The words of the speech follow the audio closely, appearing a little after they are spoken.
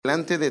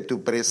delante de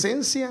tu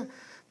presencia,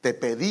 te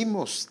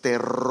pedimos, te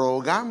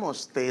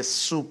rogamos, te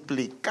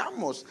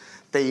suplicamos,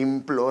 te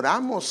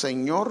imploramos,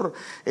 Señor,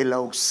 el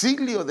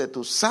auxilio de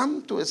tu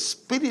Santo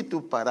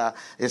Espíritu para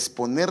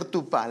exponer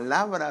tu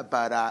palabra,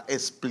 para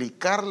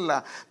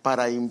explicarla,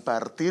 para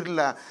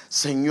impartirla.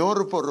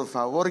 Señor, por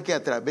favor, que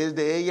a través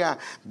de ella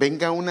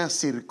venga una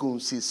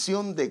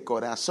circuncisión de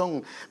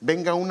corazón,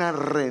 venga una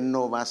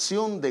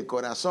renovación de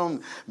corazón,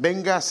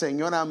 venga,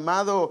 Señor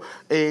amado,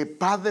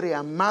 Padre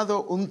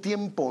amado, un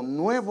tiempo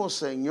nuevo,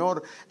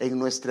 Señor, en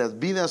nuestras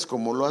vidas,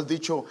 como lo has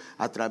dicho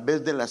a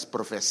través de las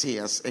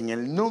profecías. En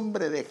el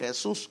nombre de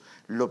Jesús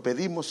lo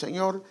pedimos,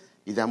 Señor,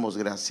 y damos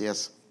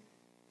gracias.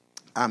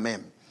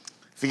 Amén.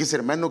 Fíjese,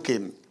 hermano,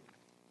 que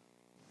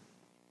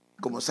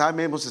como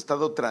saben, hemos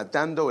estado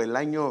tratando el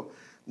año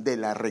de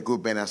la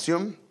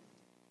recuperación,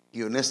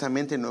 y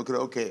honestamente no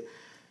creo que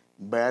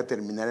vaya a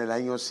terminar el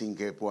año sin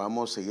que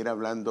podamos seguir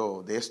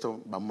hablando de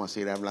esto. Vamos a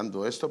seguir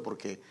hablando de esto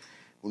porque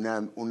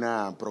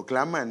una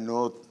proclama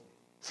no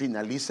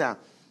finaliza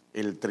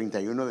el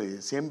 31 de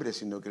diciembre,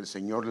 sino que el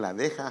Señor la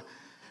deja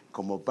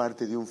como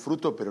parte de un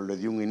fruto, pero le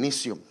dio un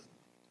inicio.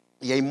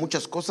 Y hay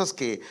muchas cosas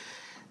que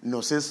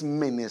nos es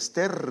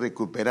menester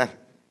recuperar.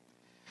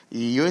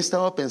 Y yo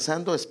estaba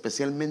pensando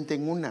especialmente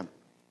en una,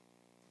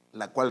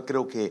 la cual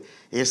creo que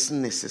es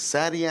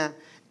necesaria,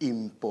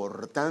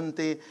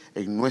 importante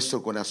en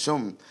nuestro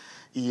corazón.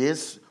 Y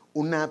es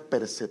una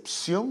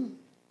percepción,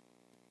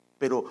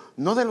 pero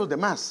no de los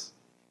demás,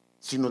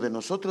 sino de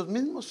nosotros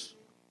mismos,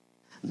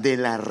 de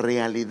la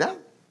realidad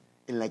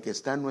en la que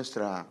está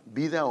nuestra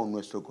vida o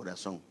nuestro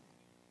corazón.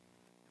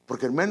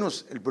 Porque,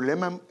 hermanos, el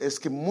problema es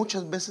que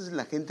muchas veces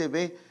la gente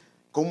ve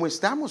cómo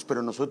estamos,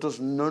 pero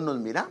nosotros no nos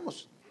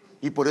miramos.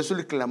 Y por eso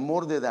el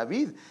clamor de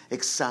David: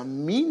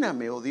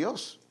 examíname, oh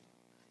Dios.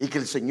 Y que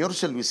el Señor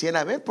se lo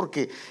hiciera ver,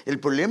 porque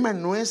el problema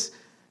no es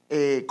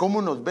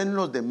cómo nos ven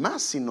los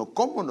demás, sino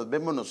cómo nos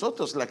vemos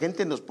nosotros. La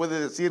gente nos puede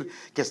decir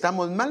que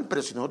estamos mal,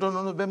 pero si nosotros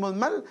no nos vemos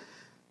mal,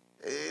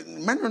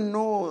 hermano,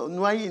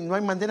 no hay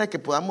manera que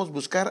podamos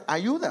buscar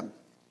ayuda.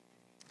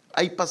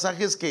 Hay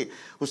pasajes que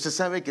usted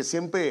sabe que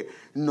siempre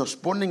nos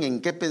ponen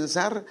en qué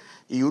pensar,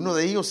 y uno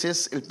de ellos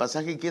es el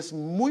pasaje que es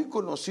muy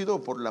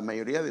conocido por la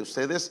mayoría de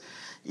ustedes,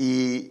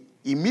 y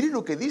miren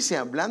lo que dice,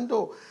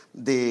 hablando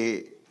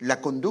de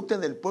la conducta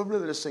del pueblo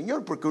del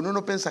Señor, porque uno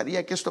no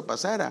pensaría que esto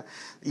pasara.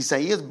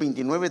 Isaías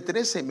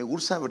 29:13, me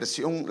gusta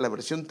la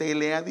versión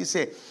TLA,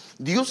 dice: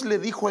 Dios le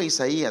dijo a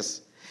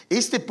Isaías: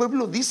 este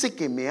pueblo dice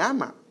que me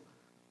ama.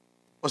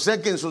 O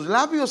sea que en sus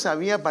labios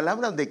había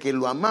palabras de que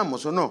lo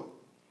amamos, ¿o no?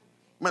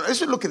 Bueno,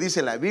 eso es lo que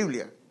dice la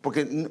Biblia,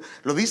 porque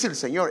lo dice el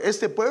Señor.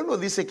 Este pueblo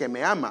dice que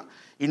me ama,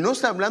 y no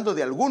está hablando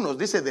de algunos,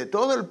 dice de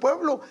todo el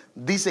pueblo,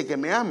 dice que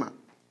me ama.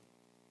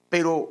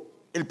 Pero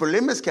el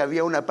problema es que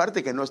había una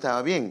parte que no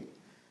estaba bien: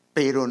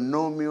 pero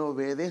no me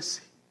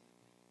obedece.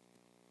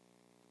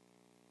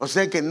 O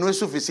sea que no es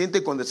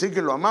suficiente con decir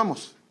que lo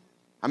amamos.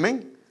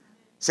 Amén.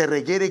 Se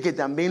requiere que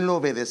también lo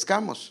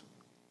obedezcamos.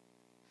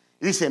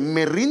 Dice: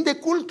 me rinde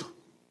culto.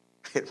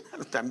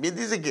 Hermano, también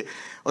dice que,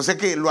 o sea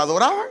que lo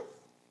adoraban.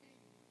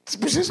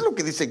 Pues es lo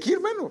que dice aquí,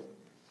 hermano.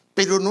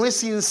 Pero no es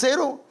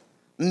sincero,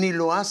 ni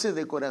lo hace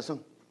de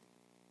corazón.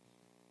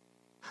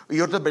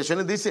 Y otras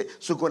versiones dice: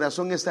 su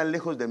corazón está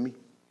lejos de mí.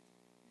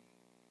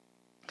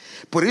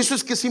 Por eso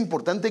es que es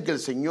importante que el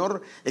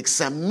Señor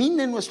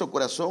examine nuestro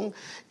corazón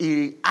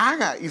y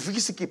haga. Y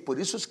fíjese que por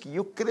eso es que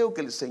yo creo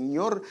que el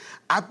Señor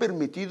ha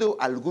permitido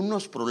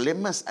algunos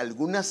problemas,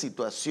 algunas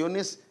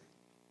situaciones.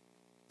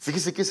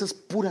 Fíjese que esa es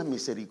pura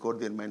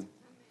misericordia, hermano.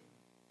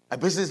 A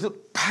veces,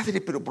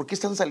 Padre, pero ¿por qué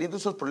están saliendo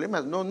esos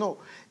problemas? No,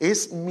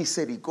 es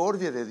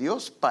misericordia de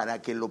Dios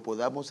para que lo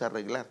podamos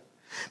arreglar.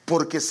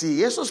 Porque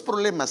si esos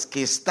problemas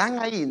que están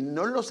ahí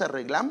no los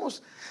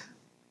arreglamos,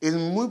 es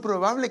muy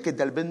probable que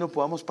tal vez no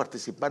podamos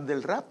participar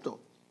del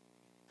rapto.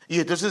 Y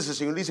entonces el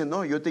Señor dice: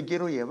 no, yo te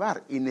quiero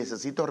llevar y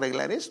necesito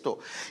arreglar esto.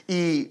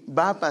 Y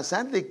va a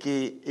pasar de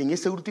que en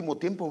este último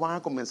tiempo van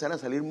a comenzar a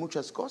salir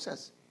muchas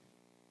cosas.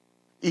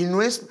 Y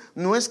no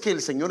es que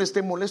el Señor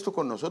esté molesto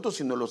con nosotros,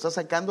 sino lo está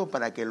sacando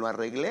para que lo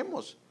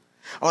arreglemos.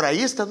 Ahora,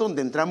 ahí está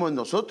donde entramos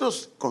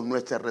nosotros con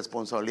nuestra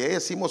responsabilidad y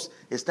decimos: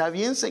 está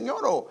bien,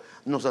 Señor, o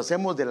nos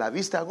hacemos de la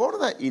vista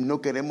gorda y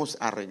no queremos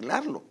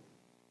arreglarlo.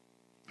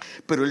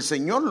 Pero el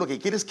Señor lo que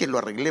quiere es que lo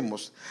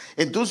arreglemos.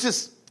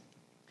 Entonces,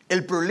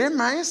 el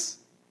problema es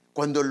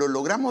cuando lo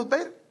logramos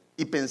ver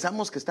y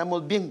pensamos que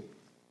estamos bien.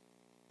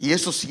 Y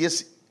eso sí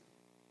es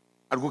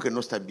algo que no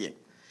está bien.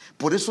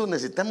 Por eso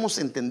necesitamos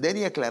entender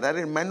y aclarar,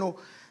 hermano.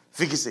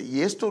 Fíjese,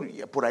 y esto,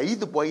 por ahí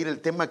voy a ir el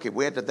tema que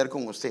voy a tratar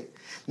con usted.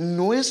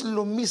 No es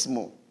lo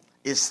mismo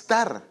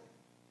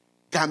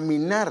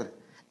caminar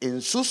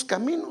en sus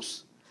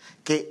caminos,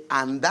 que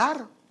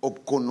andar o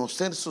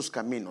conocer sus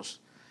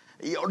caminos.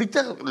 Y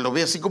ahorita lo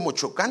ve así como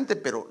chocante,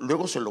 pero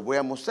luego se lo voy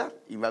a mostrar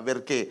y va a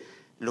ver que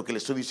lo que le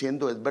estoy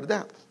diciendo es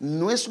verdad.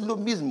 No es lo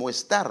mismo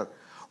estar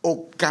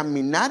o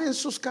caminar en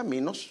sus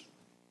caminos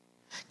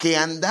que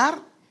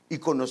andar y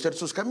conocer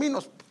sus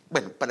caminos.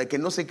 Bueno, para que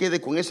no se quede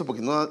con eso,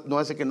 porque no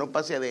hace que no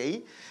pase de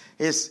ahí,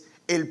 es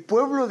el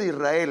pueblo de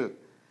Israel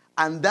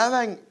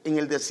andaban en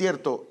el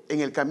desierto,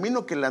 en el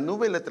camino que la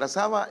nube le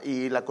trazaba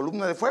y la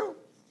columna de fuego?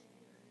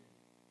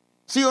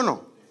 ¿Sí o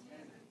no?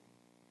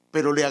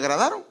 Pero le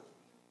agradaron.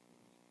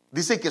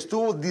 Dice que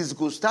estuvo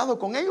disgustado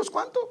con ellos.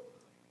 ¿Cuánto?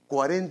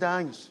 40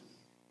 años.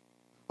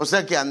 O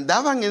sea que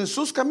andaban en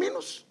sus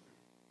caminos.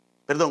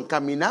 Perdón,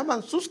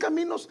 caminaban sus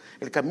caminos,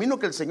 el camino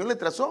que el Señor le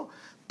trazó,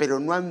 pero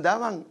no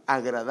andaban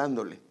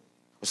agradándole.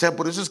 O sea,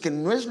 por eso es que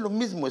no es lo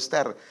mismo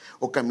estar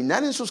o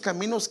caminar en sus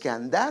caminos que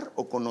andar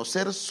o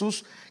conocer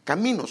sus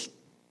caminos.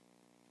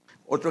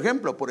 Otro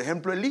ejemplo, por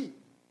ejemplo, Elí.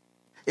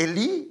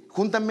 Elí,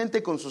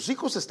 juntamente con sus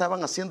hijos,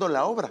 estaban haciendo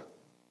la obra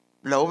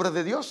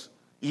de Dios.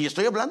 Y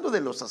estoy hablando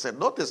de los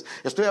sacerdotes,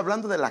 estoy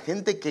hablando de la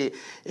gente que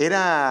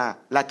era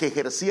la que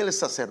ejercía el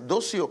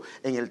sacerdocio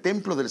en el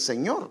templo del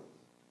Señor.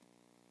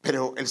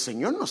 Pero el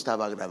Señor no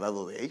estaba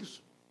agradado de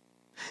ellos.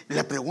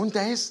 La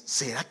pregunta es,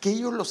 ¿será que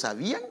ellos lo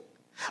sabían?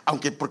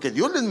 Porque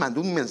Dios les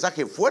mandó un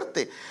mensaje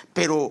fuerte,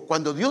 pero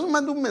cuando Dios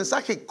mandó un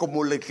mensaje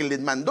como el que les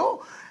mandó,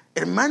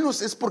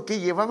 hermanos, es porque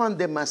llevaban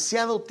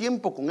demasiado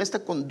tiempo con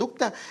esta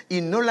conducta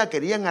y no la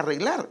querían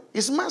arreglar.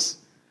 Es más,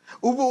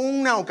 hubo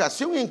una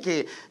ocasión en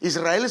que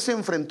Israel se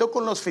enfrentó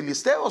con los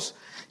filisteos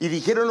y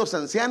dijeron los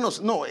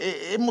ancianos: no,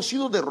 hemos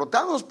sido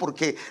derrotados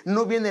porque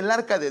no viene el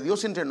arca de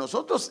Dios entre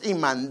nosotros, y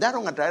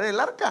mandaron a traer el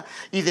arca,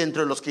 y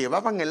dentro de los que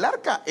llevaban el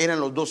arca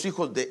eran los 2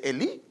 hijos de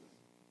Elí.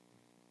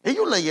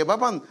 Ellos la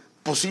llevaban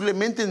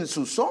posiblemente en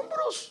sus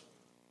hombros.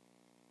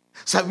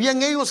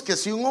 ¿Sabían ellos que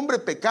si un hombre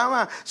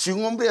pecaba, si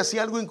un hombre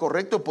hacía algo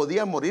incorrecto,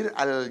 podía morir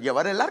al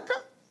llevar el arca?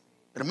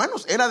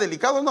 Hermanos, ¿era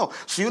delicado? No.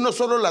 Si uno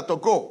solo la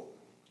tocó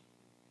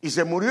y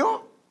se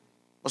murió,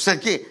 o sea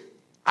que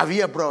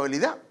había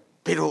probabilidad.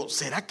 Pero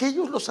 ¿será que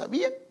ellos lo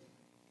sabían?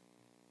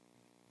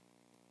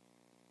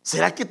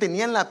 ¿Será que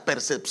tenían la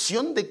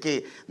percepción de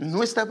que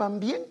no estaban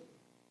bien?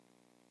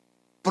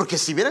 Porque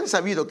si hubieran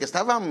sabido que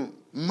estaban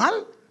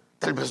mal,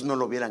 tal vez no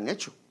lo hubieran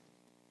hecho.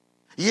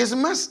 Y es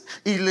más,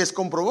 y les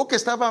comprobó que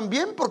estaban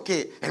bien,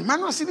 porque,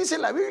 hermano, así dice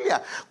la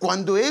Biblia.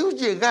 Cuando ellos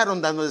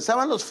llegaron donde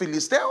estaban los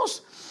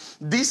filisteos,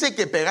 dice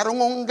que pegaron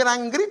un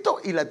gran grito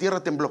y la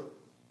tierra tembló.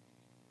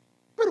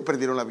 Pero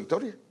perdieron la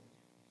victoria.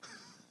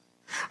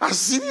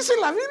 Así dice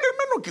la Biblia,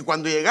 hermano, que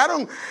cuando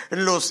llegaron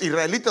los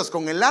israelitas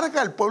con el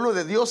arca, el pueblo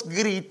de Dios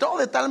gritó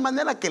de tal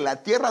manera que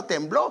la tierra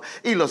tembló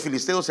y los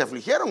filisteos se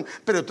afligieron.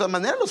 Pero de todas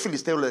maneras los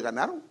filisteos les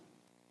ganaron.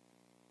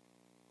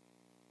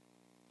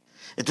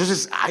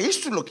 Entonces, a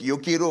esto es lo que yo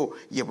quiero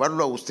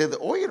llevarlo a usted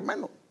hoy,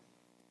 hermano.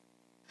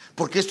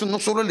 Porque esto no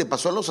solo le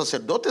pasó a los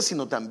sacerdotes,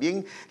 sino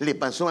también le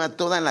pasó a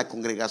toda la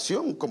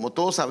congregación. Como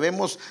todos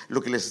sabemos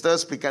lo que les estaba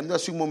explicando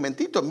hace un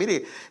momentito.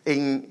 Mire,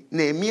 en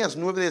Nehemías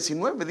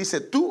 9:19 dice: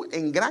 tú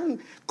en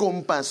gran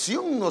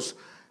compasión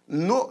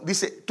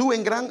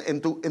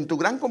en tu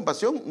gran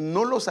compasión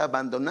no los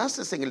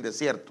abandonaste en el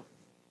desierto.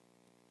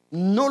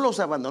 No los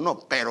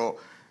abandonó, pero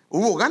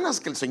hubo ganas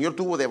que el Señor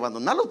tuvo de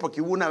abandonarlos,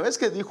 porque hubo una vez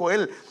que dijo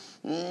él: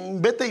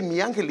 vete y mi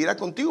ángel irá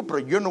contigo, pero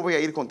yo no voy a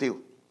ir contigo.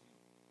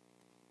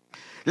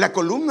 La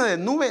columna de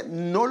nube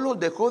no los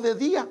dejó de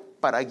día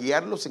para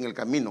guiarlos en el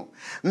camino,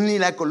 ni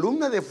la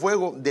columna de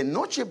fuego de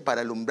noche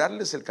para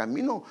alumbrarles el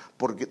camino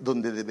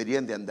donde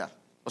deberían de andar.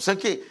 O sea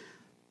que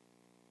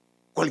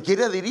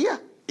cualquiera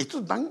diría: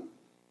 estos van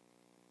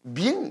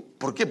bien.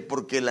 ¿Por qué?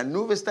 Porque la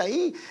nube está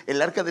ahí,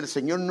 el arca del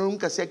Señor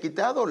nunca se ha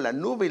quitado, la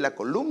nube y la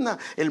columna,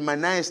 el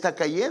maná está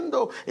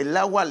cayendo, el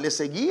agua le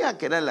seguía,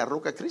 que era la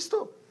roca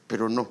Cristo.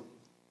 Pero no,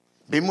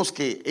 vemos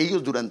que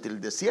ellos durante el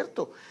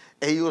desierto,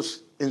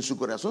 ellos en su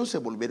corazón se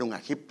volvieron a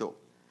Egipto.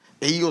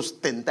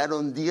 Ellos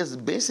tentaron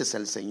 10 veces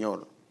al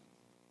Señor,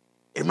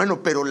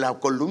 hermano, pero la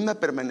columna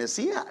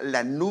permanecía,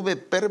 la nube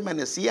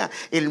permanecía,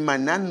 el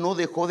maná no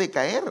dejó de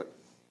caer.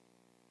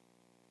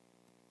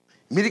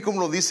 Mire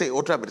cómo lo dice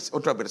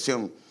otra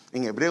versión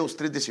en Hebreos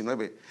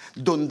 3:19,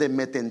 donde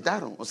me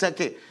tentaron. O sea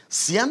que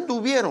si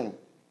anduvieron,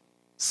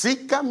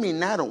 si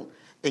caminaron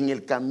en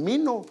el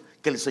camino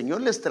que el Señor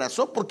les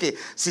trazó, porque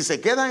si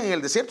se quedan en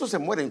el desierto se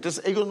mueren.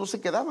 Entonces ellos no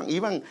se quedaban,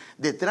 iban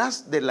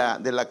detrás de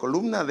la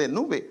columna de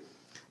nube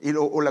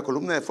o la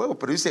columna de fuego.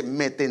 Pero dice: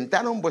 me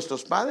tentaron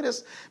vuestros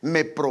padres,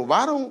 me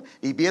probaron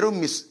y vieron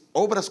mis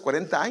obras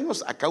 40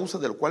 años, a causa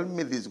del cual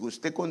me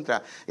disgusté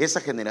contra esa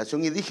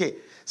generación y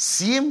dije: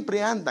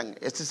 siempre andan.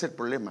 Este es el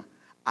problema,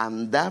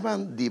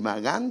 andaban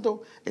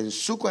divagando en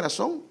su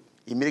corazón.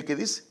 Y mire qué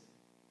dice: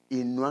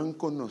 y no han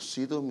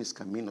conocido mis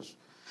caminos.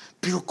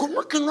 Pero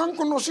 ¿cómo es que no han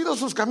conocido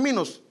sus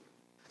caminos?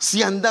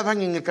 Si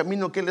andaban en el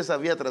camino que Él les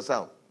había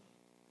trazado,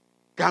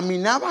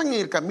 caminaban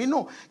en el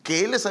camino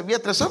que Él les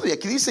había trazado. Y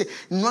aquí dice: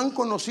 no han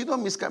conocido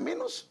mis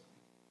caminos.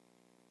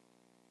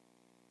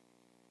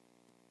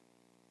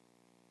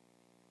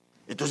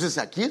 Entonces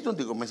aquí es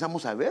donde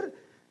comenzamos a ver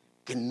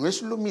que no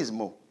es lo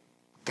mismo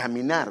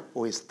caminar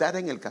o estar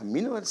en el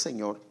camino del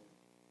Señor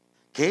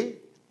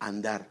que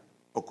andar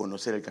o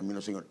conocer el camino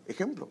del Señor.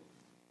 Ejemplo,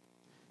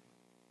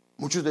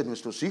 muchos de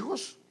nuestros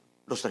hijos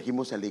los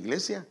trajimos a la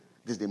iglesia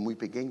desde muy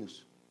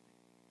pequeños.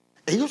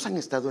 Ellos han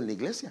estado en la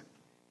iglesia.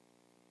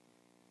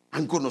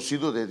 Han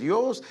conocido de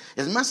Dios.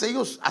 Es más,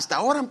 ellos hasta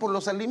oran por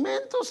los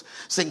alimentos,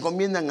 se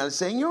encomiendan al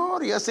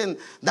Señor y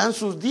dan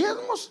sus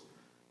diezmos.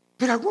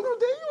 Pero algunos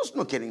de ellos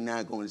no quieren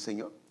nada con el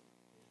Señor.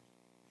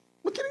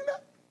 No quieren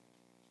nada.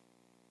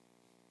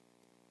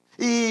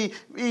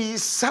 Y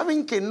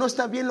saben que no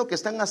está bien lo que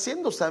están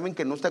haciendo, saben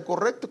que no está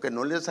correcto, que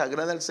no les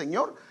agrada al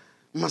Señor.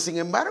 Mas sin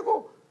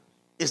embargo,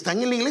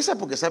 están en la iglesia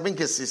porque saben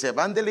que si se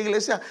van de la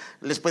iglesia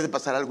les puede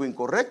pasar algo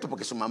incorrecto,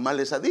 porque su mamá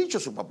les ha dicho,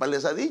 su papá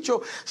les ha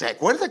dicho, se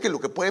acuerda que lo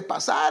que puede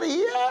pasar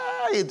y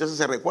entonces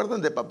se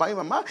recuerdan de papá y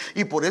mamá,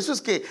 y por eso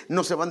es que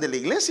no se van de la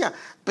iglesia,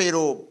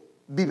 pero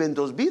viven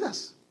dos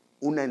vidas,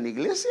 una en la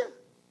iglesia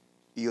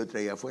y otra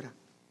allá afuera.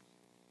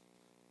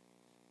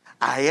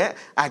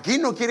 Aquí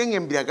no quieren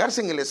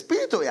embriagarse en el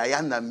espíritu y allá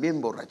andan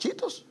bien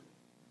borrachitos.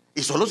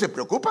 Y solo se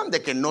preocupan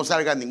de que no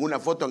salga ninguna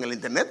foto en el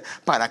internet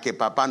para que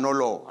papá no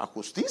lo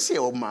ajusticie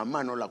o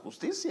mamá no lo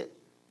ajusticie.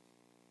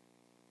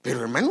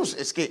 Pero hermanos,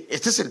 es que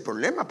este es el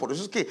problema. Por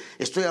eso es que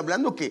estoy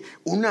hablando que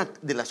una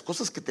de las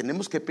cosas que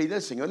tenemos que pedir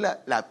al Señor es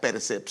la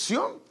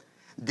percepción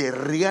de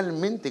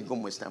realmente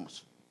cómo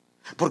estamos.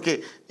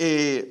 Porque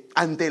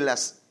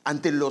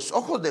ante los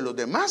ojos de los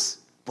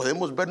demás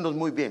podemos vernos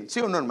muy bien, ¿sí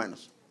o no,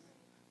 hermanos?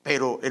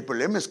 Pero el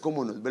problema es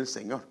cómo nos ve el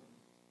Señor.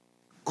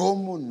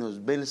 ¿Cómo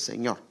nos ve el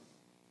Señor?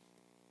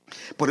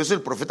 Por eso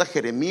el profeta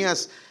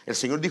Jeremías, el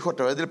Señor dijo a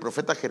través del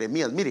profeta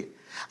Jeremías, mire,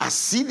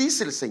 así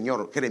dice el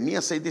Señor,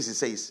 Jeremías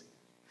 6:16,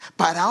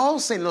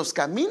 paraos en los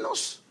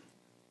caminos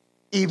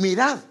y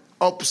mirad,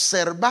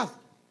 observad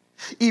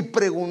y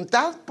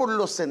preguntad por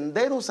los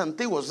senderos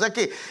antiguos. O sea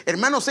que,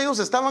 hermanos, ellos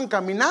estaban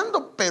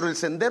caminando, pero el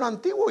sendero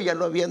antiguo ya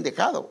lo habían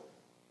dejado.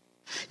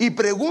 Y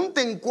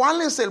pregunten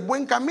cuál es el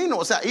buen camino.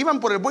 O sea, ¿iban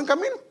por el buen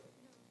camino?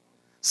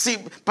 Sí,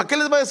 ¿para qué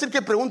les va a decir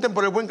que pregunten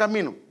por el buen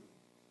camino?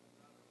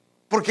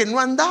 Porque no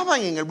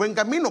andaban en el buen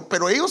camino,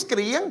 pero ellos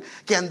creían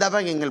que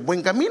andaban en el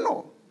buen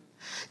camino.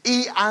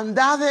 Y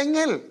andad en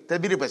él. Entonces,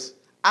 mire pues,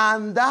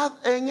 andad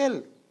en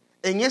él.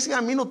 En ese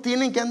camino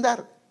tienen que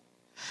andar.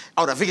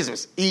 Ahora, fíjense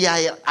pues, y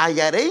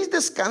hallaréis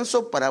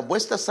descanso para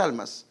vuestras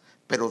almas.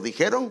 Pero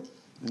dijeron,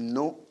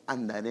 no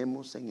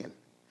andaremos en él.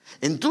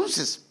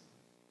 Entonces,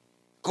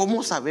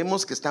 ¿cómo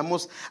sabemos que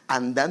estamos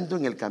andando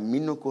en el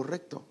camino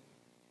correcto?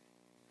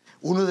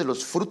 Uno de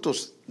los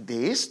frutos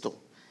de esto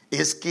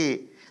es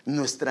que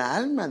nuestra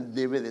alma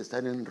debe de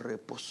estar en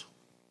reposo.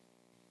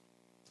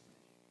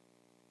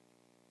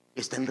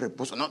 ¿Está en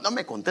reposo? No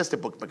me conteste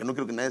porque no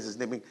quiero que nadie se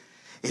esté bien.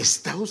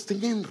 ¿Está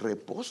usted en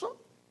reposo?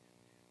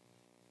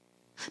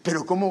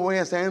 Pero ¿cómo voy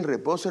a estar en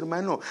reposo,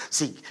 hermano?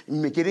 Si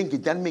me quieren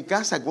quitar mi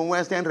casa, ¿cómo voy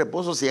a estar en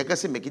reposo si ya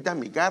casi me quitan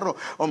mi carro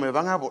o me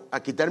van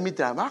a quitar mi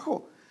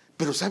trabajo?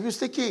 Pero ¿sabe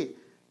usted que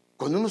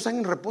cuando uno está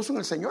en reposo en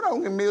el Señor,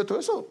 aún en medio de todo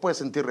eso, puede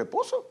sentir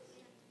reposo?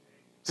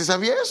 ¿Se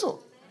sabía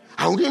eso?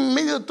 Aún en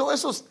medio de todos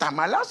esos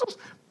tamalazos,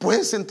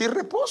 puede sentir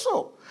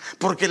reposo.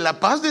 Porque la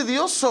paz de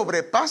Dios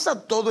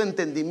sobrepasa todo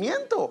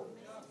entendimiento.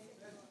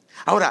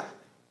 Ahora,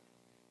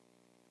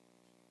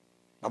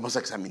 vamos a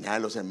examinar a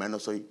los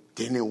hermanos hoy.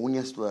 ¿Tiene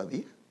uñas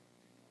todavía?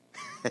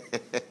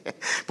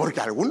 Porque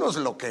algunos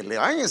lo que le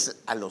van es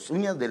a las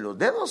uñas de los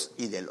dedos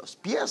y de los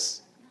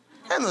pies.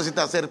 Ya no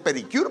necesita hacer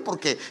pedicure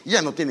porque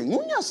ya no tienen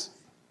uñas.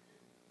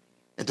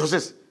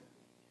 Entonces,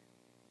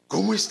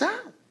 ¿cómo está?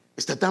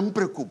 ¿Está tan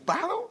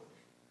preocupado?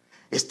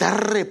 ¿Está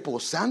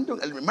reposando?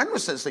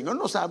 Hermanos, el Señor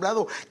nos ha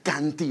hablado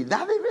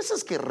cantidad de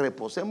veces que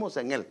reposemos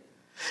en Él.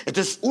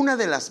 Entonces, una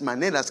de las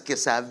maneras que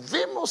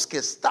sabemos que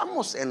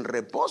estamos en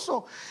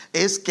reposo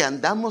es que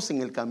andamos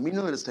en el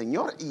camino del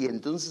Señor y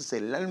entonces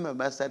el alma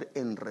va a estar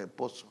en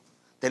reposo.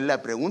 Ten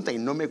la pregunta y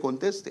no me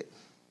conteste.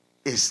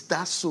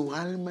 ¿Está su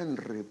alma en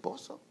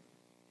reposo?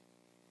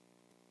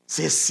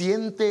 ¿Se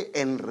siente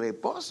en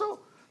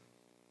reposo?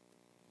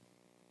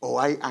 ¿O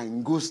hay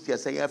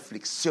angustias, hay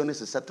aflicciones,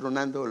 se está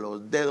tronando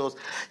los dedos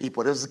y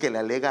por eso es que le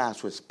alega a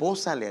su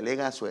esposa, le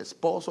alega a su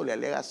esposo, le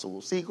alega a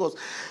sus hijos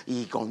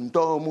y con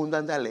todo el mundo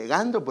anda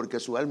alegando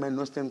porque su alma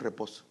no está en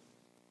reposo?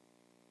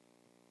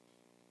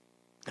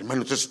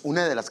 Hermano, entonces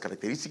una de las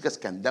características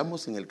que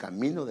andamos en el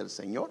camino del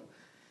Señor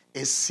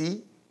es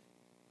si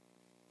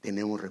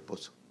tenemos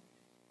reposo.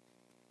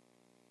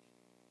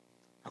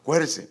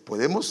 Acuérdense,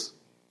 podemos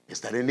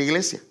estar en la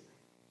iglesia,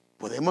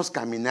 podemos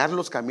caminar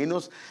los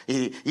caminos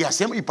y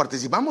hacemos y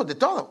participamos de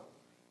todo,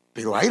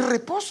 pero hay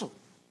reposo.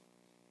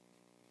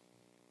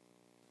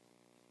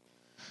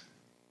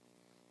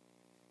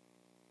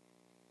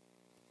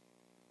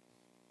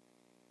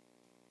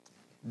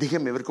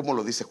 Déjenme ver cómo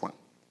lo dice Juan.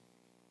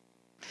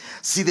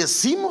 Si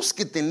decimos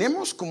que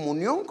tenemos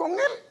comunión con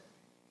Él,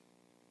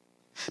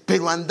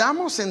 pero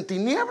andamos en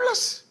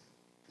tinieblas,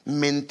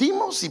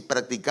 mentimos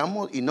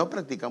y no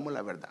practicamos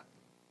la verdad.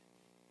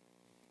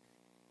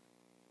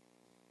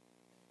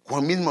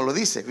 Juan mismo lo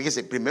dice,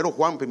 fíjese, primero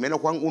Juan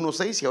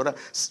 1:6 y ahora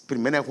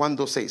 1 Juan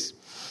 2:6.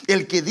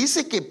 El que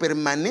dice que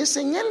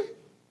permanece en Él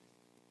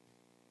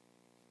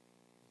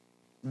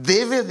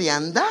debe de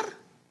andar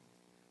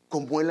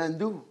como Él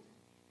anduvo.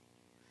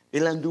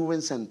 Él anduvo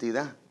en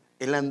santidad,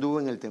 Él anduvo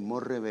en el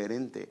temor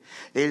reverente.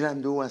 Él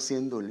anduvo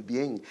haciendo el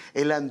bien.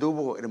 Él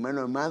anduvo,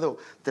 hermano amado,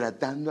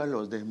 tratando a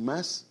los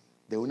demás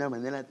de una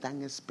manera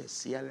tan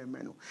especial,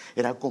 hermano.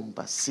 Era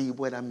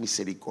compasivo, era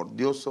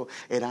misericordioso,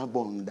 era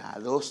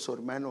bondadoso,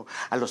 hermano.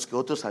 A los que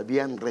otros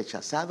habían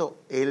rechazado,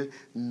 Él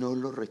no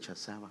los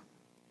rechazaba.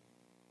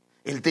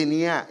 Él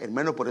tenía,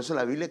 hermano, por eso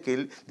la Biblia que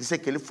Él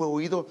dice que Él fue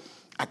oído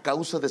a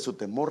causa de su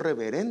temor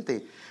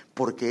reverente,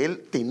 porque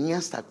Él tenía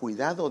hasta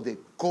cuidado de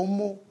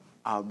cómo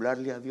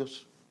hablarle a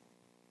Dios.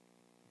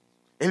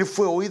 Él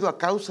fue oído a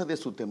causa de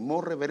su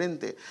temor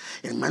reverente.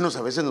 Hermanos,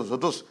 a veces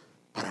nosotros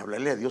para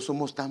hablarle a Dios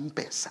somos tan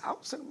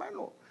pesados,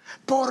 hermano.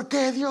 ¿Por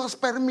qué Dios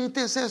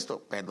permite esto?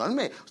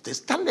 Perdóneme, usted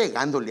está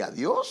negándole a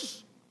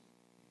Dios.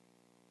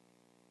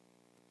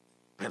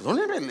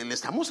 Perdóneme, le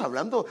estamos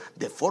hablando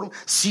de forma.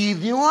 Si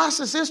Dios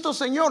haces esto,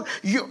 Señor,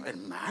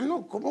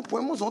 hermano, ¿cómo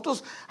podemos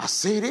nosotros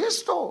hacer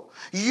esto?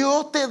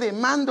 Yo te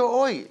demando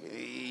hoy.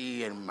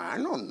 Y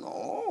hermano,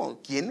 no,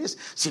 ¿quién es?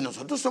 Si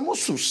nosotros somos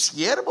sus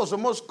siervos,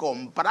 somos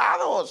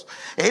comprados.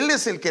 Él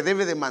es el que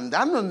debe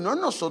demandarnos, no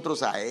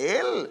nosotros a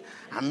Él.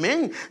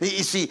 Amén.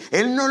 Y si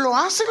Él no lo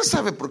hace, Él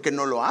sabe por qué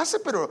no lo hace,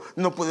 pero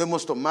no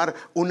podemos tomar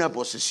una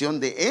posición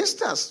de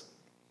estas.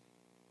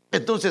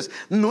 Entonces,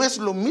 no es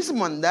lo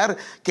mismo andar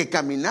que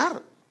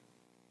caminar.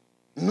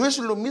 No es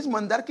lo mismo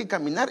andar que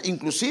caminar.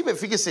 Inclusive,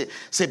 fíjese,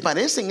 se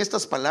parecen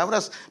estas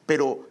palabras,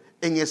 pero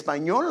en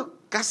español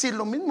casi es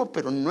lo mismo,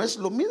 pero no es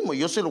lo mismo.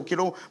 Yo se lo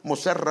quiero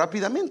mostrar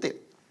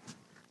rápidamente.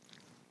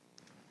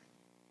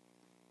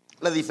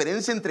 La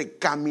diferencia entre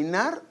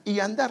caminar y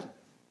andar.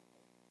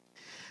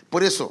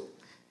 Por eso,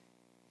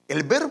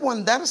 el verbo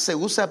andar se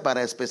usa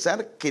para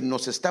expresar que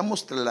nos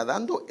estamos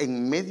trasladando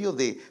en medio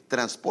de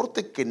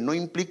transporte que no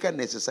implica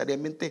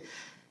necesariamente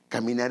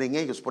caminar en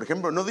ellos. Por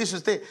ejemplo, no dice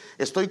usted,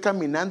 estoy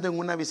caminando en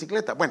una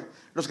bicicleta. Bueno,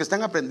 los que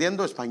están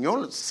aprendiendo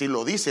español sí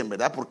lo dicen,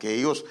 ¿verdad? Porque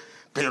ellos,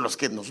 pero los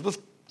que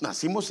nosotros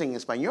nacimos en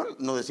español,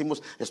 no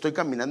decimos estoy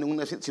caminando en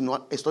una bicicleta,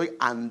 sino estoy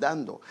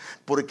andando.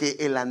 Porque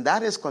el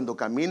andar es cuando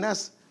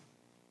caminas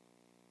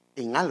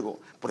en algo.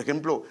 Por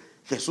ejemplo,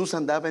 Jesús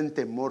andaba en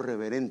temor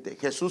reverente.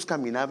 Jesús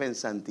caminaba en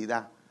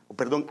santidad.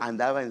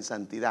 Andaba en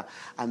santidad.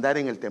 Andar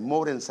en el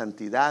temor, en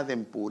santidad,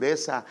 en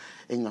pureza,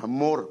 en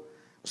amor.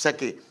 O sea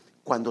que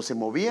cuando se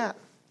movía,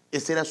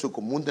 ese era su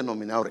común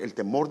denominador. El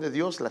temor de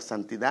Dios, la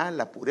santidad,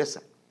 la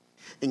pureza.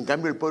 En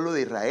cambio, el pueblo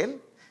de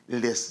Israel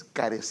les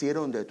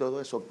carecieron de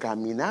todo eso.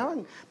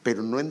 Caminaban,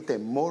 pero no en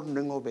temor,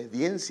 no en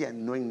obediencia,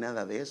 no en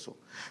nada de eso.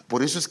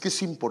 Por eso es que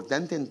es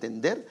importante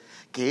entender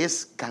que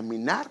es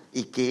caminar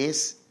y que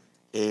es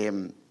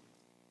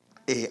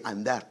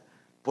andar,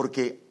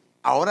 porque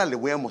ahora le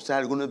voy a mostrar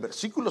algunos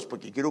versículos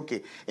porque quiero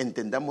que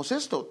entendamos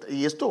esto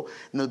y esto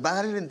nos va a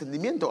dar el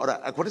entendimiento.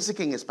 Ahora, acuérdense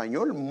que en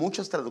español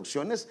muchas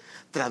traducciones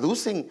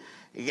traducen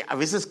a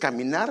veces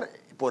caminar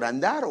por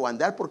andar o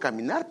andar por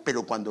caminar,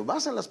 pero cuando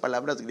vas a las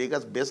palabras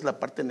griegas ves la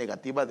parte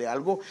negativa de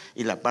algo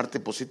y la parte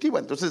positiva.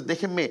 Entonces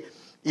déjenme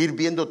ir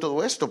viendo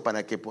todo esto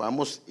para que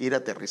podamos ir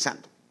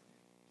aterrizando.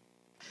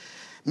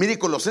 Mire,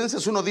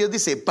 Colosenses 1:10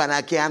 dice,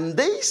 para que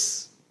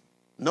andéis,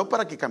 no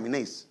para que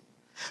caminéis,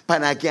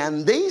 para que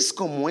andéis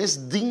como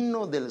es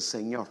digno del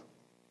Señor.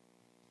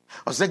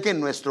 O sea que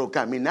nuestro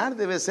caminar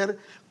debe ser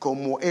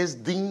como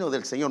es digno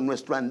del Señor.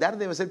 Nuestro andar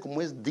debe ser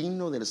como es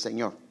digno del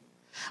Señor.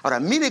 Ahora,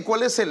 mire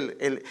cuál es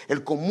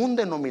el común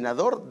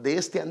denominador de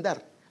este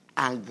andar.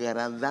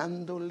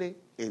 Agradándole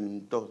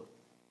en todo.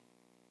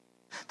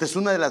 Entonces,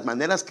 una de las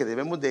maneras que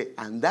debemos de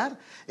andar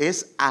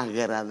es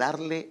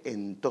agradarle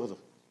en todo.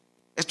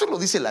 Esto lo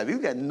dice la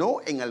Biblia, no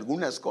en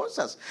algunas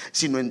cosas,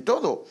 sino en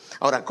todo.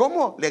 Ahora,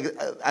 ¿cómo le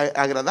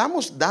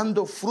agradamos?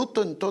 Dando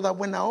fruto en toda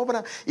buena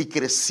obra y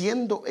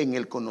creciendo en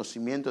el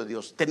conocimiento de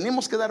Dios.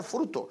 Tenemos que dar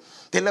fruto.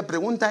 Entonces la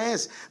pregunta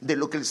es, ¿de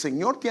lo que el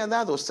Señor te ha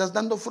dado, estás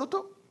dando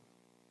fruto?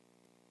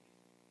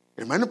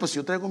 Hermano, pues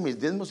yo traigo mis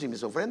diezmos y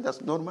mis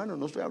ofrendas. No, hermano,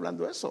 no estoy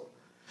hablando de eso.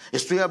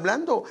 Estoy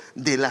hablando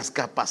de las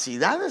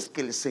capacidades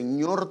que el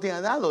Señor te ha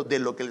dado, de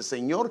lo que el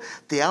Señor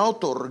te ha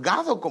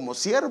otorgado como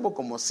siervo,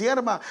 como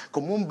sierva,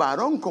 como un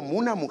varón, como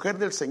una mujer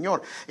del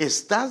Señor.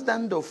 ¿Estás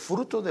dando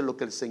fruto de lo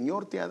que el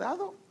Señor te ha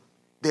dado?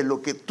 De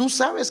lo que tú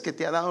sabes que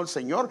te ha dado el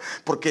Señor,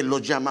 porque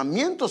los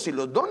llamamientos y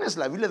los dones,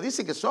 la Biblia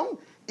dice que son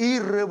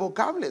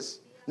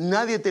irrevocables.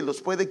 Nadie te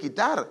los puede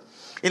quitar.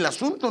 El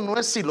asunto no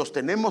es si los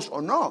tenemos o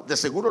no, de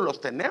seguro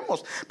los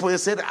tenemos, puede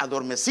ser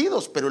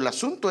adormecidos, pero el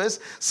asunto es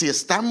si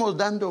estamos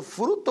dando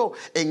fruto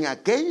en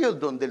aquellos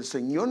donde el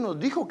Señor nos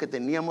dijo que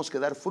teníamos que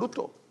dar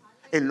fruto,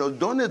 en los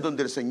dones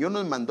donde el Señor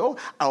nos mandó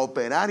a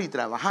operar y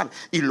trabajar.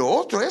 Y lo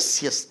otro es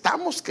si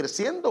estamos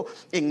creciendo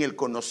en el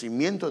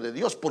conocimiento de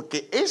Dios,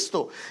 porque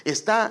esto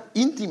está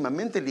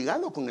íntimamente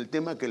ligado con el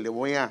tema que le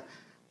voy a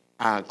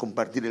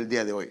compartir el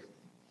día de hoy.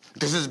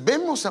 Entonces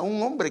vemos a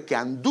un hombre que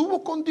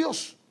anduvo con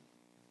Dios.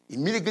 Y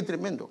mire qué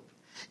tremendo.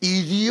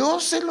 Y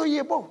Dios se lo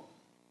llevó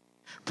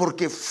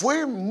porque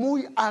fue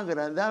muy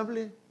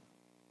agradable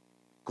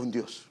con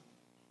Dios.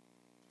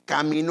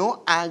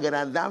 Caminó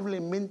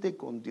agradablemente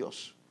con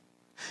Dios.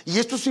 Y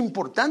esto es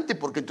importante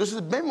porque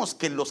entonces vemos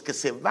que los que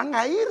se van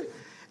a ir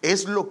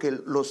es lo que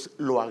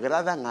lo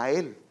agradan a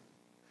Él.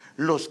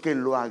 Los que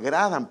lo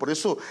agradan. Por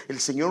eso el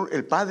Señor,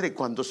 el Padre,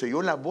 cuando se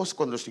oyó la voz,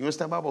 cuando el Señor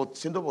estaba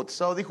siendo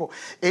bautizado, dijo: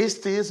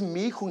 este es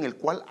mi Hijo en el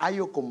cual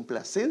hallo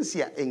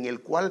complacencia, en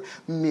el cual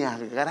me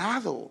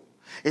agrado.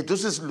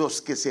 Entonces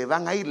los que se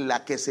van a ir,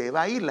 la que se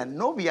va a ir, la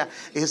novia,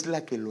 es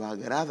la que lo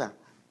agrada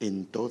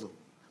en todo.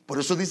 Por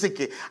eso dice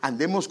que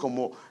andemos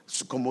como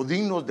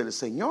dignos del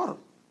Señor,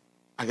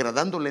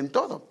 agradándole en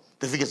todo.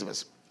 Entonces fíjese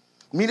pues,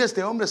 mira,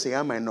 este hombre se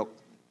llama Enoc.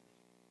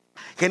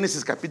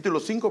 Génesis capítulo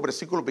 5,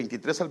 versículos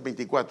 23 al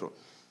 24.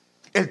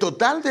 El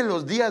total de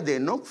los días de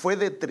Enoc fue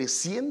de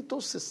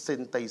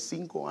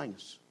 365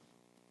 años.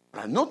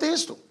 Ahora, note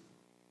esto.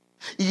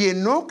 Y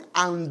Enoc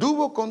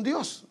anduvo con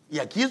Dios. Y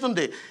aquí es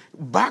donde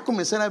va a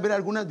comenzar a haber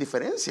algunas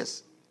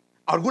diferencias.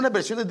 Algunas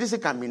versiones dice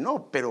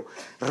caminó, pero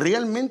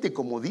realmente,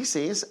 como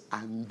dice, es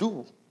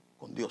anduvo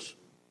con Dios.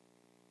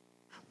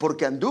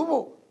 Porque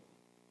anduvo,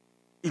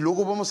 y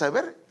luego vamos a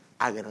ver,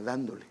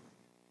 agradándole.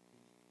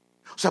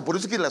 O sea, por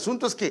eso es que el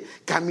asunto es que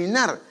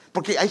caminar,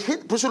 porque hay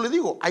gente, por eso le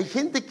digo, hay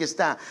gente que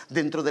está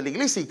dentro de la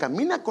iglesia y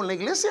camina con la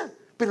iglesia,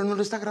 pero no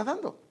le está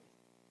agradando.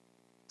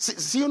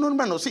 Sí o no,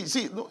 hermano,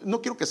 sí,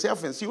 no quiero que sea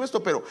ofensivo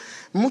esto, pero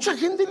mucha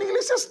gente en la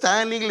iglesia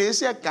está en la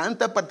iglesia,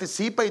 canta,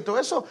 participa y todo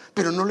eso,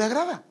 pero no le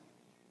agrada.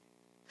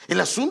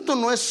 El asunto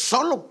no es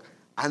solo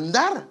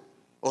andar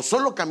o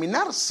solo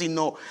caminar,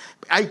 sino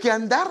hay que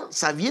andar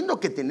sabiendo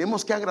que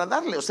tenemos que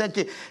agradarle. O sea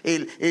que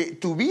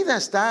tu vida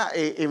está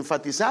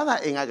enfatizada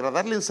en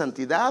agradarle en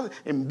santidad,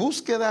 en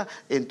búsqueda,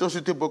 en todo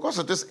ese tipo de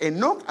cosas. Entonces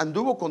Enoc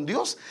anduvo con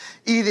Dios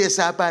y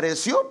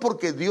desapareció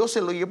porque Dios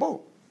se lo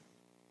llevó.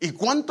 ¿Y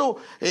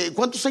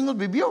cuántos años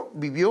vivió?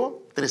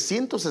 Vivió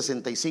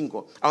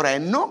 365. Ahora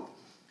Enoc,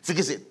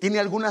 fíjese, tiene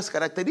algunas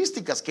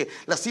características que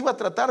las iba a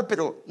tratar,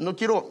 pero no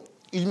quiero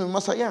irme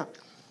más allá.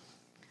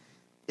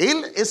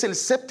 Él es el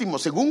séptimo,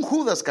 según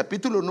Judas,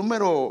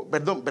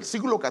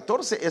 versículo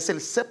 14, es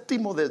el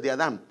séptimo desde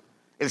Adán.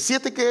 ¿El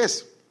 7 qué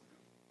es?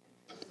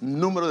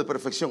 Número de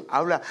perfección.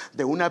 Habla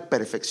de una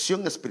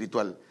perfección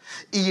espiritual.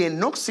 Y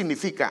Enoc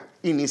significa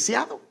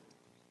iniciado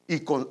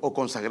o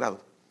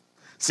consagrado.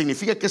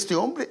 Significa que este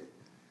hombre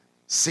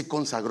se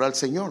consagró al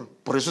Señor.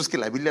 Por eso es que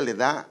la Biblia le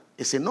da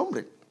ese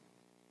nombre.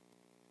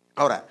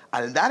 Ahora,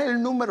 al dar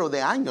el número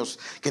de años,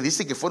 que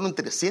dice que fueron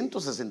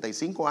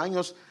 365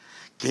 años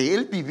que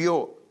él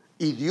vivió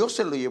y Dios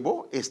se lo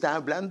llevó, está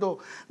hablando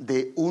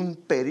de un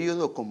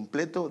periodo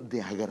completo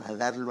de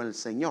agradarlo al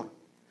Señor.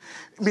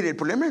 Mire, el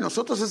problema de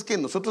nosotros es que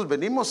nosotros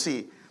venimos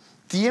y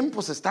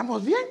tiempos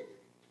estamos bien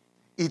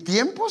y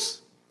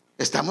tiempos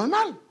estamos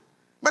mal.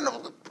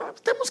 Bueno,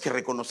 tenemos que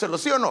reconocerlo,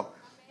 ¿sí o no?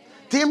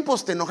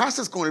 Tiempos te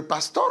enojaste con el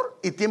pastor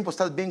y tiempo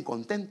estás bien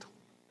contento.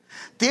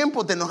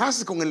 Tiempo te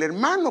enojaste con el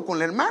hermano, con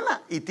la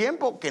hermana, y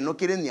tiempo que no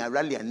quieres ni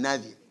hablarle a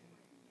nadie.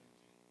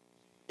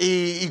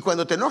 Y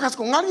cuando te enojas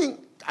con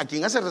alguien, a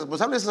quien hace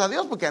responsable es a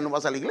Dios, porque ya no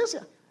vas a la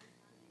iglesia.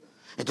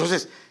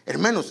 Entonces,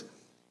 hermanos,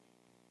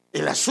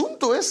 el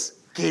asunto es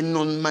que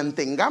nos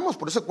mantengamos.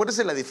 Por eso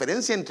acuérdense la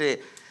diferencia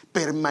entre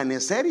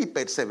permanecer y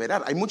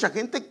perseverar. Hay mucha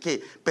gente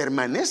que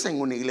permanece en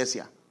una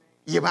iglesia,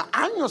 lleva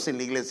años en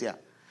la iglesia,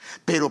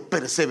 pero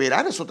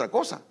perseverar es otra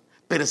cosa.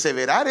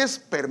 Perseverar es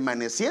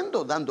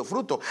permaneciendo, dando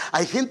fruto.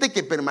 Hay gente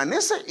que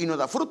permanece y no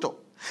da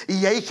fruto.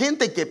 Y hay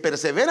gente que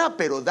persevera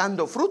pero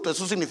dando fruto.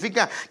 Eso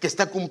significa que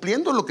está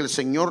cumpliendo lo que el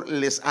Señor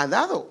les ha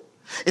dado.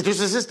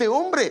 Entonces este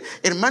hombre,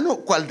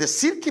 hermano, al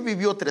decir que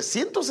vivió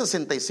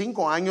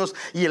 365 años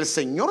y el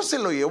Señor se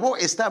lo llevó,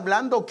 está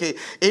hablando que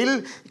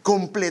él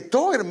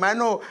completó,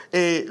 hermano,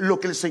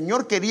 lo que el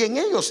Señor quería en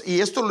ellos. Y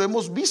esto lo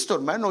hemos visto,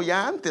 hermano,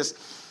 ya antes.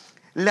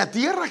 La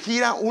tierra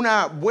gira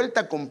una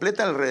vuelta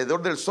completa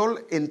alrededor del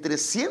sol en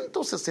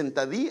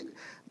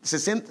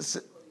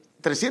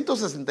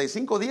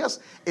 365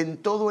 días en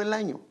todo el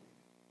año.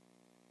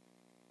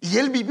 Y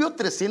él vivió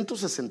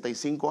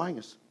 365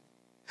 años.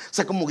 O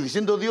sea, como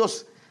diciendo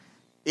Dios,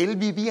 él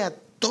vivía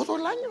todo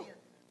el año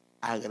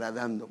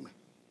agradándome.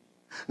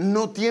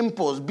 No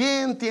tiempos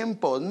bien,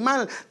 tiempos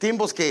mal,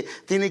 tiempos que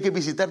tiene que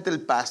visitarte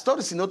el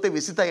pastor. Si no te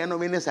visita ya no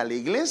vienes a la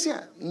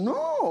iglesia.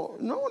 No,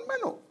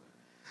 hermano.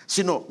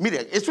 Sino,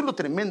 mire, eso es lo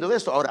tremendo de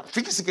esto. Ahora,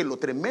 fíjese que lo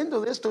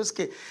tremendo de esto es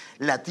que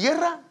la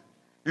tierra,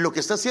 lo que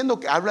está haciendo,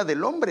 que habla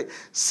del hombre,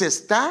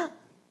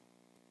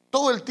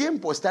 todo el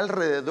tiempo está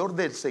alrededor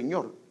del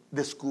Señor,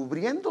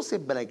 descubriéndose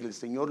para que el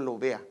Señor lo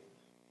vea.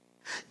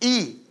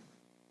 Y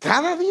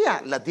cada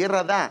día la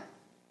tierra da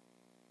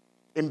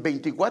en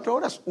 24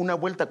 horas una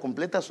vuelta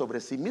completa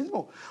sobre sí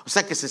mismo. O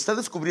sea que se está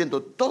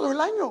descubriendo todo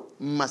el año,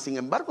 mas sin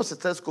embargo se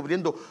está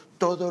descubriendo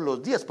todos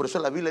los días. Por eso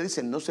la Biblia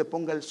dice, no se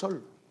ponga el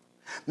sol.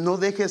 No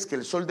dejes que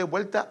el sol dé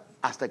vuelta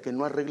hasta que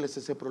no arregles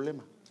ese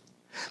problema.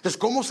 Entonces,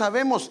 ¿cómo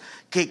sabemos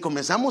que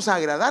comenzamos a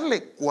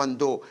agradarle?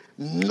 Cuando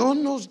no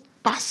nos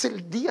pase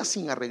el día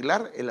sin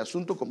arreglar el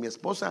asunto con mi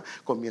esposa,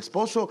 con mi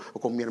esposo, o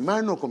con mi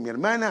hermano, o con mi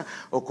hermana,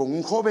 o con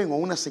un joven o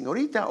una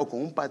señorita, o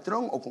con un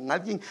patrón, o con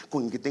alguien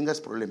con el que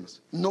tengas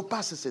problemas. No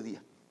pase ese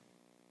día.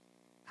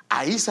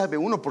 Ahí sabe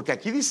uno, porque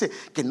aquí dice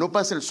que no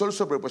pasa el sol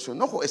sobre vuestro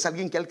enojo. Es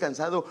alguien que ha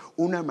alcanzado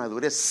una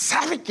madurez,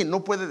 sabe que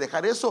no puede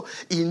dejar eso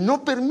y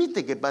no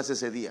permite que pase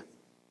ese día.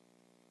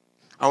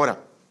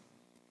 Ahora,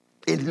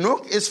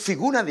 Enoc es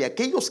figura de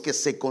aquellos que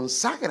se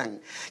consagran,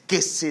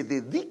 que se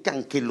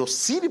dedican, que lo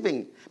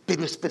sirven,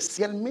 pero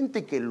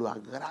especialmente que lo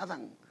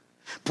agradan.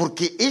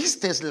 Porque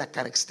esta es la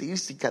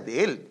característica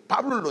de él.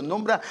 Pablo lo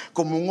nombra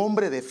como un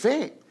hombre de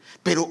fe,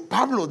 pero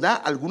Pablo da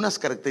algunas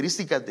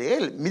características de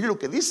él. Mire lo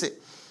que dice: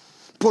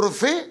 por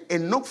fe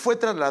Enoc fue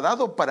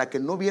trasladado para que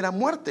no viera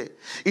muerte,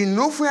 y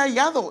no fue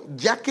hallado,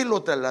 ya que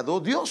lo trasladó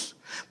Dios.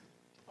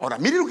 Ahora,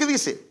 mire lo que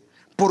dice: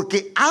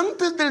 porque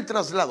antes del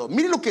traslado,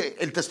 mire lo que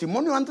el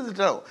testimonio antes del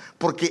traslado,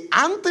 porque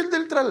antes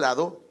del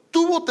traslado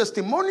tuvo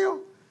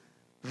testimonio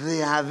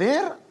de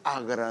haber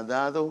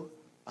agradado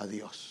a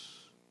Dios.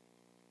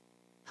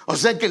 O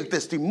sea que el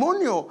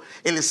testimonio,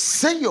 el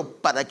sello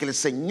para que el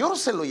Señor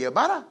se lo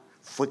llevara,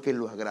 fue que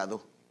lo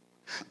agradó.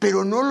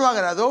 Pero no lo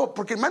agradó,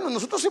 porque hermano,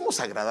 nosotros hemos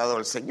agradado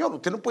al Señor.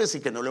 Usted no puede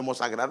decir que no lo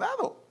hemos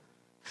agradado.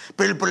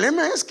 Pero el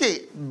problema es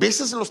que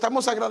veces lo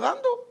estamos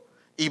agradando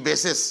y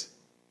veces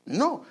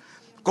no.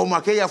 Como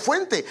aquella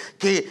fuente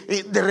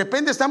que de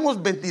repente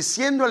estamos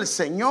bendiciendo al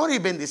Señor y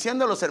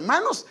bendiciendo a los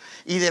hermanos,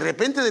 y de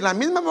repente de la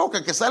misma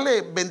boca que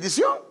sale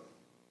bendición,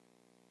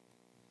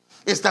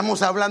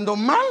 estamos hablando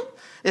mal,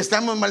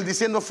 estamos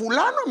maldiciendo a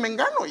fulano,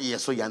 mengano, y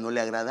eso ya no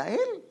le agrada a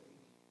él.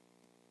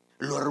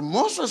 Lo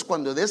hermoso es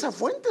cuando de esa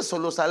fuente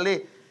solo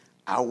sale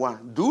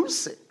agua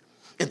dulce.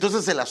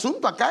 Entonces el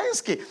asunto acá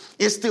es que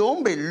este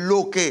hombre,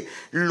 lo que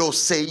lo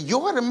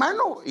selló,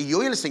 hermano, y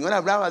hoy el Señor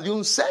hablaba de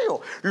un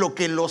sello, lo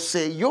que lo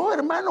selló,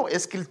 hermano,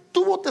 es que él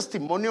tuvo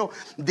testimonio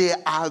de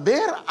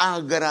haber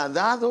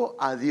agradado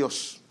a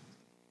Dios.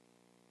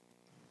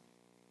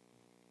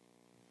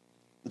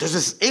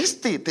 Entonces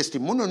este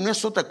testimonio no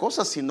es otra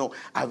cosa sino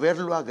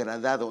haberlo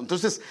agradado.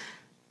 Entonces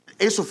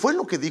eso fue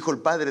lo que dijo el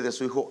padre de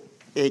su hijo: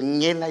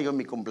 en él hallo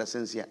mi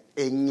complacencia,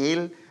 en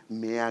él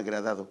me ha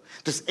agradado.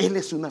 Entonces él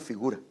es una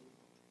figura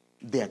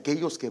de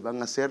aquellos que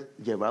van a ser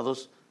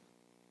llevados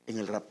en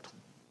el rapto.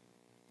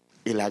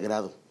 El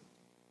agrado,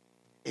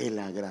 el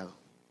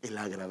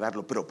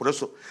agradarlo. Pero por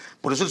eso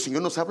el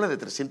Señor nos habla de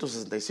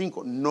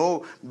 365.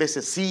 No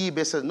veces sí,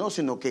 veces no,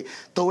 sino que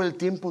todo el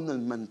tiempo nos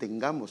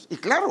mantengamos. Y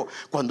claro,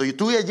 cuando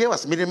tú ya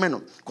llevas, mire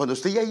hermano, cuando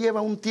usted ya lleva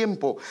un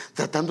tiempo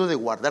tratando de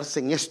guardarse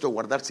en esto,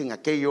 guardarse en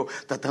aquello,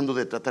 tratando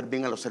de tratar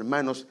bien a los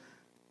hermanos,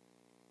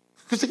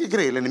 ¿usted qué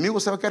cree? ¿El enemigo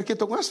se va a quedar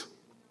quieto con eso?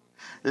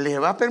 ¿Le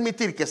va a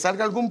permitir que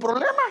salga algún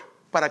problema?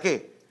 ¿Para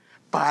qué?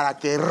 Para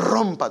que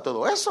rompa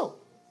todo eso.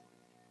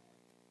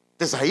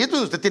 Entonces ahí es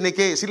donde usted tiene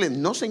que decirle: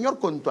 no, Señor,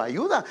 con tu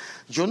ayuda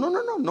yo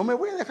no me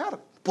voy a dejar.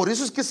 Por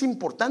eso es que es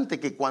importante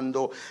que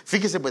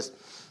fíjese pues,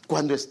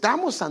 cuando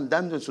estamos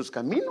andando en sus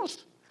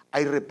caminos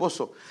hay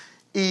reposo.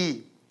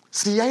 Y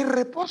si hay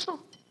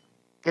reposo,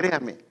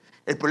 créame,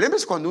 el problema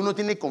es cuando uno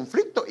tiene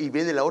conflicto y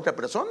viene la otra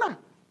persona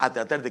a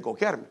tratar de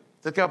cojearme.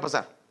 Entonces, ¿qué va a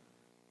pasar?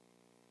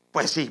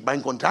 Pues sí, va a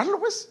encontrarlo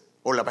pues,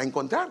 o la va a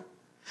encontrar.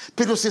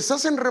 Pero si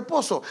estás en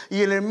reposo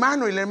y el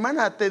hermano y la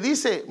hermana te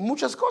dice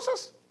muchas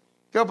cosas,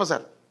 ¿qué va a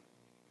pasar?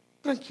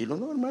 Tranquilo,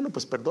 no, hermano,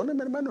 pues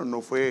perdóneme, hermano,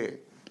 no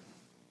fue.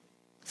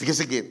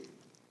 Fíjese que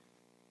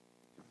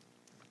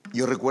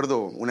yo recuerdo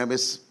una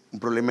vez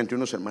un problema entre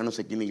unos hermanos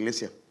aquí en la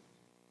iglesia,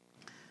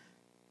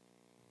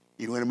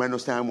 y un hermano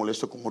estaba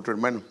molesto con otro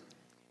hermano,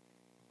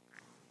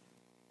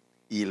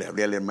 y le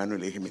hablé al hermano y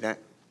le dije: mira,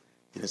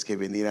 tienes que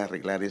venir a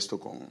arreglar esto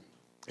con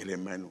el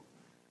hermano.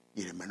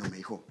 Y el hermano me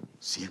dijo: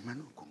 sí,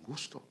 hermano, con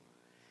gusto.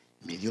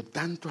 Me dio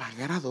tanto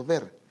agrado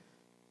ver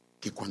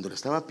que cuando le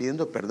estaba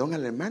pidiendo perdón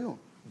al hermano,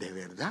 de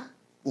verdad,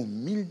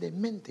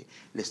 humildemente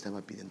le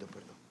estaba pidiendo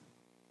perdón.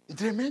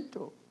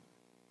 Tremendo,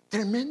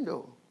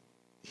 tremendo.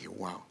 Y dije: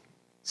 wow,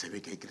 se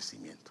ve que hay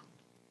crecimiento.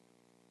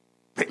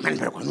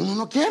 Pero cuando uno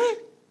no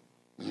quiere,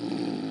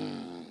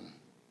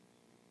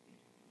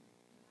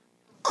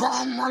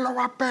 ¿cómo lo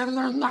va a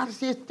perdonar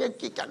si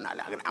aquí gana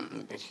la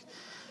gran?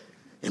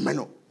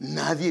 Hermano,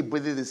 nadie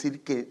puede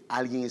decir que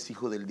alguien es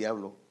hijo del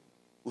diablo.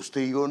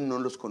 Usted y yo no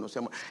los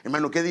conocemos.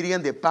 Hermano, ¿qué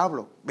dirían de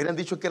Pablo? ¿Hubieran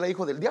dicho que era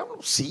hijo del diablo?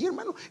 Sí,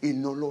 hermano, y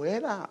no lo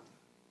era.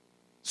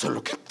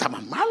 Solo que estaba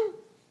mal.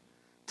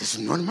 Entonces,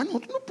 no, hermano,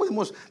 nosotros no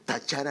podemos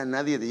tachar a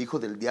nadie de hijo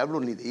del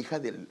diablo, ni de hija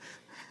del,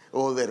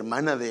 o de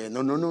hermana de.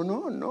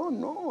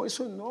 No,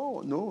 eso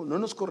no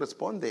nos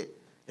corresponde.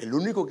 El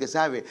único que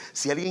sabe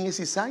si alguien es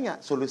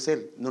cizaña solo es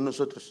él, no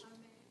nosotros.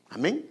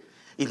 Amén.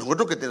 Y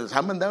nosotros que te nos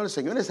ha mandado el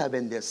Señor es a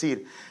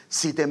bendecir.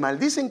 Si te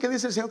maldicen, ¿qué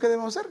dice el Señor que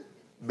debemos hacer?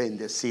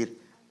 Bendecir.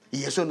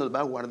 Y eso nos va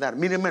a guardar.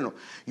 Mire, hermano,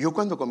 yo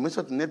cuando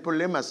comienzo a tener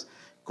problemas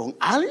con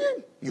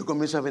alguien, yo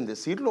comienzo a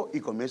bendecirlo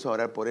y comienzo a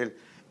orar por él.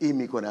 Y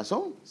mi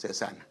corazón se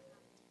sana.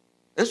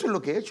 Eso es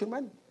lo que he hecho,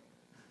 hermano.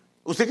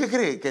 ¿Usted qué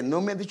cree? ¿Que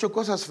no me han dicho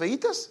cosas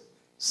feitas?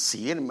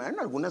 Sí,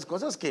 hermano, algunas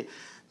cosas que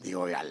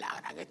digo: a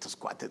la gran, estos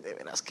cuates de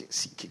veras que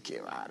sí,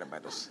 que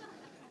bárbaros.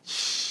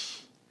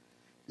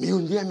 Y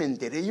un día me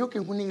enteré yo que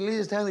en una iglesia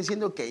estaban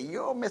diciendo que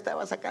yo me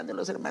estaba sacando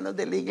los hermanos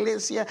de la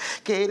iglesia,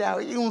 que era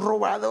un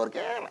robador, que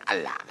era a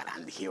la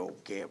gran. Dije, oh,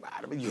 qué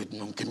bárbaro. Yo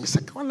nunca me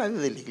sacaba nadie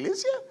de la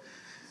iglesia.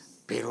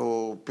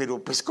 Pero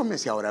pues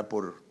comencé a orar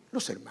por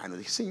los hermanos.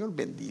 Dije, Señor,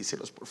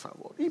 bendícelos por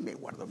favor. Y me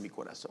guardó en mi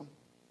corazón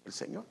el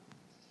Señor.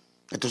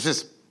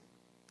 Entonces,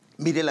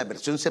 mire la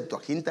versión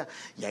Septuaginta,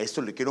 y a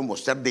esto le quiero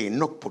mostrar de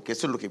Enoc, porque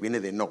eso es lo que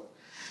viene de Enoc.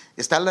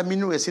 Está la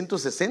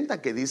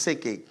 1960 que dice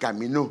que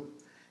caminó.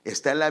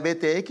 Está la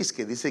BTX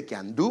que dice que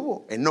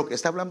anduvo. Enoc,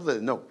 está hablando de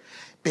Enoc.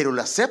 Pero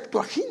la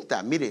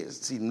Septuaginta, mire,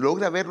 si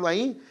logra verlo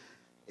ahí,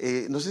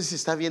 no sé si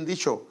está bien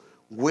dicho,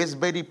 was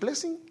very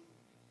pleasing.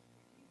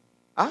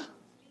 ¿Ah?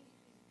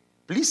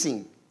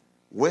 Pleasing.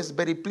 Was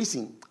very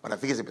pleasing. Ahora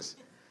fíjese pues,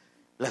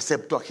 la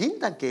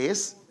Septuaginta, que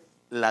es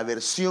la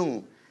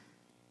versión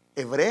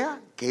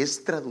hebrea que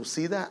es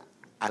traducida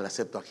a la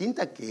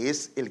Septuaginta, que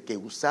es el que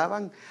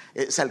usaban,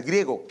 es al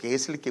griego, que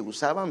es el que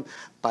usaban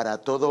para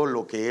todo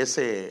lo que es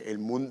el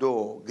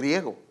mundo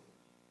griego.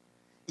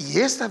 Y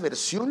esta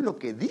versión lo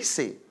que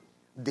dice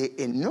de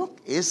Enoc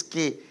es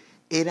que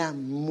era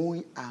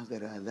muy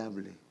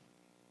agradable.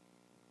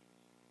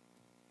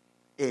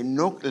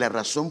 Enoc, la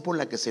razón por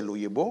la que se lo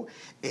llevó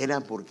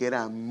era porque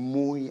era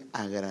muy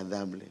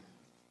agradable.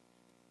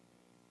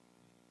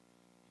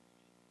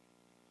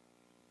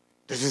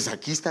 Entonces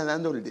aquí está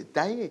dando el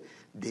detalle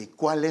de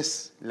cuál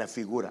es la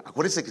figura.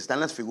 Acuérdense que están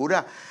las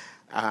figuras,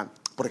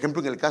 por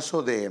ejemplo, en el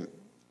caso de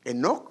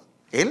Enoc,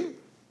 él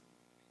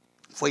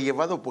fue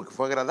llevado porque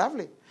fue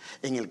agradable.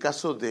 En el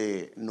caso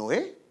de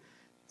Noé,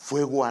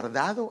 fue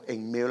guardado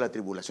en medio de la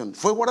tribulación.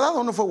 ¿Fue guardado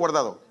o no fue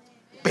guardado?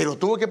 Pero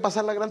tuvo que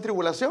pasar la gran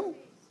tribulación.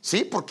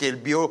 Sí, porque él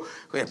vio,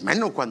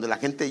 hermano, cuando la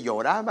gente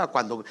lloraba,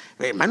 cuando,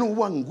 hermano,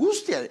 hubo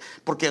angustia,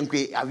 porque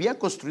aunque había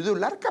construido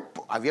el arca,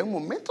 había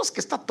momentos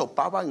que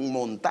topaban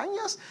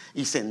montañas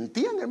y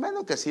sentían,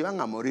 hermano, que se iban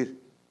a morir.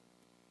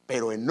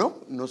 Pero en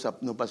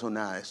no pasó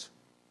nada de eso.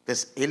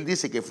 Entonces, él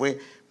dice que fue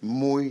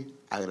muy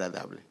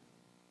agradable.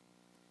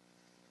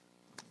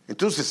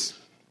 Entonces,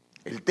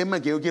 el tema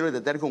que yo quiero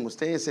tratar con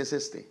ustedes es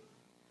este: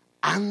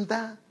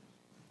 anda.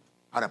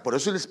 Ahora, por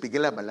eso le expliqué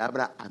la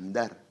palabra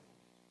andar.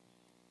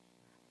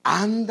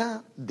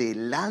 Anda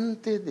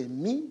delante de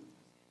mí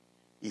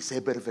y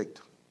sé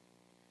perfecto.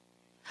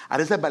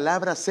 Ahora, esta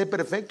palabra sé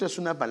perfecto es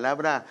una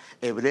palabra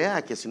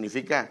hebrea que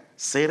significa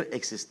ser,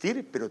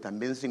 existir, pero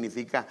también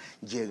significa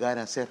llegar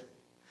a ser.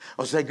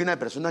 O sea que una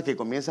persona que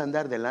comienza a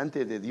andar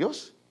delante de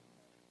Dios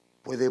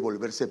puede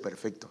volverse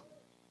perfecto.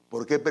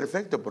 ¿Por qué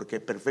perfecto? Porque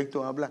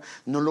perfecto habla,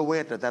 no lo voy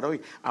a tratar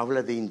hoy,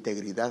 habla de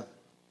integridad.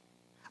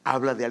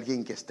 Habla de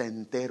alguien que está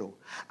entero,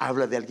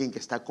 habla de alguien que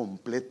está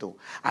completo,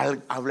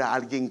 habla de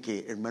alguien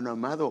que, hermano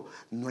amado,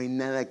 no hay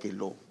nada que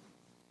lo...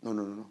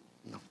 No.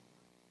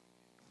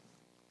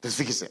 Entonces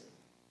fíjese,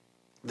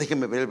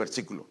 déjenme ver el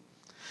versículo.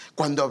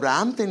 Cuando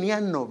Abraham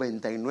tenía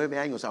 99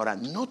 años, ahora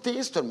note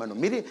esto, hermano,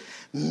 mire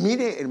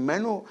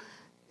hermano,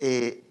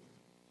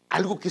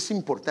 algo que es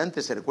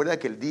importante. Se recuerda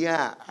que el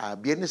día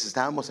viernes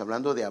estábamos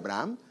hablando de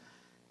Abraham.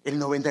 El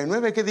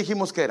 99, ¿qué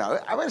dijimos que era?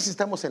 A ver si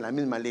estamos en la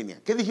misma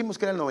línea. ¿Qué dijimos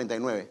que era el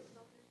 99?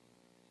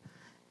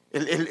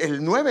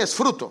 El 9 es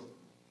fruto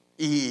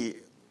y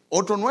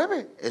otro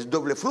 9 es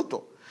doble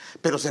fruto.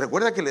 Pero se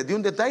recuerda que les di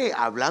un detalle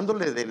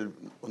hablándole del...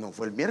 ¿No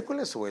fue el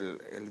miércoles o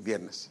el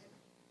viernes?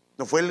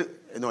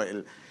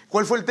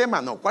 ¿Cuál fue el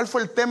tema? No, ¿cuál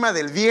fue el tema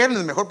del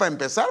viernes? Mejor para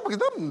empezar, porque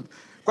no,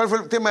 ¿cuál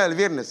fue el tema del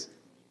viernes?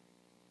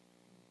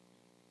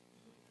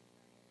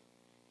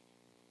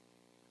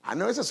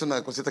 No, esa es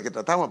una cosita que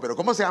tratamos, pero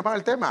 ¿cómo se llamaba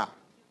el tema?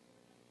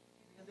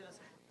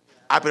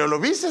 ¿Pero lo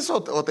viste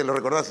o te lo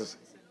recordaste?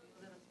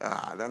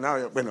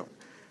 Bueno,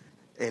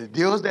 el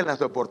Dios de las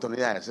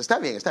oportunidades. Está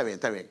bien.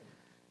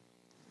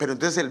 Pero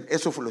entonces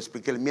eso lo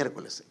expliqué el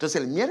miércoles.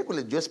 Entonces el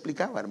miércoles yo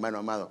explicaba, hermano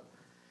amado,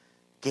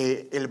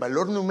 que el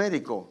valor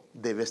numérico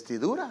de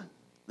vestidura,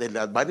 de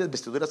las varias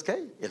vestiduras que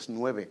hay, es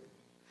 9.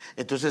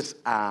 Entonces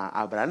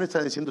Abraham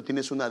está diciendo: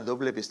 tienes una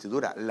doble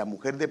vestidura. La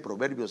mujer de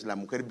Proverbios, la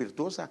mujer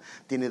virtuosa,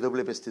 tiene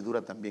doble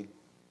vestidura también.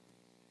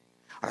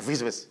 Ahora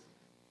fíjese,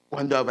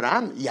 cuando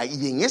Abraham, y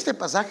en este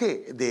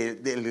pasaje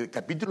del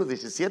capítulo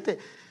 17,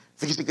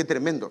 fíjese qué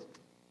tremendo.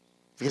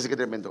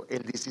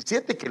 El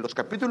 17, que los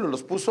capítulos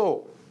los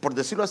puso, por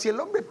decirlo así, el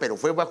hombre, pero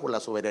fue bajo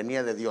la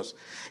soberanía de Dios.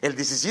 El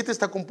 17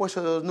 está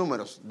compuesto de dos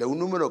números, de un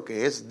número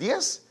que es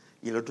 10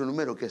 y el otro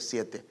número que es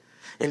 7.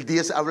 El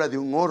 10 habla de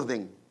un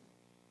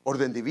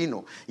orden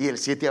divino, y el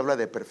 7 habla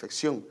de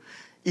perfección.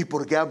 ¿Y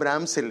por qué a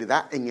Abraham se le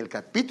da en el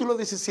capítulo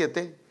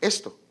 17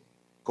 esto?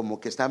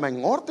 Como que estaba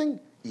en orden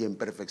y en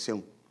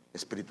perfección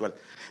espiritual.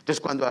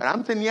 Entonces, cuando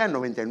Abraham tenía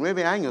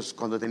 99 años,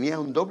 cuando tenía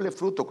un doble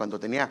fruto, cuando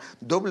tenía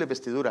doble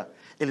vestidura,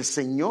 el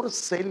Señor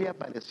se le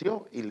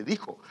apareció y le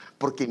dijo,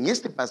 porque en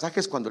este pasaje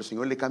es cuando el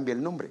Señor le cambia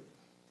el nombre: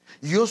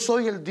 yo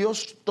soy el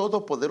Dios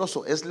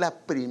Todopoderoso. Es la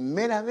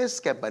primera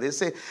vez que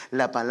aparece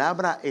la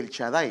palabra el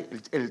Shaddai.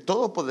 El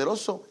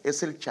Todopoderoso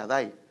es el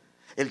Shaddai.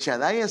 El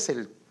Shaddai es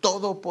el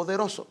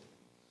Todopoderoso.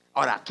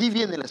 Ahora, aquí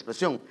viene la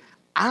expresión: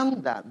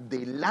 anda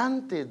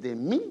delante de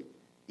mí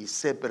y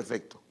sé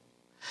perfecto.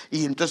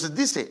 Y entonces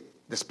dice,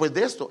 después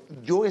de esto,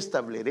 yo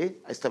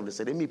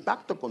estableceré mi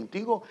pacto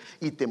contigo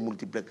y te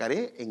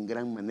multiplicaré en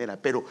gran manera.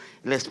 Pero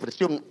la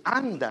expresión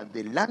anda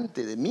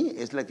delante de mí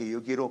es la que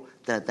yo quiero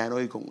tratar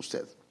hoy con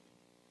usted.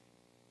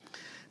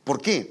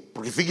 ¿Por qué?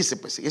 Porque fíjese,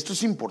 pues, esto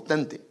es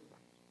importante.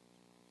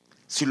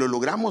 Si lo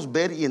logramos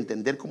ver y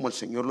entender como el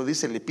Señor lo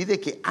dice, le pide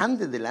que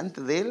ande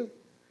delante de Él.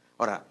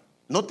 Ahora,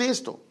 note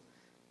esto.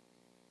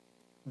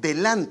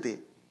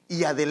 Delante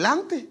y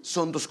adelante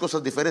son dos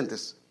cosas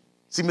diferentes.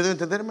 ¿Sí me doy a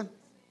entender, hermano?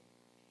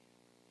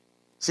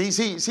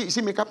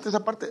 Sí, me capta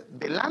esa parte.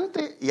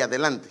 Delante y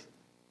adelante.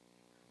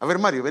 A ver,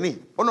 Mario,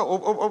 vení. O no,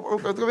 o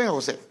venga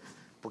José.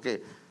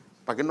 Porque,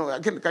 para que no,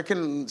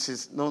 aquel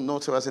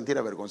no se va a sentir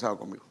avergonzado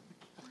conmigo.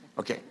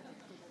 Ok.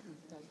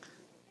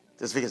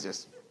 Entonces, fíjese,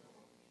 ¿ves?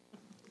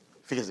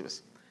 Fíjese,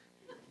 ¿ves?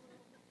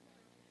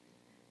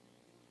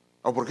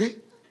 ¿O por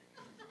qué?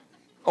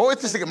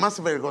 Este es el que más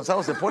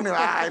avergonzado se pone.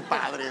 Ay,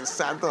 Padre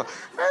Santo.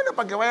 Bueno,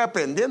 para que vaya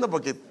aprendiendo,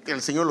 porque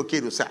el Señor lo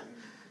quiere usar.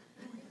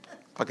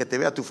 Para que te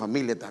vea tu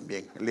familia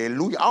también.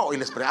 Aleluya. Y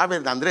les a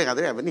ver, Andrea,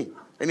 vení.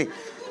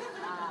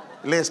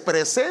 Les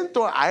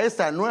presento a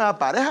esta nueva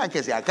pareja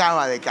que se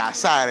acaba de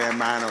casar,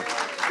 hermano.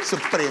 Es su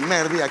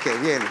primer día que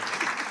viene.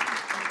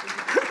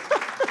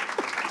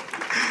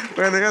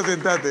 Bueno, ya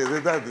sentate.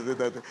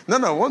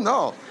 No, vos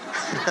no.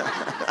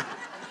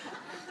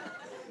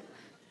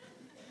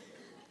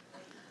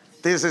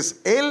 Entonces,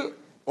 Él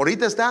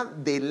ahorita está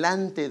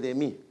delante de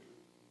mí.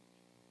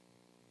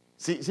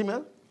 ¿Sí, me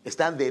da?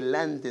 Está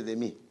delante de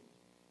mí.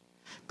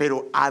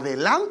 Pero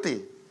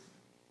adelante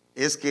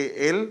es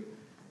que Él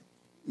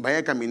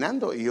vaya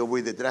caminando y yo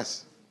voy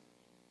detrás.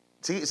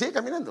 Sigue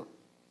caminando.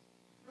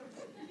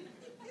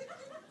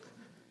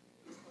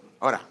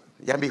 Ahora,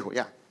 ya me dijo,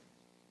 ya.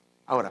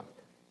 Ahora,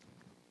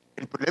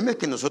 el problema es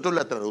que nosotros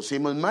la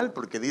traducimos mal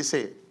porque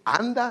dice,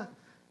 anda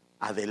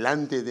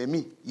adelante de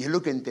mí. Y es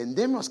lo que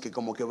entendemos, que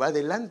como que va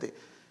adelante.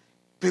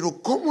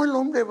 Pero ¿cómo el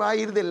hombre va a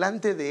ir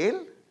delante de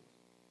Él?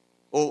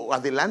 ¿O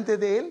adelante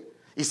de Él?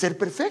 Y ser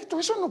perfecto,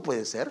 eso no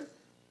puede ser.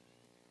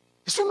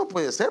 Eso no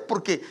puede ser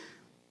porque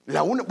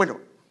bueno,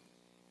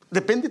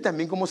 depende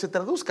también cómo se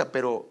traduzca,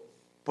 pero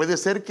puede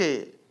ser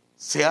que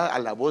sea a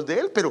la voz de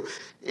Él. Pero,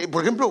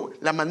 por ejemplo,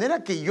 la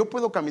manera que yo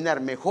puedo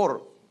caminar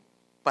mejor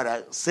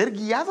para ser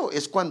guiado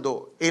es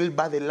cuando Él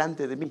va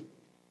delante de mí.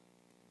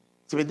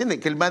 ¿Sí me entienden?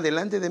 Que Él va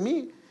delante de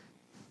mí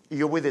y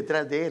yo voy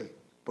detrás de Él,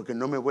 porque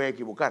no me voy a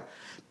equivocar.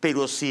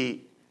 Pero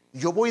si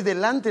yo voy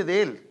delante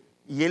de Él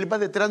y Él va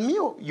detrás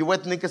mío, yo voy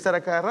a tener que estar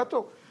a cada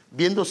rato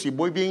viendo si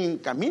voy bien en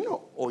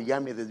camino o ya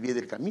me desvié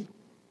del camino.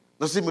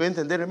 No sé si me voy a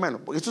entender, hermano,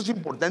 porque esto es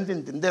importante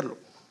entenderlo.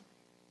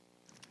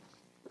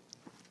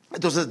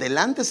 Entonces,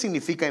 delante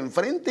significa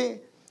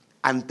enfrente,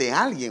 ante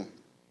alguien.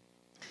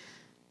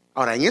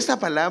 Ahora, en esta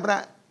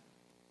palabra,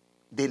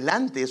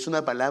 delante es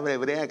una palabra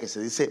hebrea que se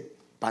dice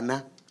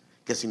paná,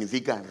 que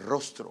significa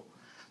rostro,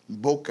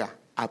 boca,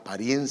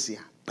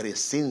 apariencia,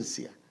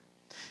 presencia.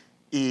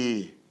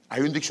 Y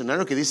hay un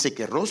diccionario que dice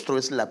que rostro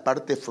es la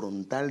parte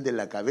frontal de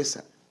la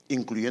cabeza,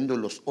 incluyendo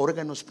los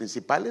órganos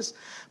principales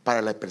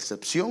para la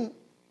percepción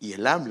y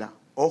el habla,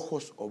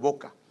 ojos o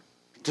boca.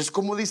 Entonces,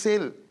 ¿cómo dice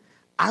él?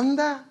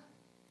 Anda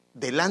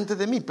delante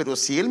de mí, pero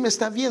si él me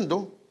está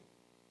viendo,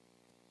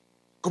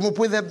 ¿cómo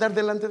puede andar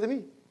delante de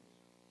mí?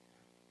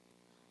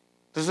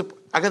 Entonces,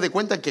 haga de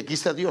cuenta que aquí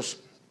está Dios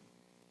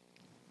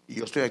y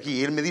yo estoy aquí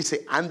y Él me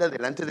dice, anda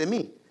delante de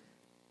mí.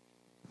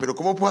 Pero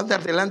 ¿cómo puedo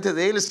andar delante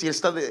de Él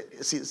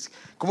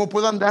 ¿cómo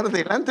puedo andar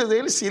delante de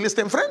Él si Él está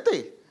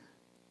enfrente?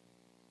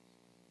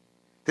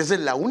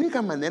 Entonces, la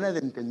única manera de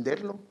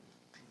entenderlo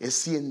es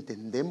si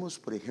entendemos,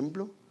 por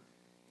ejemplo,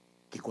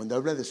 que cuando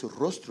habla de su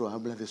rostro,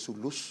 habla de su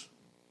luz.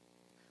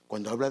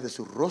 Cuando habla de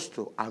su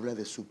rostro, habla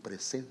de su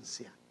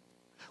presencia.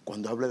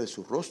 Cuando habla de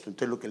su rostro,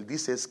 entonces lo que Él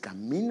dice es,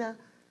 camina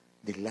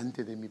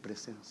delante de mi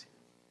presencia.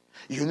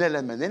 Y una de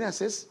las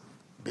maneras es,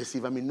 ve si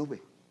va mi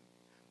nube,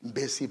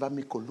 ve si va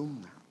mi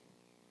columna.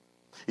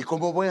 ¿Y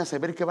cómo voy a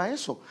saber que va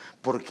eso?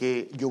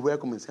 Porque yo voy a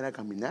comenzar a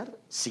caminar,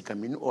 si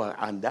camino o a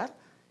andar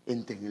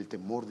en el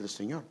temor del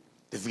Señor.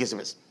 Entonces, fíjese,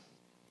 ¿ves?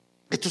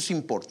 Esto es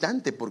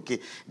importante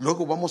porque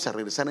luego vamos a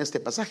regresar a este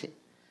pasaje.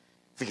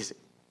 Fíjese,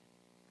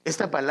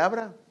 esta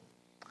palabra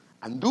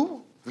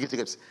anduvo.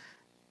 Fíjese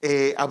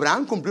que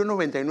Abraham cumplió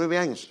 99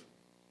 años.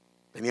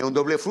 Tenía un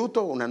doble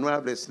fruto, una nueva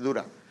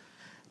vestidura.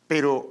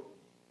 Pero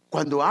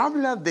cuando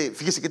habla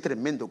fíjese qué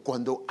tremendo,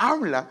 cuando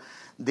habla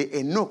de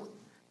Enoc,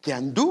 que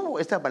anduvo,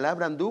 esta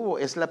palabra anduvo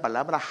es la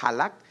palabra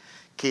halak,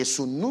 que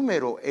su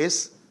número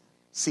es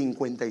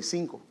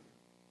 55.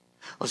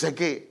 O sea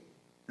que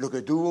lo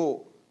que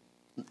tuvo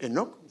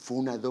Enoc fue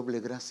una doble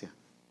gracia.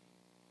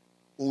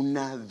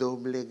 Una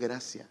doble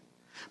gracia.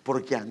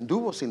 Porque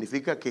anduvo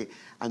significa que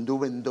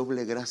anduvo en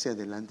doble gracia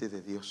delante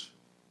de Dios.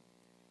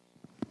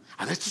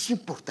 Ahora, esto es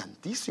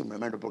importantísimo,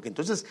 hermano, porque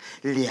entonces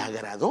le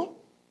agradó,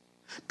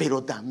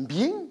 pero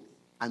también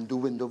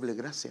anduvo en doble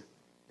gracia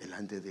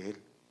delante de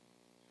Él.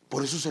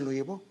 Por eso se lo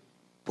llevó,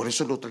 por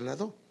eso lo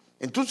trasladó.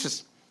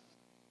 Entonces,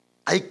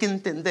 hay que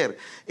entender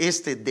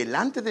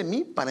delante de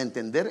mí para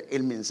entender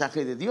el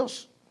mensaje de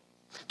Dios.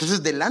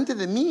 Entonces, delante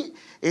de mí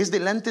es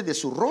delante de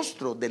su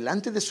rostro,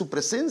 delante de su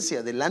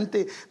presencia,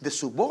 delante de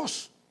su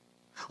voz.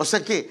 O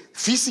sea que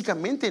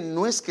físicamente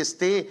no es que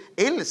esté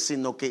Él,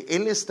 sino que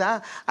Él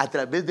está a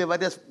través de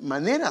varias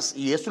maneras.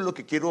 Y eso es lo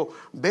que quiero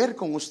ver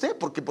con usted.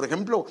 Porque, por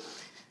ejemplo,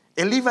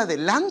 Él iba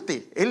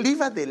delante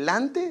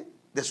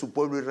de su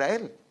pueblo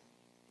Israel.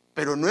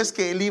 Pero no es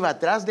que Él iba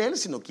atrás de Él,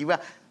 sino que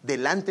iba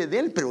delante de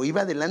Él. Pero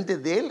iba delante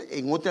de Él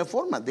en otra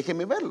forma.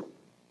 Déjeme verlo.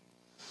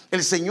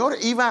 El Señor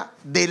iba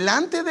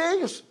delante de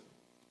ellos.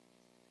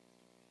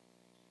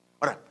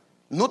 Ahora,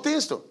 note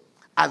esto.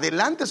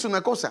 Adelante es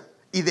una cosa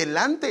y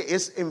delante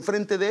es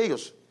enfrente de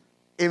ellos.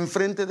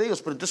 Enfrente de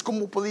ellos. Pero entonces,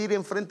 ¿cómo puede ir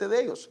enfrente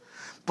de ellos?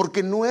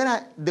 Porque no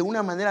era de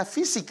una manera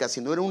física,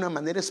 sino era una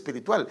manera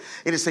espiritual.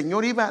 El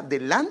Señor iba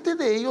delante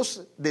de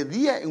ellos de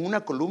día en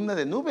una columna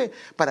de nube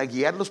para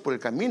guiarlos por el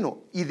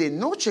camino, y de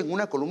noche en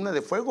una columna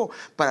de fuego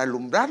para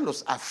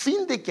alumbrarlos, a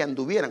fin de que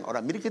anduvieran.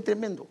 Ahora, mire qué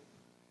tremendo.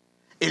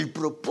 El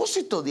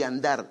propósito de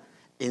andar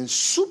en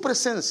su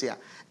presencia,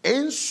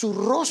 en su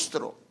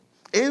rostro,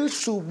 en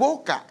su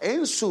boca,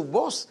 en su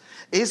voz,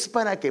 es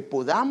para que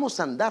podamos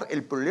andar.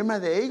 El problema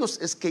de ellos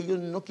es que ellos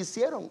no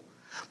quisieron,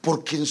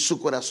 porque en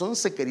su corazón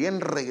se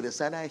querían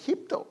regresar a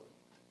Egipto.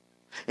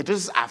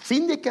 Entonces, a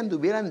fin de que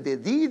anduvieran de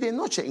día y de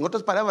noche, en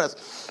otras palabras,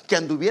 que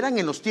anduvieran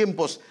en los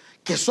tiempos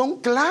que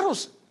son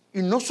claros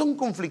y no son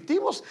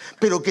conflictivos,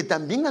 pero que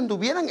también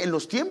anduvieran en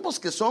los tiempos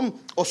que son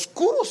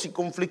oscuros y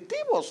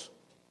conflictivos.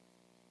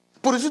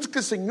 Por eso es que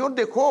el Señor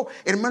dejó,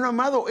 hermano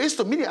amado,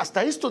 esto. Mire,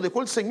 hasta esto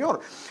dejó el Señor.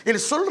 El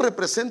sol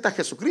representa a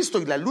Jesucristo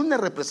y la luna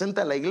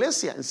representa a la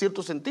iglesia, en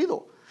cierto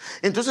sentido.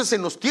 Entonces,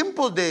 en los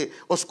tiempos de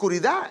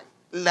oscuridad,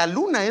 la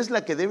luna es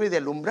la que debe de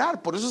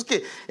alumbrar. Por eso es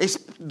que es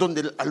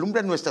donde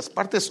alumbran nuestras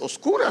partes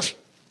oscuras.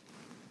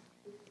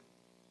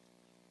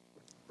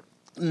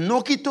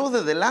 No quitó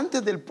de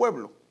delante del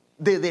pueblo.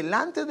 De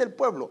delante del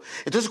pueblo.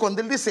 Entonces,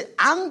 cuando Él dice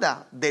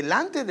anda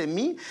delante de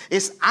mí,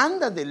 es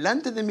anda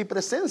delante de mi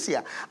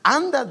presencia,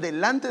 anda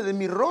delante de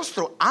mi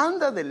rostro,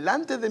 anda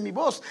delante de mi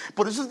voz.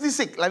 Por eso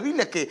dice la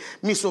Biblia que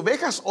mis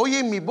ovejas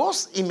oyen mi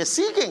voz y me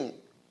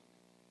siguen.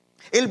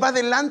 Él va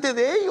delante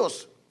de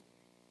ellos.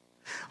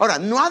 Ahora,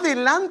 no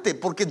adelante,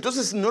 porque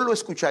entonces no lo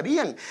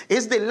escucharían.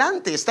 Es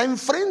delante, está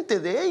enfrente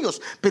de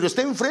ellos, pero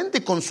está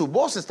enfrente con su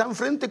voz, está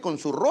enfrente con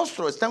su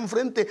rostro, está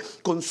enfrente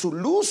con su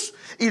luz.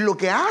 Y lo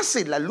que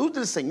hace la luz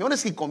del Señor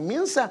es que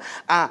comienza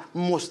a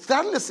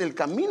mostrarles el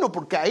camino,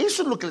 porque a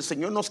eso es lo que el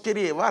Señor nos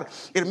quiere llevar,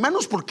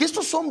 hermanos, porque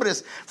estos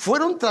hombres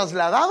fueron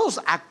trasladados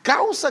a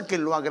causa que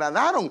lo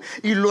agradaron,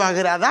 y lo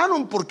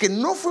agradaron porque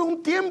no fue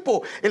un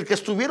tiempo el que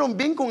estuvieron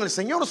bien con el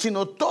Señor,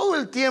 sino todo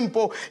el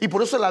tiempo. Y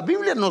por eso la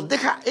Biblia nos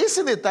deja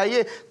ese detalle.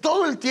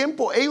 Todo el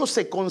tiempo ellos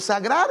se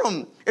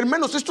consagraron.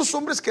 Hermanos, estos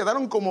hombres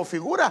quedaron como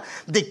figura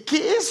de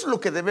qué es lo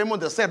que debemos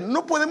de hacer.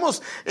 No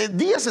podemos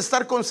días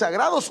estar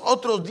consagrados,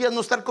 otros días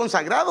no estar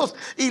consagrados,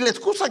 y la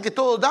excusa que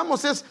todos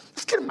damos es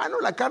que, hermano,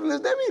 la carne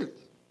es débil.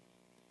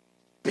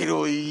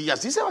 Pero y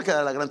así se va a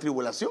quedar la gran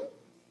tribulación.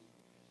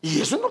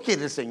 Y eso no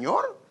quiere el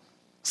Señor.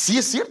 Sí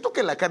es cierto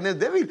que la carne es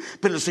débil,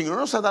 pero el Señor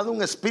nos ha dado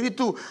un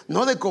espíritu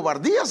no de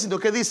cobardía, sino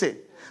que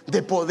dice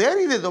de poder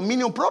y de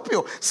dominio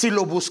propio. Si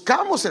lo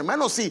buscamos,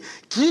 hermanos,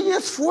 ¿quién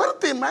es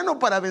fuerte, hermano,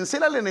 para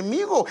vencer al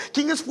enemigo?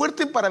 ¿Quién es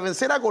fuerte para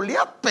vencer a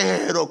Goliat?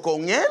 Pero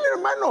con Él,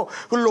 hermano,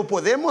 lo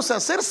podemos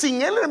hacer.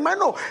 Sin Él,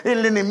 hermano,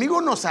 el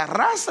enemigo nos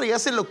arrastra y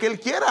hace lo que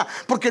Él quiera,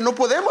 porque no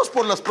podemos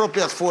por las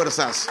propias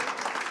fuerzas.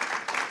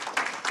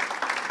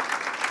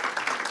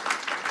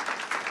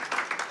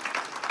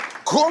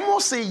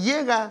 ¿Cómo se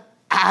llega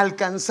a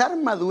alcanzar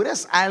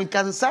madurez, a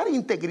alcanzar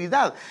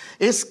integridad?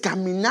 Es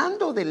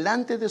caminando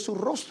delante de su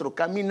rostro,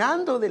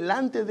 caminando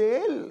delante de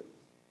Él.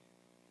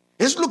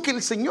 Es lo que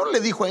el Señor le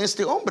dijo a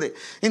este hombre.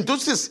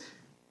 Entonces,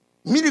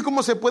 mire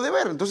cómo se puede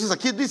ver. Entonces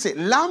aquí dice,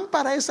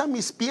 lámpara es a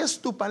mis pies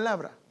tu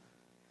palabra.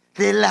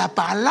 De la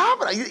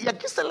palabra. Y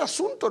aquí está el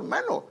asunto,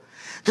 hermano.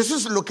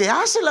 Entonces lo que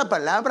hace la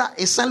palabra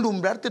es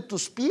alumbrarte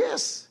tus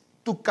pies,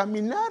 tu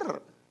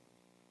caminar.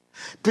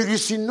 Pero ¿y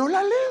si no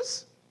la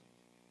lees?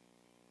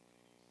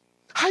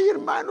 Ay,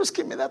 hermano, es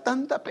que me da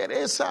tanta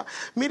pereza.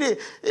 Mire,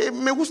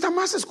 me gusta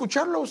más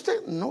escucharlo a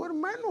usted. No,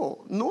 hermano,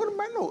 no,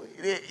 hermano.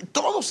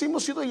 Todos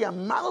hemos sido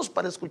llamados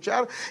para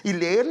escuchar y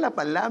leer la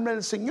palabra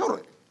del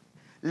Señor.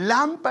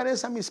 Lámpara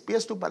es a mis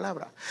pies tu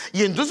palabra.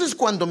 Y entonces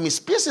cuando mis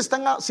pies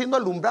están siendo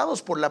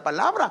alumbrados por la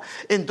palabra,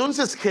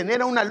 entonces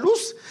genera una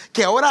luz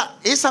que ahora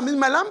esa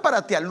misma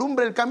lámpara te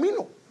alumbra el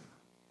camino.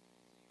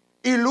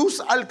 Y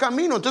luz al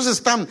camino. Entonces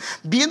están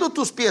viendo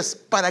tus pies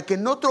para que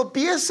no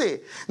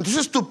tropiece.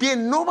 Entonces tu pie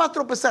no va a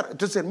tropezar.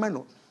 Entonces,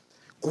 hermano,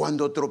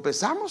 cuando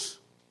tropezamos,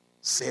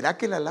 ¿será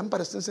que la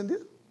lámpara está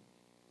encendida?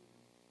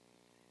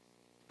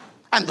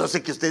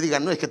 Entonces que usted diga,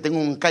 no, es que tengo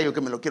un callo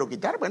que me lo quiero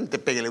quitar. Bueno, te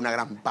pégale una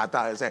gran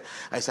pata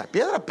a esa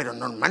piedra. Pero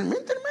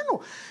normalmente,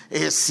 hermano,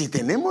 si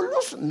tenemos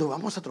luz, no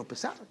vamos a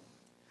tropezar.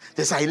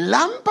 Entonces hay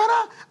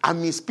lámpara a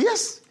mis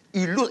pies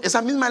y luz.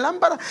 Esa misma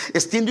lámpara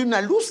extiende una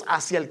luz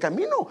hacia el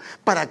camino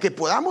para que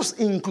podamos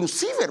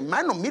inclusive,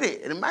 hermano,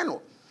 mire,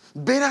 hermano,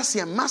 ver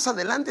hacia más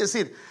adelante,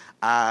 decir,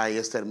 Ay,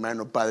 este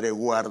hermano, Padre,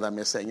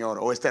 guárdame, Señor.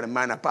 O esta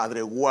hermana,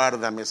 Padre,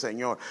 guárdame,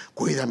 Señor.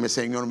 Cuídame,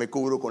 Señor, me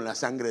cubro con la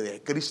sangre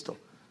de Cristo.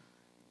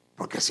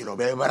 Porque si lo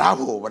ve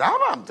bravo o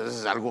brava,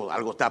 entonces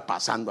algo está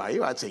pasando ahí,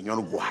 ¿va? Señor,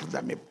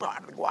 guárdame,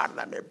 Padre,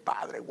 guárdame,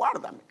 Padre,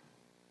 guárdame.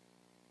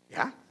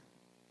 ¿Ya?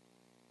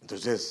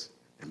 Entonces,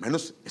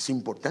 hermanos, es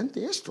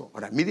importante esto.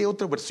 Ahora, mire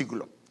otro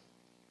versículo.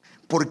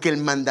 Porque el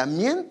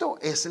mandamiento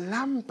es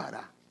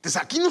lámpara.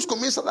 Entonces, aquí nos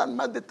comienza a dar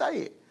más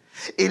detalle.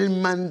 El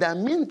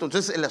mandamiento.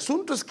 Entonces, el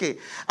asunto es que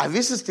a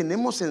veces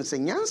tenemos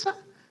enseñanza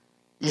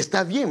y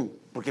está bien.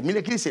 Porque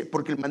mire aquí dice,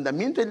 porque el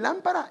mandamiento es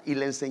lámpara y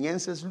la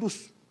enseñanza es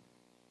luz.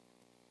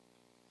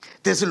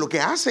 Entonces, lo que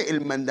hace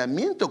el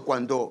mandamiento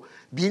cuando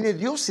viene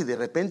Dios y de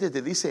repente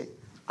te dice,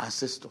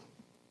 haz esto.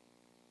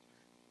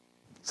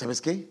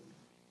 ¿Sabes qué?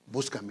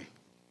 Búscame.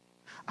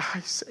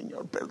 Ay,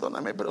 Señor,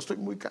 perdóname, pero estoy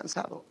muy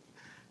cansado.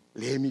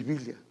 Lee mi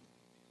Biblia.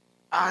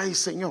 Ay,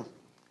 Señor.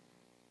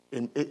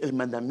 El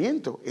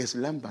mandamiento es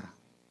lámpara.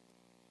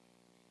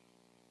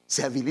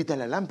 Se habilita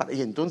la lámpara.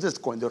 Y entonces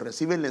cuando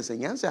reciben la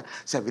enseñanza,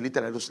 se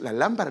habilita la luz. La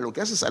lámpara lo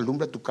que hace es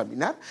alumbra tu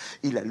caminar.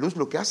 Y la luz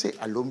lo que hace,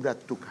 alumbra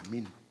tu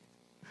camino.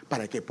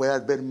 Para que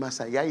puedas ver más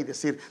allá y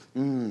decir,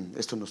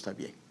 esto no está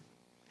bien.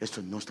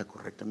 Esto no está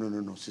correcto.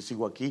 No. Si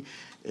sigo aquí,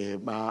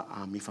 va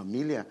a mi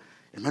familia.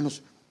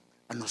 Hermanos,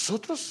 a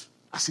nosotros,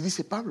 así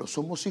dice Pablo,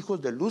 somos hijos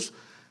de luz.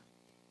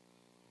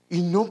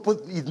 Y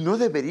no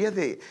debería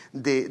de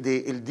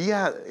el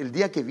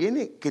día que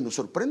viene que nos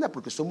sorprenda,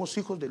 porque somos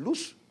hijos de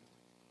luz.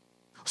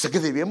 O sea que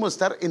debemos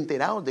estar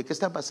enterados de qué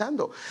está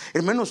pasando.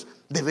 Hermanos,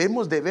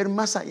 debemos de ver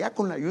más allá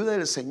con la ayuda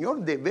del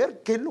Señor, de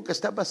ver qué es lo que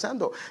está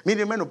pasando.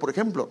 Mire, hermano, por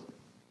ejemplo,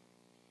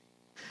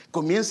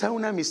 comienza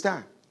una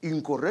amistad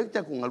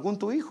incorrecta con algún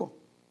tu hijo.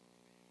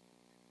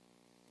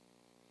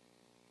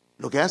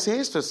 Lo que hace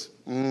esto es,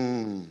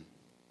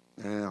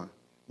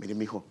 mire,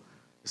 mi hijo,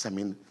 esa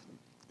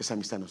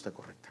amistad no está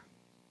correcta.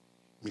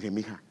 Mire,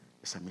 mi hija,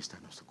 esa amistad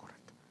no está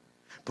correcta.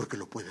 Porque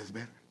lo puedes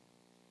ver.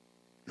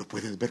 Lo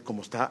puedes ver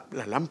cómo está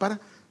la lámpara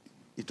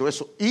y todo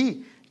eso.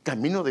 Y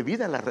camino de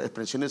vida, las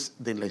reprensiones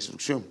de la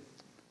instrucción.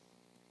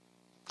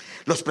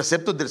 Los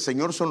preceptos del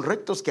Señor son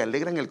rectos, que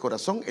alegran el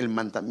corazón. El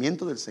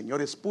mandamiento del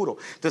Señor es puro.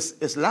 Entonces,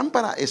 es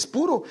lámpara, es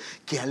puro,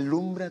 que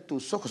alumbra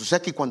tus ojos. O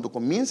sea que cuando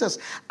comienzas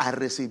a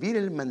recibir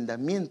el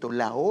mandamiento,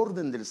 la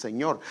orden del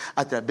Señor,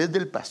 a través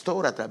del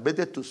pastor, a través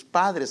de tus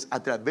padres,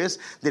 a través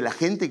de la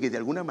gente que de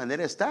alguna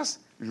manera estás,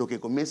 lo que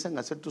comienzan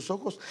a hacer tus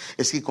ojos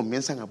es que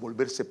comienzan a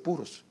volverse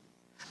puros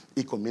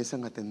y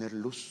comienzan a tener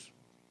luz.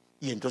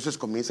 Y entonces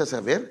comienzas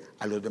a ver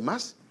a los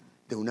demás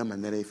de una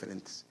manera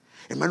diferente.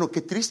 Hermano,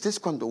 qué triste es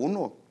cuando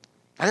uno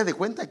haga de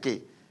cuenta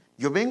que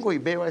yo vengo y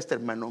veo a este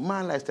hermano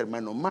mal, a este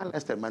hermano mal, a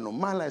este hermano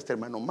mal, a este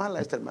hermano mal,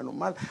 a este hermano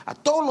mal. A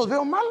todos los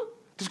veo mal.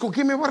 Entonces, ¿con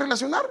quién me voy a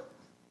relacionar?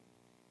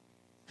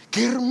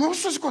 Qué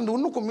hermoso es cuando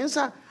uno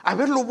comienza a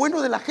ver lo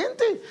bueno de la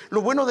gente,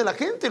 lo bueno de la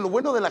gente, lo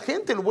bueno de la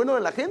gente, lo bueno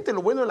de la gente,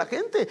 lo bueno de la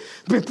gente.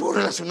 Me puedo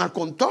relacionar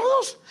con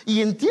todos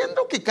y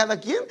entiendo que cada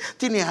quien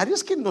tiene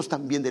áreas que no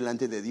están bien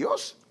delante de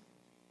Dios.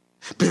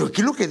 Pero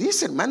aquí lo que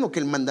dice, hermano, que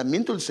el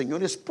mandamiento del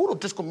Señor es puro.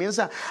 Entonces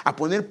comienza a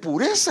poner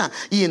pureza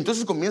y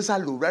entonces comienza a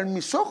alumbrar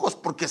mis ojos,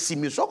 porque si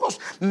mis ojos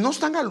no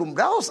están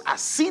alumbrados,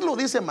 así lo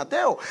dice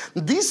Mateo,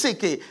 dice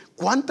que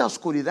cuánta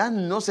oscuridad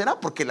no será,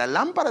 porque la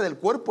lámpara del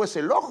cuerpo es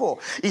el ojo,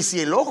 y si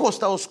el ojo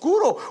está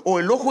oscuro o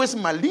el ojo es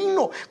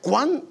maligno,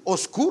 cuán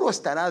oscuro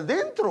estará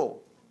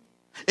dentro.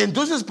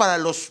 Entonces, para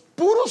los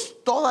puros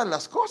todas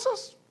las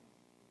cosas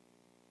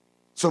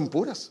son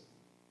puras.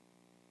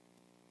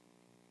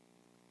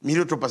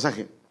 Mire otro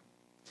pasaje.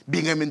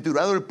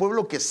 Bienaventurado el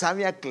pueblo que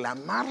sabe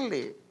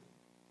aclamarle.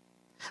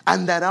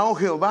 Andará, oh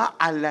Jehová,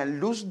 a la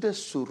luz de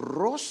su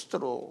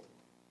rostro.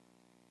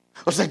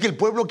 O sea que el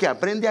pueblo que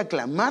aprende a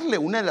aclamarle,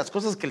 una de las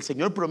cosas que el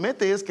Señor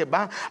promete es que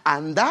va a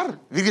andar.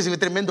 Fíjese qué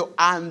tremendo,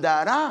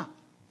 andará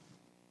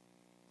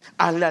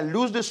a la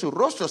luz de su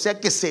rostro. O sea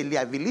que se le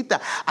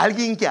habilita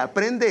alguien que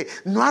aprende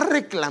no a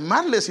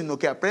reclamarle, sino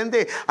que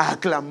aprende a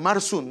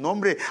aclamar su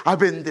nombre, a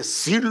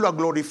bendecirlo, a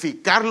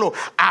glorificarlo,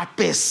 a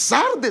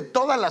pesar de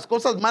todas las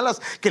cosas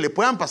malas que le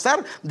puedan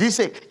pasar.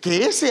 Dice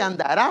que ese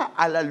andará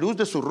a la luz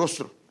de su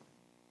rostro.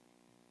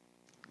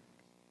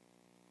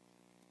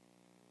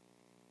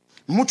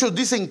 Muchos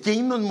dicen,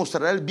 ¿quién nos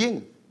mostrará el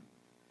bien?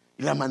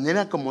 Y la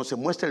manera como se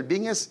muestra el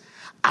bien es: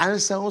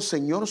 alza, oh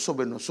Señor,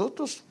 sobre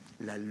nosotros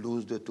la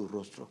luz de tu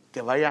rostro.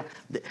 Que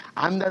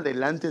anda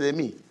delante de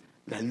mí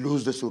la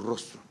luz de su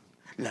rostro,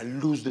 la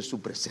luz de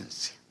su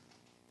presencia.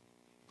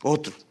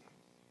 Otro: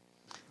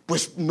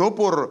 pues no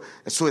por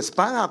su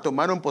espada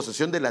tomaron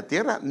posesión de la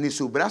tierra, ni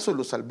su brazo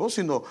los salvó,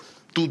 sino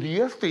tu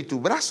diestra y tu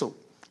brazo,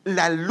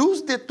 la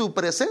luz de tu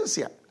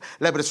presencia.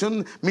 La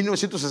versión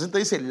 1960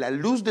 dice: la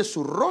luz de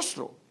su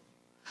rostro,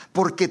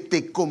 porque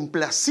te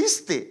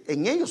complaciste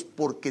en ellos,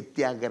 porque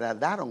te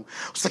agradaron.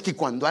 O sea que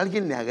cuando a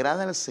alguien le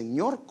agrada al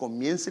Señor,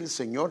 comienza el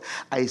Señor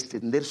a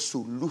extender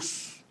su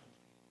luz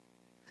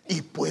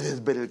y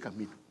puedes ver el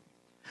camino,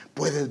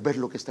 puedes ver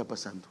lo que está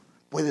pasando,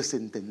 puedes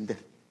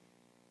entender.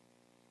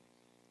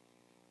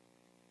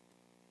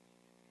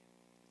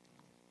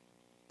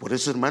 Por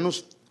eso,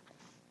 hermanos,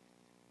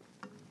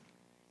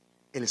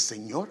 el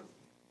Señor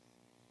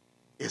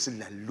es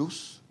la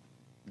luz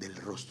del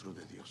rostro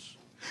de Dios.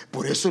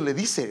 Por eso le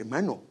dice,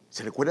 hermano,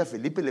 se recuerda,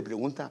 Felipe le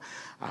pregunta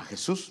a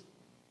Jesús: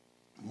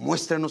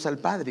 muéstranos al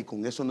Padre y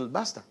con eso nos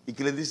basta. ¿Y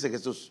qué le dice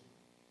Jesús?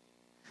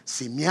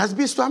 Si me has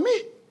visto a mí,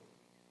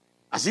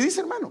 así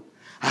dice, hermano,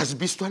 has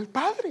visto al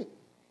Padre,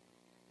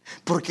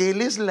 porque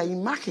Él es la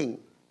imagen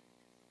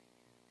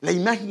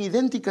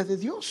idéntica de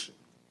Dios.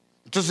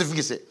 Entonces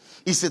fíjese,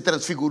 y se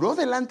transfiguró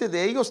delante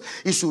de ellos,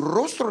 y su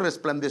rostro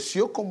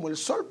resplandeció como el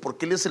sol,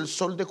 porque Él es el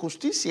sol de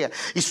justicia,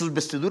 y sus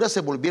vestiduras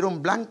se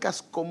volvieron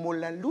blancas como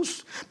la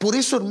luz. Por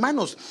eso,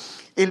 hermanos,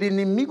 el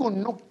enemigo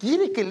no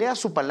quiere que lea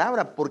su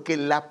palabra, porque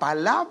la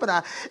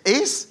palabra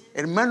es,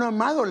 hermano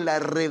amado, la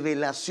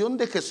revelación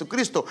de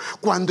Jesucristo.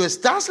 Cuando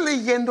estás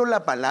leyendo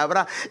la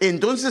palabra,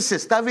 entonces se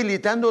está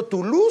habilitando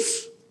tu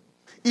luz.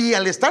 Y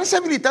al estarse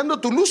habilitando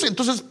tu luz,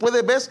 entonces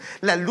puedes ver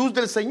la luz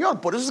del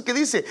Señor. Por eso es que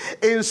dice: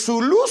 en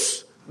su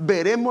luz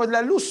veremos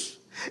la luz.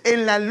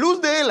 En la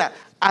luz de Él,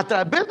 a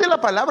través de la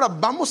palabra,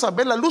 vamos a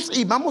ver la luz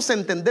y vamos a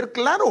entender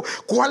claro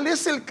cuál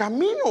es el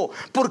camino.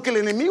 Porque el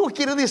enemigo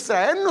quiere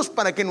distraernos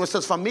para que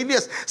nuestras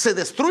familias se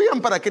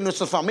destruyan, para que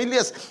nuestras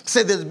familias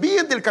se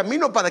desvíen del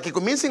camino, para que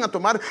comiencen a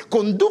tomar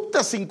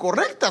conductas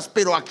incorrectas.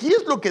 Pero aquí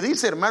es lo que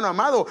dice, hermano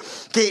amado,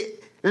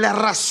 que la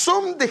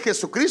razón de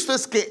Jesucristo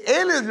es que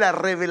Él es la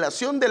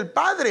revelación del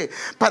Padre.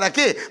 ¿Para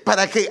qué?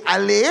 Para que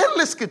al leer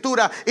la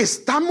Escritura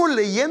estamos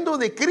leyendo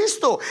de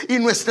Cristo y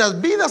nuestras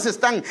vidas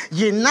están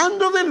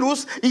llenando de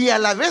luz, y a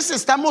la vez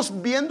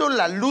estamos viendo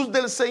la luz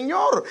del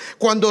Señor.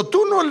 Cuando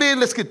tú no lees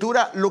la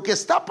Escritura, lo que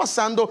está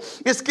pasando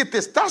es que te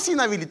estás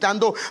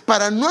inhabilitando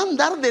para no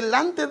andar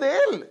delante de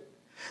Él.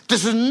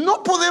 Entonces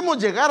no podemos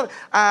llegar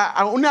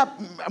a una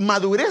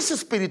madurez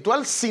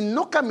espiritual si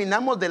no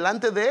caminamos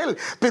delante de Él.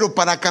 Pero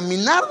para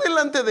caminar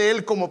delante de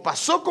Él, como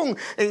pasó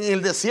en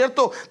el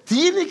desierto,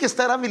 tiene que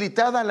estar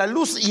habilitada la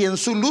luz, y en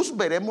su luz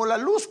veremos la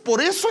luz.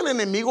 Por eso el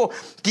enemigo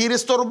quiere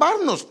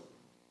estorbarnos,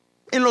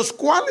 en los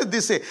cuales,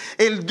 dice,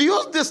 el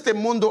Dios de este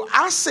mundo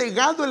ha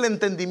cegado el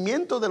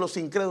entendimiento de los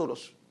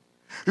incrédulos.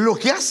 Lo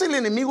que hace el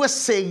enemigo es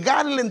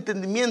cegar el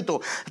entendimiento,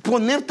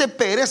 ponerte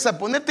pereza,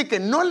 ponerte que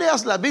no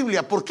leas la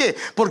Biblia. ¿Por qué?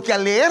 Porque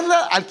al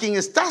leerla, al quien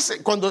estás,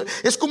 cuando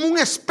es como un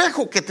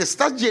espejo que te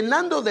estás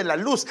llenando de la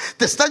luz,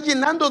 te estás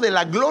llenando de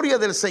la gloria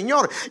del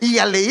Señor, y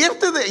al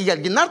leerte y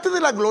al llenarte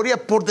de la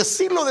gloria, por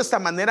decirlo de esta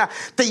manera,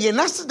 te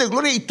llenaste de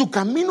gloria y tu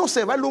camino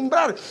se va a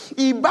alumbrar,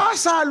 y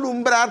vas a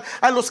alumbrar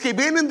a los que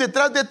vienen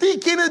detrás de ti.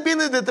 ¿Quiénes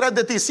vienen detrás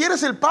de ti? Si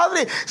eres el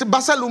padre,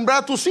 vas a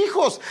alumbrar a tus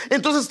hijos.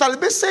 Entonces tal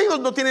vez ellos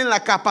no tienen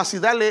la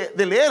capacidad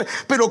de leer,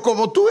 pero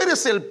como tú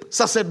eres el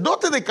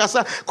sacerdote de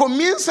casa,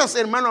 comienzas,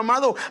 hermano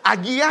amado, a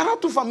guiar a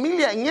tu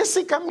familia en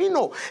ese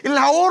camino.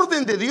 La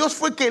orden de Dios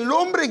fue que el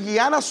hombre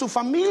guiara a su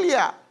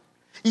familia,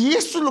 y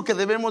eso es lo que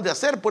debemos de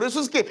hacer. Por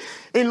eso es que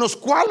en los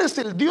cuales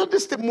el Dios de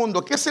este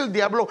mundo, que es el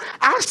diablo,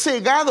 ha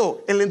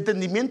cegado el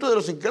entendimiento de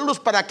los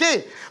incrédulos. ¿Para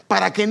qué?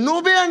 Para que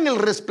no vean el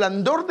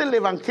resplandor del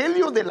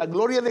evangelio de la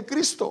gloria de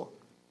Cristo,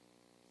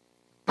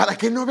 para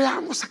que no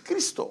veamos a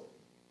Cristo.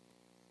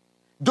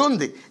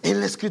 ¿Dónde? En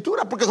la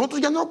Escritura, porque nosotros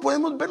ya no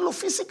podemos verlo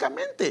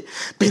físicamente.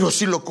 Pero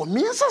si lo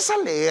comienzas a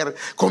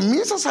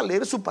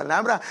leer su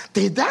palabra,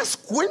 te das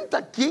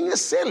cuenta quién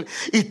es Él,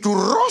 y tu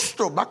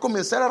rostro va a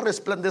comenzar a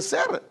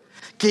resplandecer,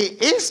 que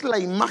es la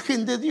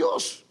imagen de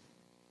Dios.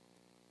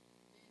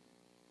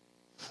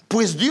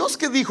 Pues Dios,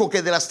 que dijo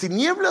que de las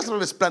tinieblas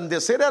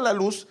resplandecerá la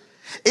luz,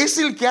 es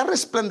el que ha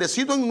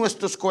resplandecido en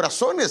nuestros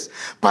corazones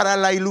para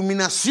la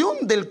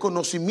iluminación del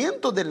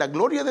conocimiento de la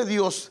gloria de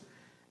Dios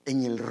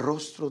en el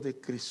rostro de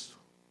Cristo.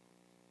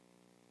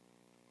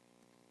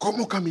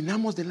 ¿Cómo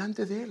caminamos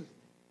delante de Él?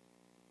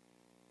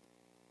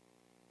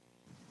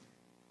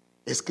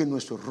 Es que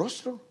nuestro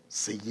rostro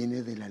se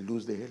llene de la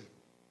luz de Él,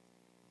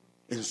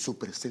 en su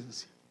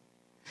presencia.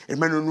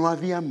 Hermano, no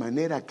había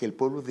manera que el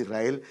pueblo de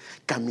Israel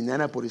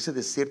caminara por ese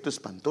desierto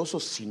espantoso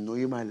si no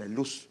iba a la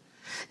luz.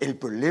 El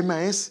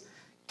problema es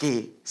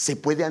que se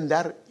puede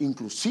andar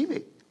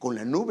inclusive con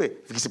la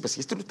nube. Fíjese, pues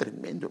esto es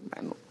tremendo,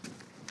 hermano.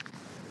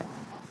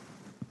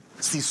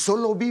 Si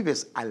solo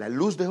vives a la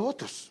luz de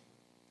otros,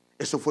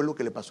 eso fue lo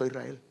que le pasó a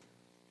Israel.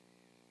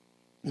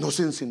 No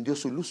se encendió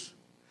su luz,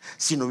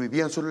 sino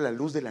vivían solo la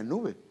luz de la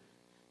nube.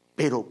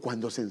 Pero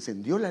cuando se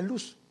encendió la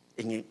luz,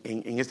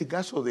 en este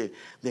caso de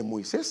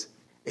Moisés,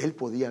 él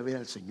podía ver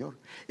al Señor,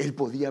 él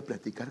podía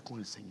platicar con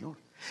el Señor.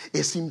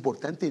 Es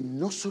importante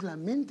no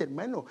solamente,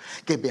 hermano,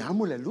 que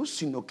veamos la luz,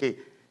 sino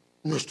que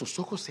nuestros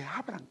ojos se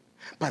abran.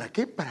 ¿Para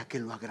qué? Para que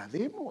lo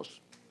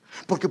agrademos.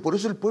 Porque por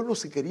eso el pueblo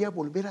se quería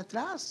volver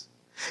atrás.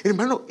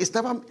 Hermano,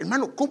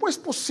 ¿cómo es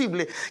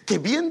posible que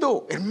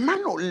viendo,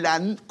 hermano,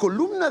 la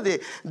columna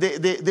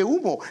de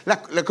humo,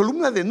 la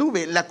columna de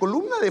nube, la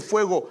columna de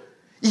fuego,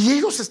 y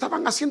ellos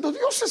estaban haciendo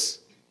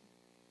dioses?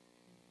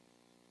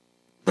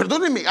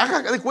 Perdóneme,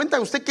 haga de cuenta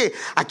usted que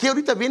aquí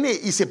ahorita viene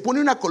y se pone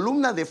una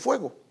columna de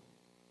fuego.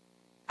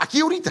 Aquí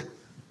ahorita.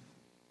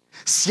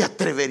 ¿Se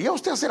atrevería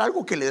usted a hacer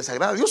algo que le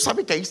desagrada a Dios?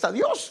 Sabe que ahí está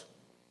Dios.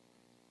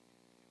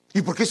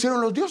 ¿Y por qué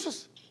hicieron los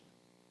dioses?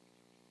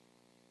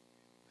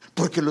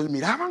 Porque los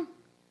miraban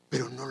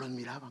pero no los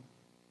miraban.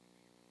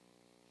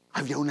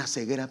 Había una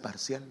ceguera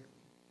parcial.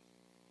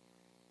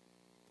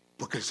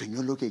 Porque el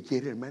Señor lo que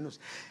quiere,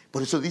 hermanos,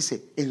 por eso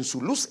dice, en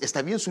su luz,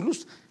 está bien su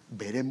luz,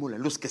 veremos la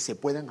luz, que se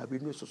puedan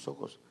abrir nuestros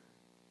ojos.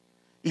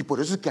 Y por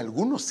eso es que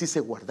algunos sí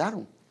se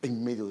guardaron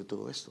en medio de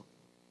todo esto.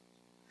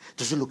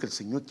 Entonces lo que el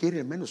Señor quiere,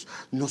 hermanos,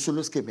 no solo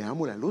es que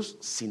veamos la luz,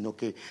 sino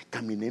que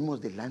caminemos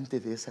delante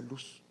de esa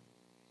luz.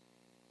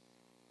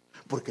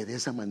 Porque de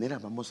esa manera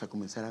vamos a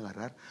comenzar a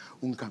agarrar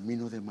un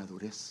camino de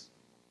madurez.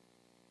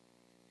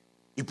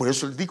 Y por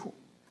eso Él dijo,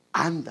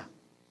 anda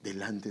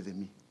delante de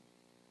mí.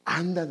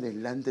 Anda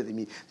delante de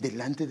mí,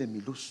 delante de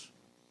mi luz.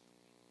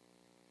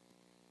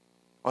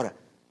 Ahora,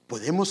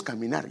 podemos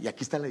caminar, y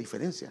aquí está la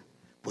diferencia.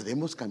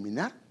 Podemos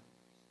caminar,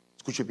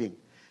 escuche bien,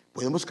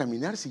 podemos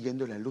caminar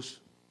siguiendo la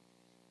luz.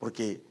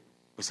 Porque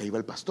pues ahí va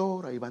el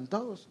pastor, ahí van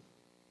todos.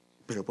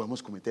 Pero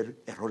podemos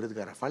cometer errores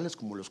garrafales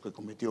como los que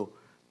cometió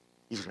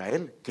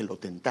Israel, que lo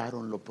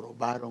tentaron, lo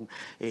probaron,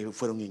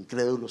 fueron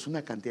incrédulos,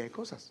 una cantidad de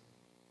cosas.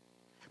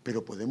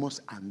 Pero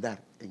podemos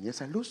andar en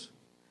esa luz,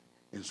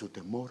 en su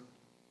temor,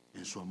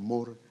 en su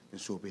amor, en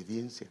su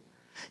obediencia.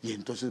 Y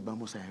entonces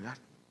vamos a llegar.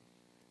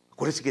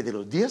 Acuérdense que de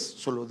los 10,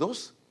 solo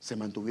 2 se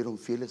mantuvieron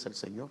fieles al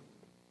Señor.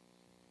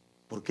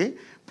 ¿Por qué?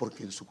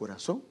 Porque en su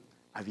corazón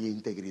había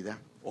integridad,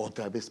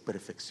 otra vez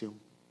perfección.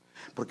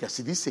 Porque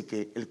así dice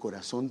que el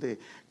corazón de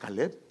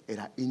Caleb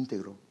era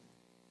íntegro,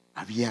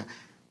 había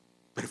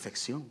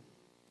perfección.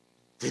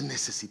 Entonces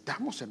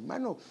necesitamos,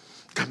 hermano,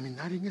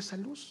 caminar en esa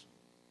luz.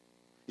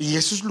 Y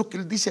eso es lo que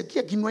Él dice aquí.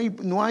 Aquí no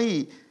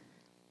hay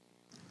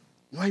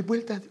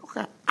vuelta de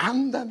hoja.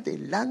 Anda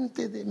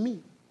delante de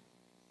mí.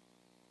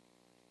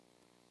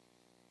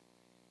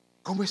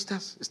 ¿Cómo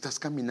estás? ¿Estás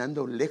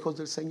caminando lejos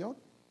del Señor?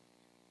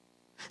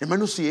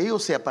 Hermanos, si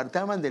ellos se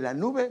apartaban de la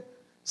nube,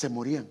 se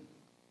morían.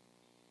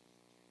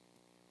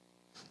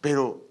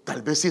 Pero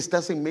tal vez si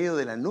estás en medio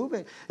de la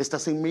nube,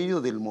 estás en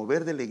medio del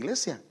mover de la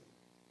iglesia.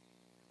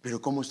 Pero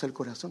 ¿cómo está el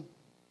corazón?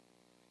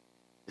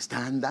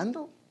 ¿Está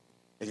andando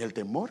en el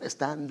temor?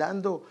 ¿Está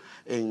andando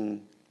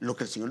en lo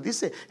que el Señor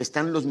dice?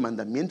 ¿Están los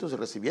mandamientos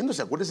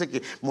recibiéndose? Acuérdense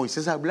que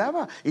Moisés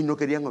hablaba y no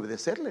querían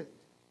obedecerle.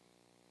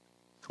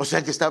 O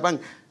sea que estaban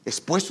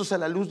expuestos a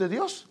la luz de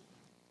Dios,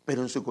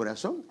 pero en su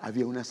corazón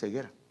había una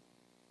ceguera.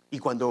 Y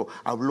cuando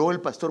habló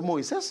el pastor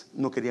Moisés,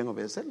 no querían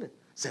obedecerle.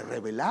 Se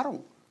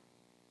rebelaron.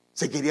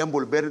 Se querían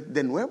volver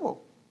de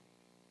nuevo.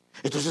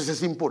 Entonces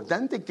es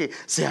importante que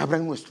se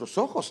abran nuestros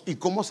ojos. ¿Y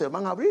cómo se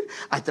van a abrir?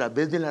 A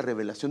través de la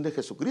revelación de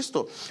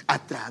Jesucristo.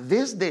 A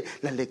través de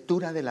la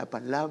lectura de la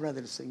palabra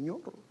del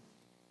Señor.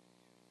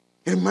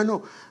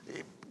 Hermano,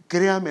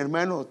 créame,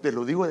 hermano, te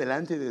lo digo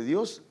delante de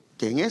Dios,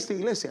 que en esta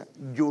iglesia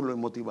yo lo he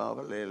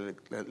motivado a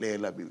leer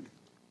la Biblia.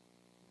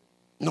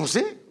 No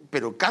sé,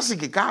 pero casi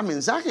que cada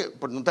mensaje,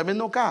 también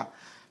no cada,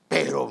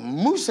 pero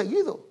muy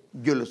seguido,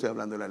 yo le estoy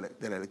hablando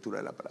de la lectura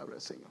de la palabra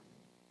del Señor.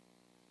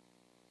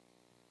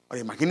 Ahora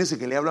imagínense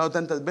que le he hablado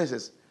tantas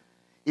veces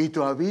y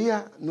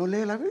todavía no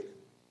lee la Biblia.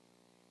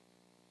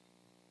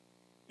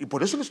 Y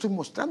por eso le estoy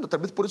mostrando, tal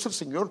vez por eso el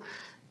Señor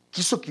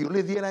quiso que yo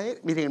le diera a él.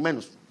 Miren,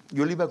 hermanos,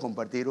 yo le iba a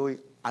compartir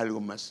hoy algo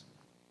más,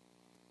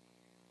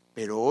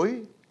 pero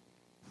hoy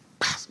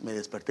me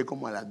desperté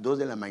como a las 2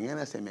 de la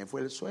mañana, se me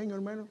fue el sueño,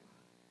 hermano.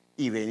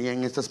 Y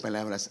venían estas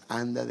palabras: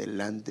 anda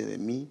delante de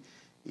mí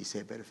y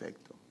sé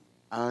perfecto.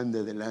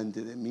 Anda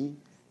delante de mí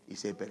y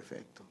sé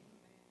perfecto.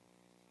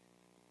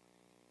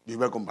 Yo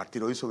iba a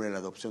compartir hoy sobre la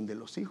adopción de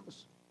los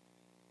hijos.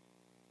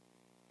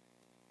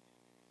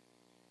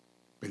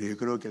 Pero yo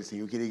creo que el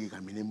Señor quiere que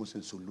caminemos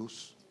en su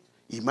luz.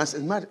 Y más,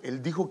 es más,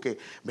 Él dijo que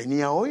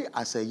venía hoy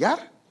a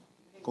sellar.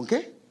 ¿Con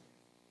qué?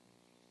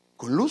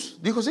 ¿Con luz?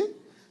 ¿Dijo sí?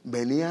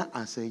 Venía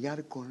a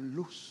sellar con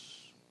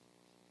luz.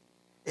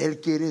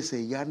 Él quiere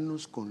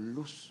sellarnos con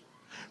luz,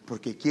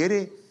 porque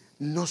quiere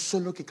no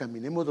solo que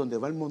caminemos donde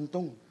va el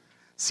montón,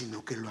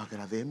 sino que lo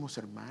agrademos,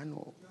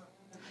 hermano.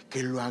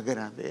 Que lo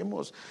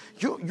agrademos.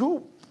 Yo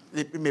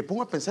me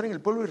pongo a pensar en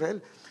el pueblo de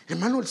Israel.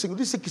 Hermano, el Señor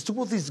dice que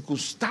estuvo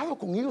disgustado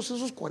con ellos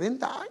esos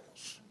 40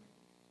 años.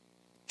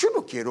 Yo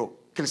no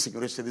quiero que el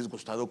Señor esté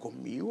disgustado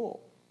conmigo.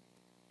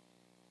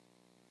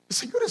 El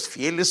Señor es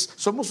fiel,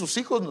 somos sus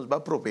hijos, nos va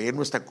a proveer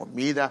nuestra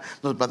comida,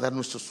 nos va a dar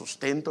nuestro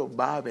sustento,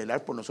 va a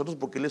velar por nosotros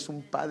porque Él es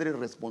un padre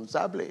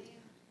responsable.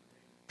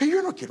 Pero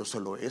yo no quiero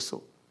solo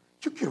eso.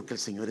 Yo quiero que el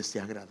Señor esté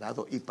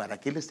agradado. Y para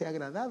que Él esté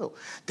agradado,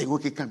 tengo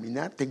que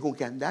caminar, tengo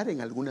que andar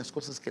en algunas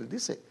cosas que Él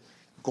dice,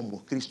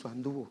 como Cristo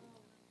anduvo,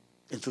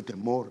 en su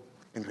temor,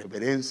 en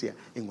reverencia,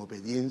 en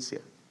obediencia.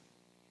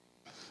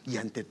 Y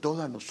ante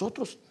todo a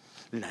nosotros,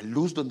 la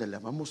luz donde la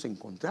vamos a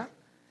encontrar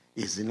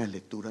es en la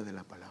lectura de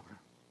la palabra.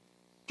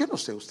 Yo no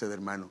sé usted,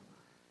 hermano,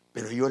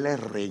 pero yo la he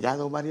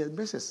regado varias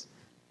veces.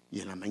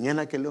 Y en la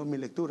mañana que leo mi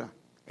lectura,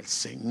 el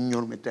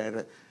Señor me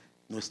trae: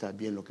 no está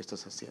bien lo que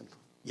estás haciendo.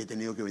 Y he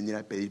tenido que venir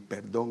a pedir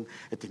perdón,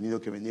 he tenido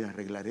que venir a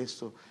arreglar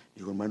esto.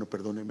 Digo, hermano,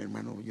 perdóneme,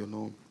 hermano,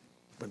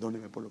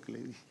 perdóneme por lo que le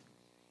dije.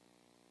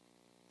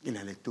 En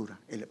la lectura,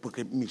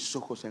 porque mis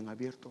ojos se han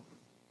abierto.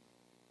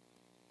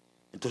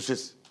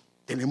 Entonces,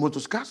 tenemos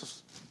dos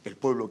casos: el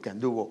pueblo que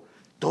anduvo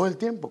todo el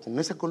tiempo con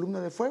esa columna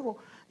de fuego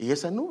y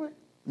esa nube,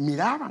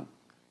 miraban,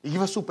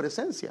 iba su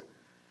presencia.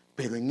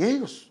 Pero en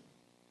ellos,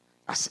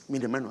 así,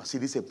 mire hermano, así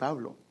dice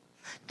Pablo,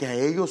 que a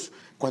ellos,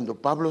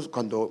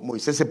 cuando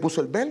Moisés se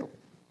puso el velo,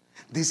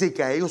 dice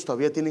que a ellos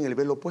todavía tienen el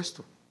velo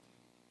puesto.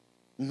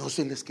 No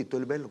se les quitó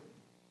el velo.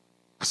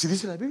 Así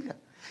dice la Biblia,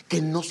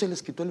 que no se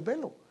les quitó el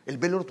velo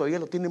todavía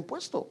lo tienen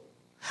puesto.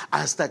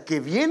 Hasta que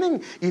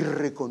vienen y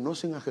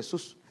reconocen a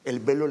Jesús,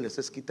 el velo les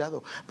es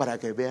quitado para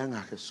que vean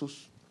a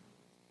Jesús.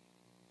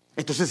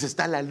 Entonces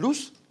está la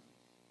luz,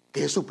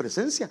 que es su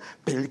presencia,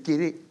 pero Él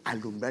quiere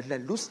alumbrar la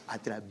luz a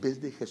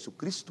través de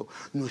Jesucristo.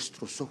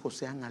 Nuestros ojos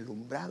sean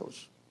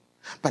alumbrados.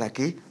 ¿Para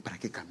qué? Para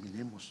que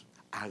caminemos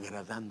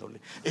agradándole.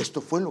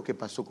 Esto fue lo que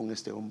pasó con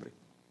este hombre.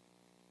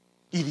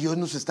 Y Dios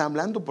nos está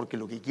hablando porque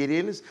lo que quiere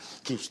Él es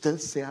que usted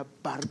sea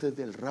parte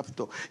del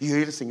rapto. Y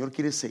hoy el Señor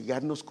quiere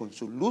sellarnos con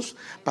su luz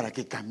para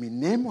que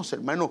caminemos,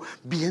 hermano,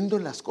 viendo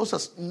las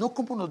cosas, no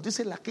como nos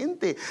dice la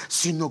gente,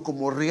 sino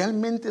como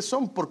realmente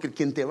son. Porque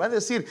quien te va a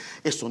decir,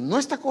 eso no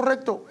está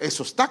correcto,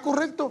 eso está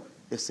correcto,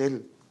 es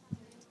Él.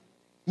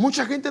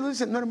 Mucha gente nos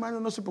dice, no hermano,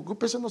 no se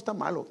preocupe, eso no está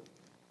malo.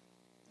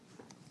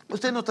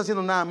 Usted no está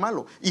haciendo nada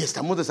malo. Y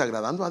estamos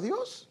desagradando a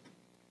Dios.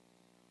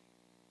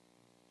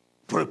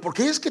 ¿Por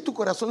qué es que tu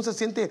corazón se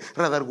siente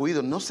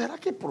redargüido? ¿No será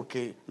que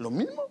porque lo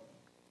mismo?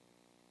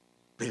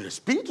 Pero el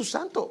Espíritu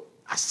Santo,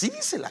 así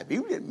dice la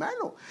Biblia,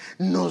 hermano,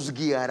 nos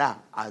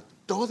guiará a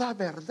toda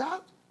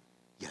verdad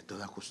y a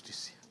toda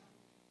justicia.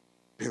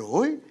 Pero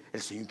hoy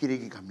el Señor quiere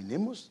que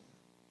caminemos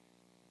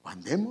o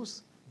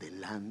andemos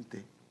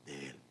delante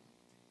de Él.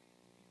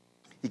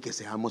 Y que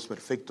seamos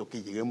perfectos,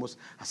 que lleguemos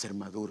a ser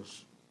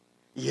maduros.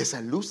 Y esa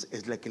luz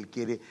es la que Él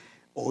quiere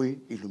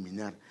hoy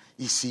iluminar.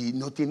 Y si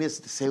no tienes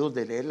deseos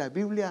de leer la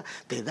Biblia,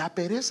 te da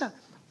pereza,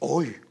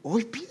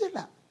 hoy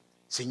pídela.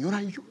 Señor,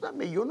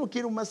 ayúdame, yo no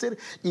quiero más ser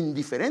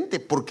indiferente.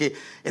 Porque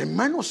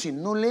hermano, si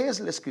no lees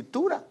la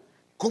Escritura,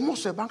 ¿cómo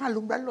se van a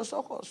alumbrar los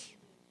ojos?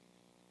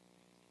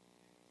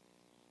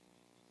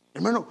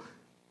 Hermano,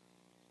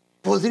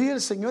 podría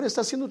el Señor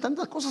estar haciendo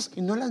tantas cosas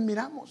y no las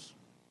miramos.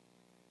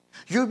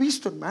 Yo he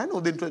visto,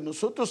 hermano, dentro de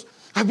nosotros,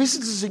 a veces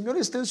el Señor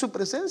está en su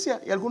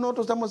presencia y algunos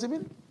otros estamos así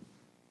bien.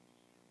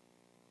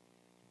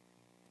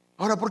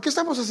 Ahora, ¿por qué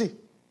estamos así?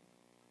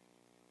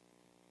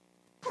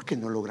 Porque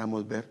no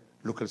logramos ver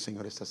lo que el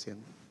Señor está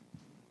haciendo.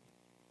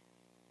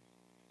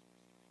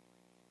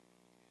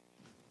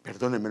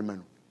 Perdónenme,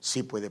 hermano,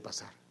 sí puede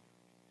pasar.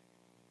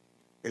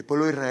 El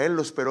pueblo de Israel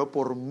lo esperó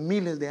por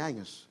miles de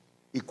años.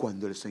 Y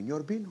cuando el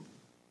Señor vino,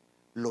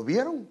 ¿lo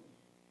vieron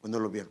o no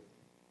lo vieron?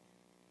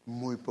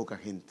 Muy poca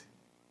gente.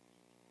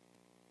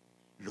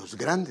 Los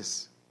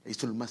grandes,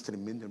 esto es lo más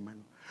tremendo,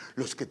 hermano,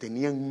 los que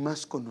tenían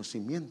más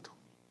conocimiento.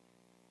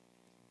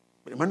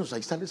 Hermanos, ahí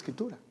está la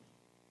Escritura.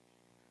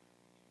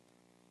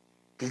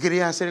 ¿Qué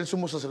quería hacer el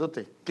sumo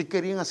sacerdote? ¿Qué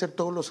querían hacer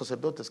todos los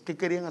sacerdotes? ¿Qué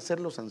querían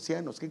hacer los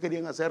ancianos? ¿Qué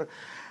querían hacer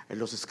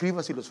los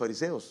escribas y los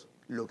fariseos?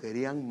 Lo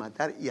querían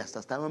matar y hasta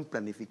estaban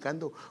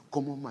planificando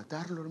cómo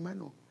matarlo,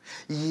 hermano.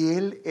 Y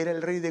Él era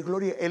el Rey de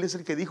gloria. Él es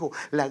el que dijo,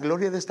 la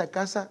gloria de esta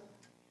casa,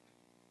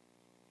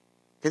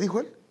 ¿qué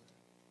dijo Él?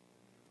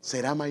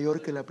 Será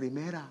mayor que la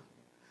primera.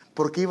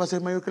 ¿Por qué iba a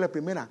ser mayor que la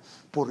primera?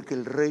 Porque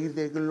el Rey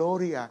de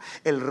gloria,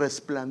 el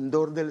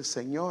resplandor del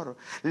Señor,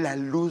 la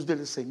luz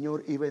del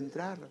Señor iba a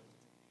entrar.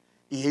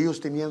 Y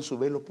ellos tenían su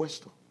velo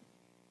puesto.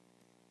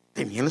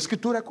 Tenían la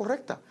Escritura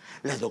correcta,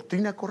 la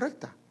doctrina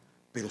correcta,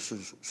 pero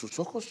sus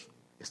ojos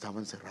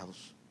estaban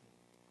cerrados,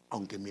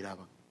 aunque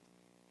miraban.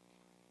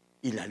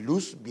 Y la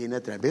luz viene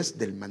a través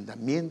del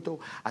mandamiento,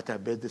 a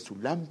través de su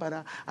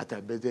lámpara, a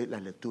través de la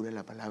lectura de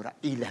la palabra.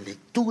 Y la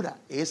lectura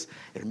es,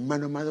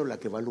 hermano amado, la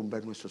que va a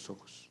alumbrar nuestros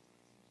ojos.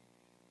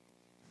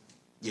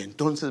 Y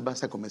entonces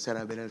vas a comenzar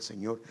a ver al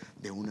Señor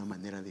de una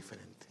manera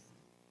diferente.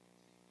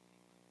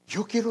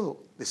 Yo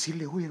quiero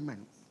decirle hoy,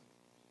 hermano,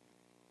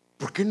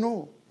 ¿por qué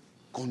no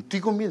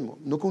contigo mismo,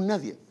 no con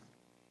nadie,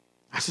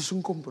 haces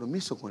un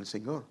compromiso con el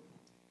Señor?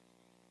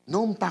 No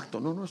un pacto,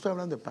 no estoy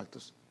hablando de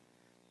pactos,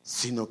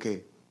 sino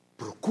que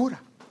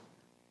procura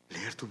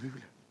leer tu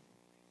Biblia.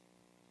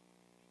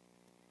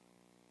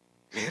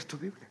 Leer tu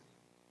Biblia.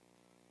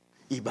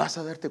 Y vas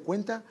a darte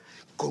cuenta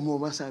cómo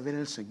vas a ver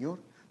al Señor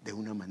de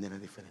una manera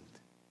diferente.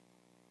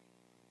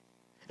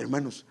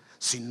 Hermanos,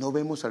 si no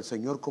vemos al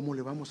Señor, ¿cómo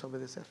le vamos a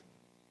obedecer?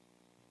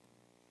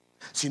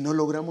 Si no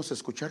logramos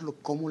escucharlo,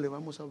 ¿cómo le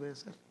vamos a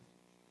obedecer?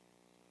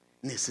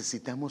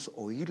 Necesitamos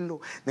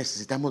oírlo,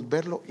 necesitamos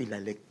verlo, y la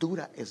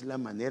lectura es la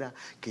manera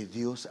que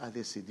Dios ha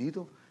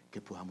decidido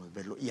que podamos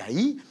verlo. Y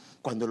ahí,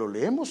 cuando lo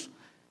leemos,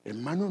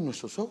 hermanos,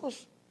 nuestros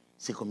ojos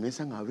se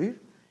comienzan a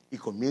abrir y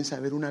comienza a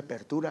haber una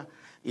apertura.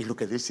 Y lo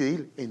que dice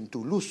Él, en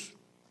tu luz,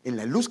 en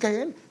la luz que hay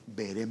en Él,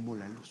 veremos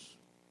la luz.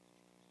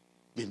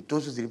 Y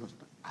entonces diremos,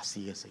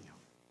 así es, Señor.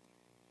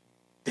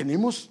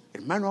 Tenemos,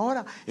 hermano,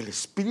 ahora el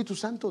Espíritu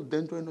Santo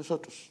dentro de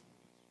nosotros.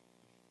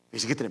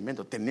 Dice que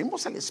tremendo.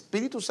 Tenemos al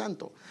Espíritu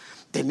Santo,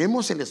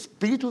 tenemos el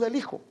Espíritu del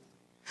Hijo,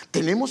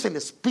 tenemos el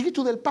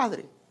Espíritu del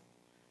Padre.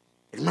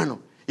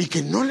 Hermano, y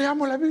que no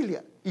leamos la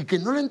Biblia y que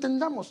no la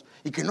entendamos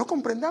y que no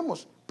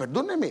comprendamos,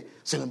 perdóneme,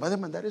 se nos va a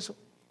demandar eso.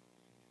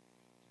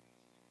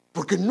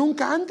 Porque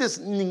nunca antes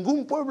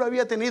ningún pueblo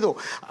había tenido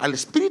al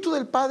Espíritu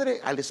del Padre,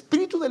 al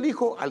Espíritu del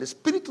Hijo, al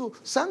Espíritu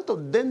Santo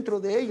dentro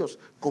de ellos,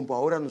 como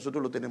ahora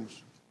nosotros lo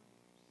tenemos.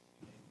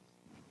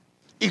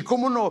 ¿Y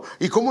cómo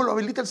lo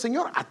habilita el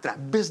Señor? A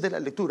través de la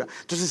lectura.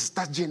 Entonces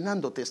estás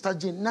llenándote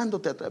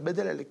a través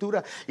de la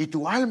lectura, y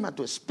tu alma,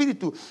 tu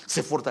espíritu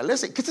se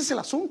fortalece. ¿Qué este es el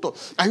asunto?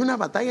 Hay una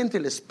batalla entre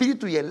el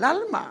espíritu y el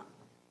alma.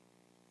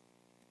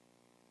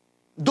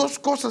 Dos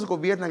cosas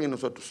gobiernan en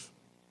nosotros.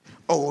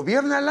 O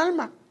gobierna el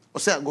alma, o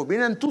sea,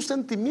 gobiernan tus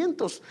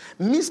sentimientos,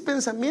 mis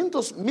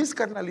pensamientos, mis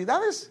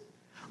carnalidades,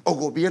 o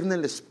gobierna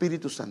el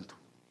Espíritu Santo.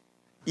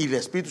 Y el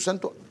Espíritu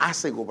Santo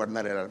hace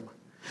gobernar el alma.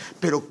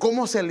 Pero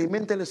 ¿cómo se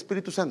alimenta el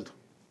Espíritu Santo?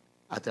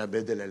 A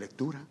través de la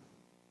lectura.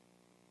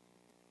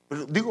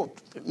 Pero digo,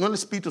 no el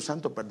Espíritu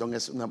Santo, perdón,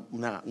 es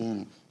una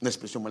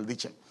expresión mal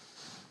dicha.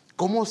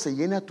 ¿Cómo se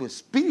llena tu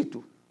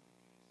espíritu?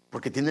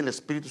 Porque tiene el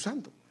Espíritu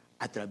Santo.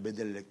 A través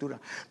de la lectura.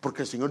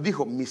 Porque el Señor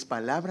dijo, mis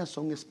palabras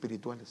son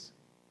espirituales.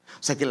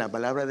 O sea que la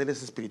palabra de Él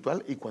es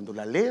espiritual, y cuando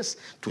la lees,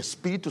 tu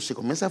espíritu se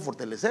comienza a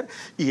fortalecer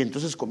y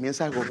entonces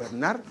comienza a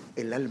gobernar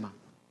el alma,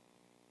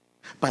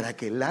 para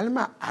que el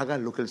alma haga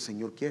lo que el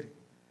Señor quiere.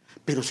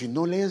 Pero si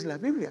no lees la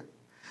Biblia,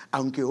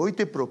 aunque hoy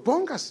te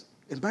propongas,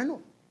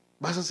 hermano,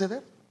 vas a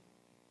ceder.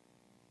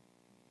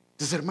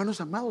 Entonces, hermanos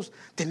amados,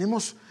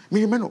 tenemos,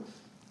 mire hermano,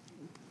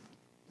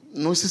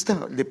 no es esta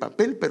de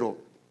papel, pero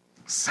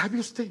 ¿sabe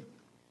usted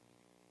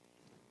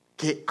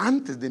que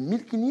antes de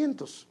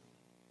 1500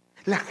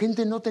 la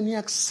gente no tenía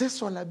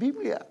acceso a la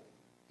Biblia?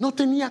 No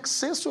tenía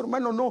acceso,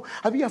 hermano, no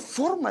había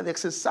forma de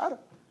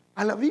accesar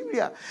a la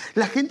Biblia.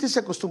 La gente se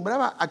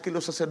acostumbraba a que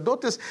los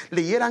sacerdotes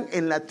leyeran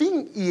en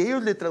latín y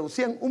ellos le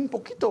traducían un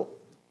poquito.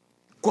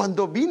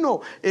 Cuando vino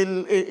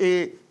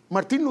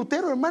Martín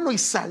Lutero, hermano, y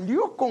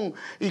salió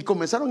y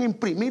comenzaron a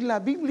imprimir la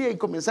Biblia y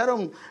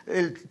comenzaron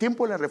el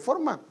tiempo de la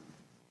Reforma.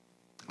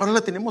 Ahora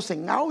la tenemos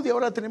en audio,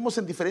 ahora la tenemos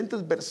en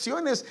diferentes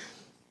versiones.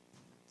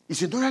 Y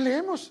si no la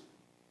leemos,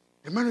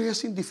 hermano, ya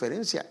es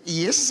indiferencia.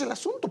 Y ese es el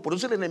asunto. Por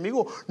eso el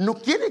enemigo no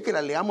quiere que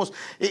la leamos.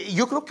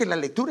 Yo creo que la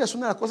lectura es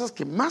una de las cosas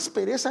que más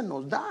pereza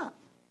nos da.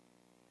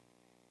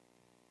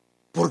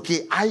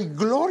 Porque hay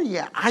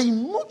gloria, hay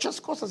muchas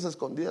cosas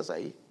escondidas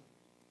ahí.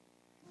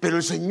 Pero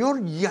el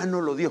Señor ya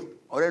no lo dio.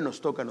 Ahora nos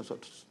toca a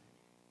nosotros.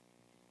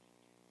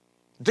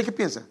 ¿Usted qué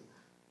piensa?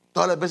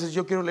 Todas las veces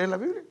yo quiero leer la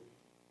Biblia.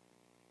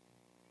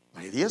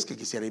 Hay días que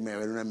quisiera irme a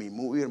ver una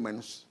movie,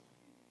 hermanos.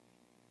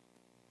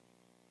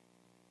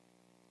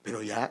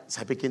 Pero ya,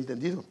 ¿sabe qué he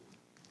entendido?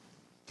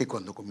 Que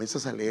cuando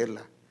comienzas a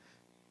leerla,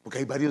 porque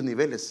hay varios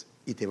niveles,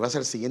 y te vas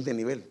al siguiente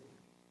nivel,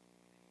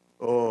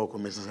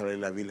 comienzas a leer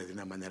la Biblia de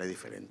una manera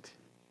diferente.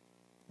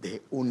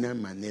 De una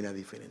manera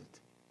diferente.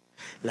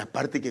 La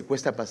parte que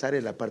cuesta pasar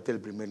es la parte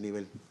del primer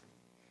nivel.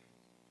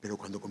 Pero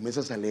cuando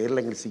comienzas a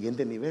leerla en el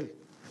siguiente nivel,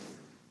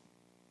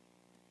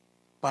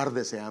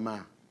 Parde se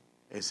llama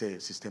ese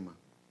sistema.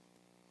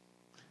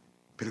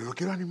 Pero lo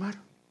quiero animar.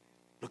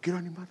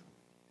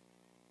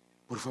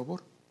 Por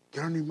favor.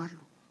 Quiero animarlo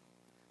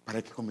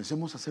para que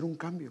comencemos a hacer un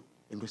cambio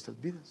en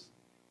nuestras vidas.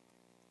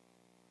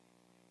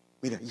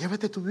 Mira,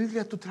 llévate tu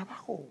Biblia a tu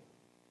trabajo.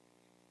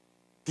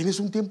 Tienes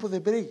un tiempo de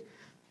break.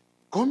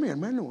 Come,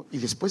 hermano, y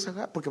después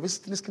porque a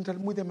veces tienes que entrar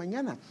muy de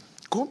mañana.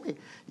 Come,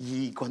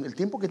 y con el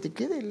tiempo que te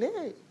quede,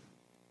 lee.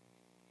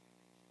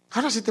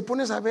 Ahora, si te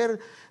pones a ver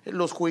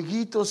los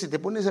jueguitos, si te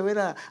pones a ver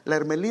a la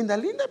Hermelinda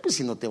linda, pues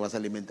si no te vas a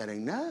alimentar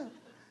en nada.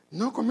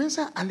 No,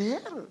 comienza a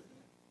leer.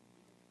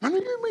 Hermano,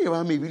 yo me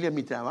llevaba mi Biblia a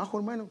mi trabajo,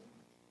 hermano.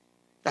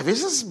 A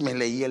veces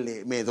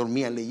me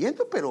dormía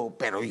leyendo,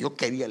 pero yo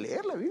quería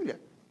leer la Biblia.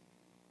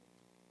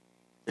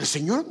 El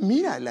Señor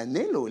mira el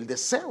anhelo, el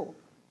deseo.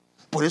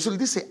 Por eso Él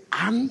dice,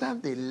 anda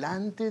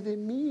delante de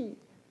mí,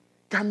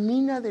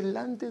 camina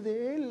delante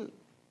de Él.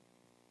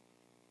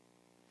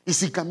 Y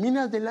si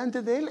caminas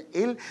delante de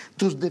Él,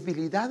 tus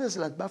debilidades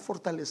las va a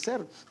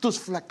fortalecer, tus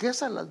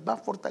flaquezas las va a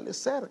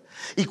fortalecer.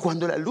 Y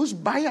cuando la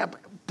luz vaya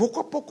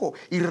poco a poco,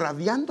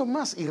 irradiando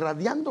más,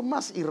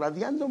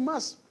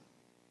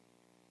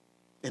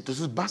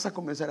 entonces vas a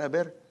comenzar a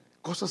ver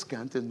cosas que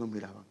antes no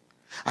miraban.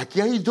 Aquí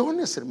hay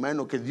dones,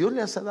 hermano, que Dios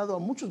les ha dado a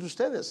muchos de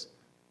ustedes,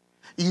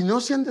 y no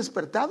se han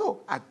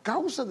despertado a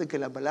causa de que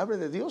la palabra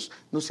de Dios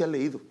no se ha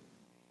leído.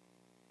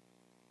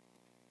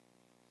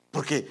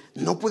 Porque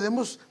no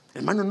podemos,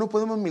 hermano, no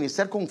podemos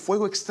ministrar con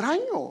fuego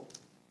extraño.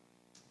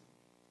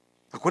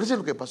 Acuérdense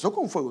lo que pasó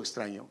con fuego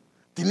extraño.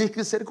 Tiene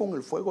que ser con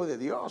el fuego de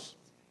Dios.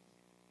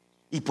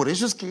 Y por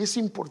eso es que es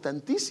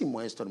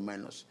importantísimo esto,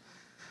 hermanos.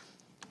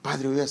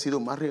 Padre, hoy ha sido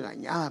más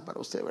regañada para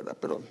usted, ¿verdad?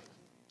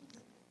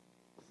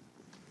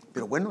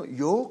 Pero bueno,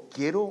 yo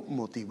quiero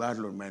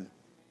motivarlo, hermano.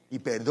 Y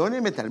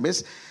perdóneme, tal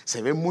vez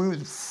se ve muy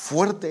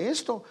fuerte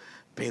esto,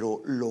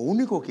 pero lo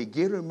único que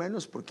quiero,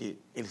 hermanos, porque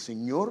el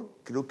Señor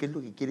creo que es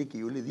lo que quiere que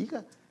yo le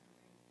diga,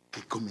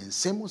 que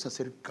comencemos a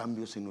hacer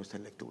cambios en nuestra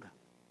lectura.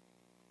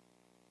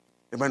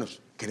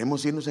 Hermanos,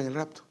 ¿queremos irnos en el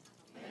rapto?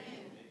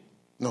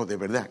 No, de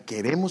verdad,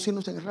 ¿queremos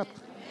irnos en el rapto?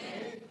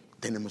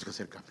 tenemos que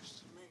hacer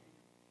cambios.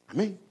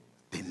 Amén.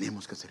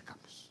 Tenemos que hacer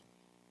cambios.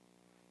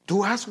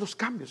 Tú haz los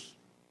cambios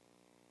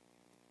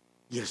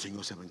y el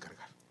Señor se va a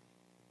encargar.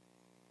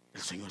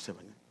 El Señor se va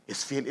a encargar.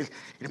 Es fiel.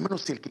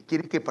 Hermanos, si el que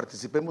quiere que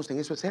participemos en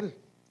eso es Él.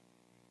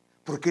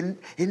 Porque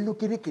Él no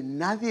quiere que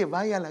nadie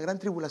vaya a la gran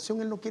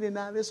tribulación. Él no quiere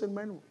nada de eso,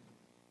 hermano.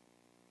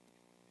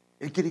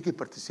 Él quiere que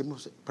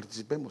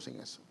participemos en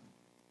eso.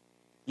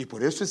 Y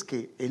por eso es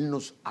que Él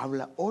nos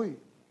habla hoy.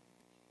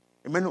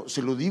 Hermano,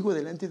 se lo digo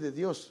delante de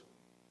Dios.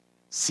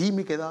 Sí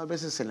me he quedado a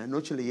veces en la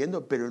noche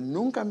leyendo, pero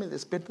nunca me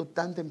despierto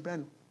tan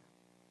temprano.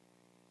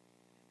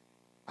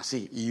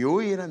 Así. Y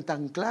hoy eran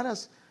tan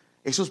claras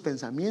esos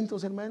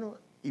pensamientos, hermano.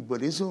 Y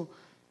por eso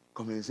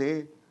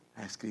comencé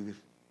a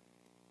escribir.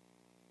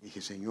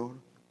 Dije, Señor,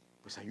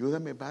 pues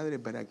ayúdame, Padre,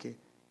 para que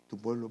tu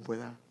pueblo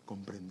pueda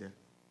comprender.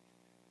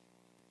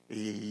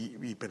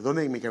 Y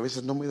perdónenme que a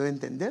veces no me doy a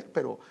entender,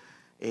 pero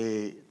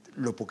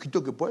lo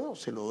poquito que puedo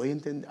se lo doy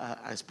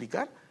a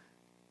explicar.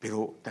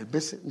 Pero tal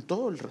vez en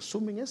todo el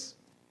resumen es: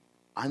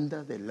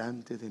 anda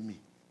delante de mí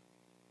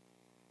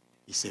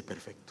y sé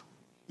perfecto.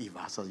 Y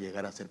vas a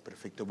llegar a ser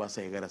perfecto, vas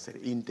a llegar a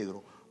ser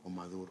íntegro o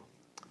maduro.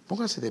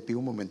 Póngase de pie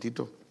un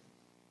momentito.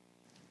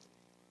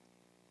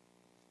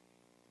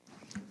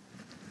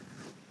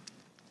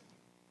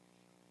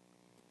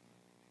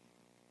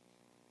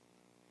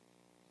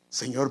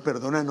 Señor,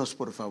 perdónanos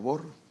por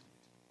favor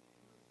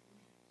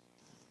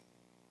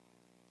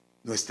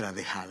nuestra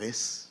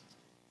dejadez,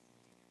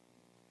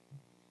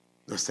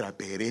 nuestra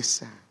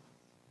pereza,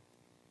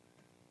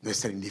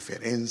 nuestra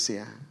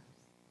indiferencia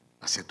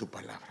hacia tu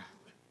palabra.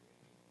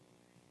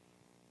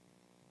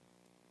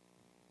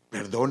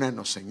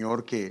 Perdónanos,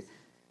 Señor, que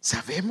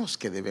sabemos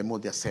que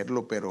debemos de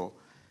hacerlo, pero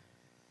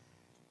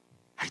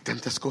hay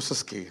tantas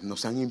cosas que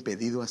nos han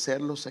impedido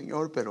hacerlo,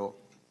 Señor. Pero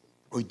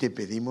hoy te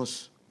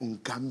pedimos un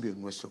cambio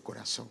en nuestro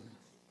corazón.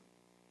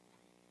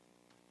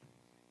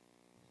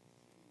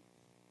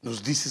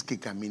 Nos dices que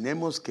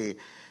caminemos,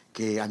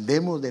 que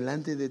andemos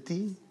delante de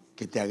ti,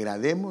 que te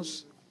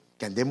agrademos,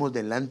 que andemos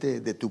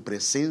delante de tu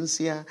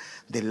presencia,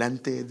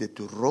 delante de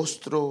tu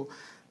rostro,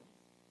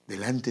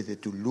 delante de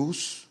tu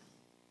luz.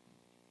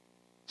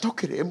 No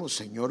queremos,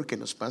 Señor, que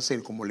nos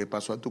pase como le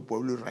pasó a tu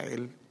pueblo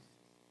Israel,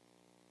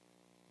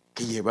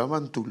 que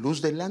llevaban tu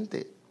luz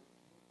delante,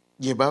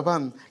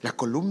 llevaban la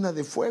columna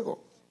de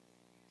fuego,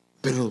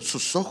 pero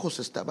sus ojos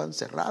estaban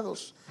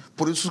cerrados.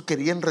 Por eso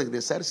querían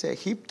regresarse a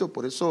Egipto,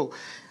 por eso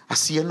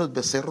hacían los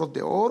becerros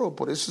de oro,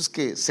 por eso es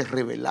que se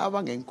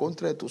rebelaban en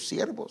contra de tus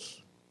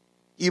siervos.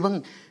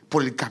 Iban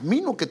por el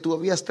camino que tú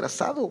habías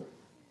trazado,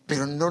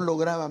 pero no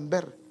lograban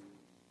ver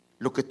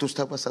lo que tú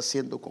estabas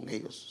haciendo con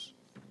ellos.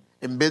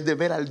 En vez de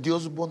ver al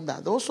Dios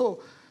bondadoso,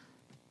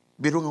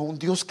 vieron a un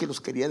Dios que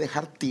los quería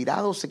dejar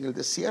tirados en el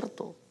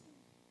desierto.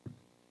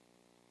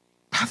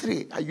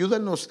 Padre,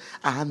 ayúdanos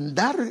a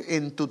andar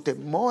en tu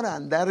temor, a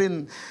andar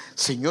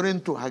Señor,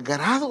 en tu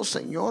agrado,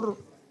 Señor.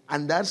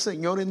 Andar,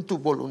 Señor, en tu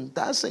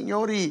voluntad,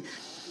 Señor. Y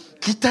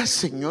quita,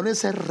 Señor,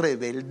 esa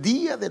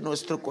rebeldía de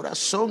nuestro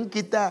corazón.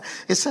 Quita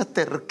esa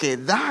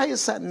terquedad,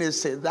 esa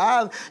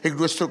necedad en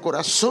nuestro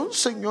corazón,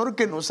 Señor,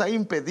 que nos ha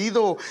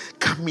impedido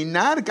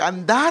caminar,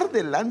 andar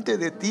delante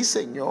de ti,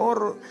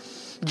 Señor.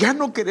 Ya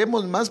no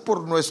queremos más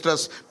por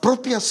nuestras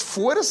propias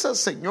fuerzas,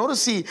 Señor.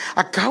 Si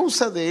a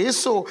causa de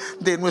eso,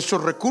 de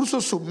nuestros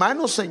recursos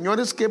humanos, Señor,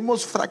 es que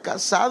hemos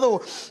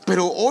fracasado.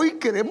 Pero hoy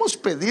queremos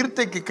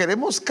pedirte que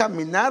queremos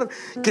caminar,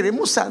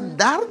 queremos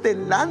andar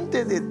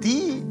delante de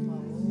ti,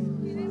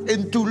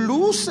 en tu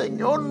luz,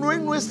 Señor, no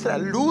en nuestra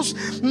luz,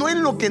 no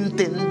en lo que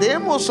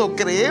entendemos o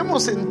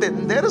creemos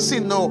entender,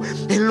 sino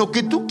en lo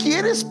que tú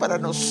quieres para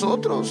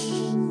nosotros.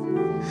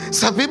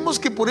 Sabemos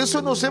que por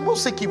eso nos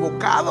hemos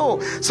equivocado,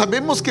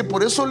 sabemos que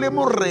por eso le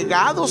hemos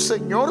regado,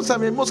 Señor,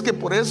 sabemos que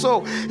por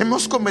eso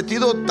hemos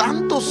cometido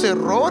tantos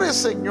errores,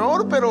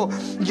 Señor, pero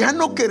ya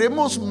no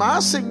queremos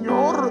más,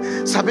 Señor.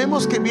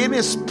 Sabemos que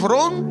vienes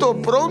pronto,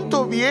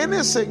 pronto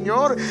vienes,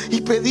 Señor,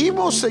 y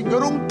pedimos,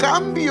 Señor, un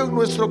cambio en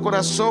nuestro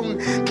corazón,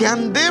 que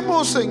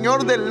andemos,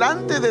 Señor,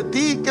 delante de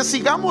ti, que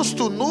sigamos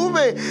tu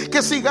nube,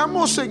 que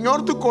sigamos,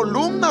 Señor, tu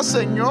columna,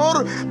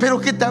 Señor, pero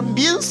que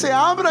también se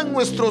abran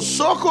nuestros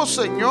ojos,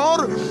 Señor,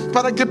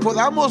 para que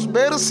podamos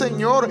ver,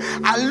 Señor.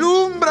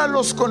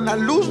 Alúmbralos con la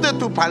luz de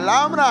tu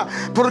palabra,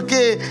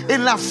 porque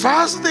en la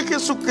faz de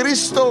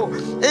Jesucristo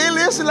Él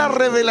es la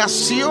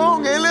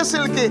revelación, Él es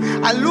el que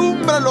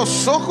alumbra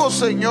los ojos,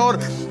 Señor.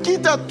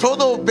 Quita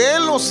todo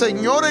velo,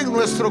 Señor, en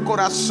nuestro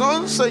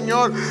corazón,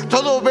 Señor,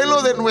 todo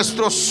velo de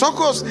nuestros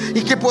ojos,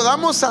 y que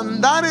podamos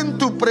andar en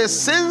tu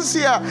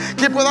presencia,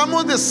 que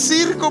podamos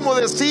decir como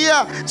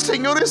decía,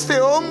 Señor, este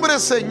hombre,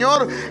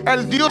 Señor,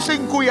 el Dios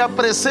en cuya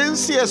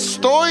presencia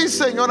estoy, hoy,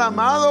 Señor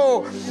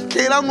amado,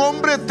 que era un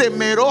hombre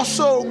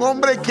temeroso, un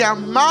hombre que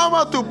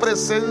amaba tu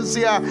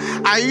presencia.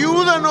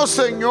 Ayúdanos,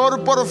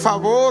 Señor, por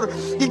favor,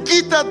 y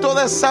quita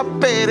toda esa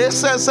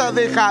pereza, esa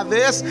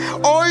dejadez.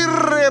 Hoy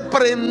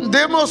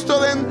reprendemos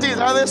toda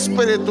entidad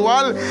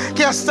espiritual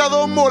que ha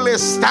estado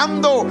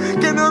molestando,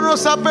 que no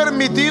nos ha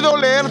permitido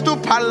leer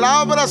tu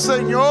palabra,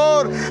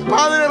 Señor.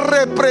 Padre,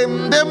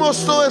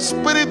 reprendemos todo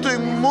espíritu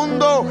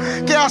inmundo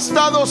que ha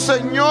estado,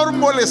 Señor,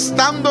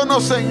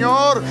 molestándonos,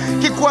 Señor.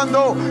 Que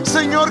cuando,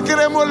 Señor,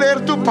 queremos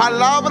leer tu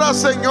palabra,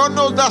 Señor,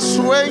 nos da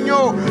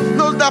sueño,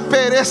 nos da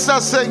pereza,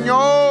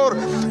 Señor,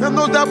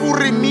 nos da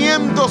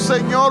aburrimiento,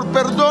 Señor.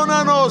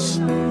 Perdónanos.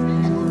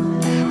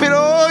 Pero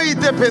hoy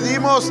te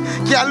pedimos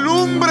que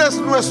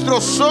alumbres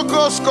nuestros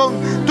ojos con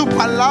tu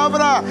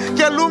palabra,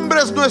 que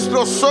alumbres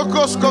nuestros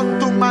ojos con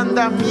tu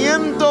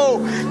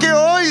mandamiento, que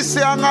hoy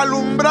sean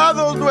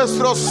alumbrados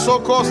nuestros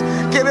ojos.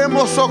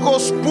 Queremos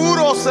ojos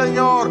puros,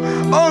 Señor,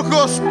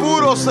 ojos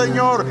puros,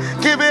 Señor,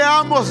 que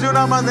veamos de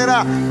una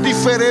manera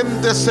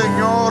diferente,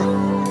 Señor.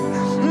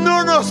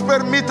 No nos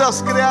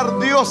permitas crear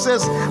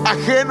dioses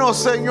ajenos,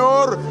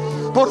 Señor.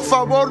 Por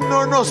favor,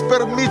 no nos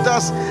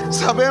permitas.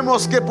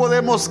 Sabemos que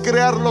podemos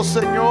crearlo,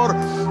 Señor,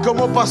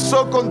 como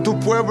pasó con tu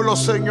pueblo,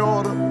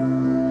 Señor.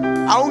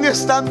 Aún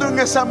estando en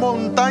esa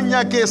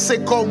montaña que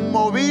se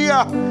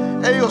conmovía,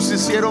 ellos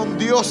hicieron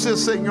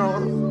dioses,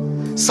 Señor.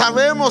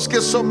 Sabemos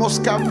que somos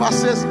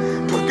capaces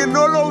porque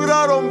no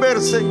lograron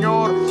ver,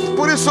 Señor.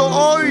 Por eso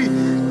hoy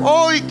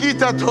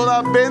quita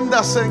toda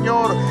venda,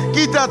 Señor.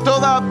 Quita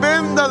toda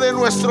venda de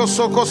nuestros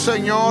ojos,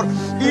 Señor.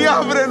 Y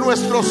abre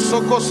nuestros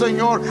ojos,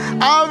 Señor.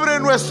 Abre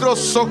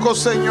nuestros ojos,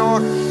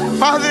 Señor.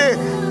 Padre,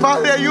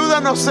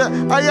 ayúdanos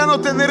a ya no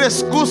tener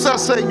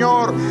excusas,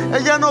 Señor. A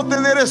ya no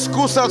tener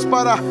excusas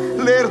para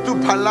leer tu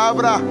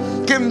palabra.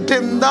 Que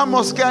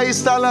entendamos que ahí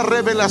está la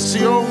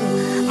revelación.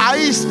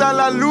 Ahí está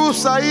la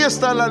luz,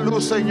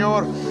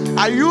 Señor.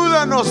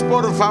 Ayúdanos,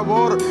 por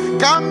favor.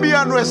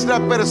 Cambia nuestra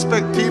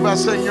perspectiva,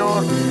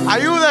 Señor.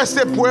 Ayuda a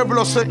este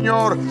pueblo,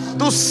 Señor.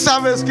 Tú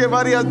sabes que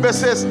varias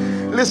veces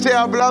les he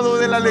hablado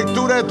de la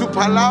lectura de tu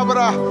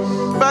palabra.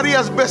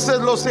 Varias veces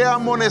los he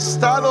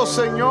amonestado,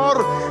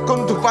 Señor,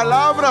 con tu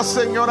palabra,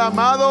 Señor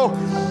amado.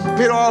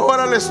 Pero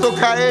ahora les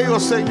toca a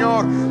ellos,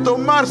 Señor,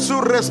 tomar su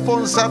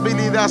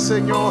responsabilidad,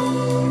 Señor.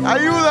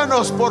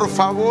 Ayúdanos, por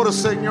favor,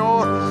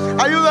 Señor.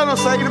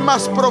 Ayúdanos a ir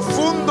más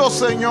profundo,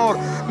 Señor.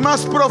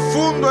 Más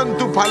profundo en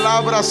tu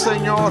palabra,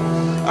 Señor.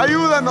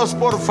 Ayúdanos,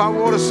 por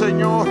favor,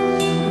 Señor.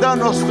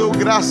 Danos tu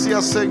gracia,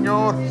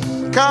 Señor.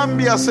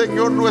 Cambia,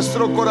 Señor,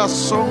 nuestro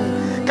corazón.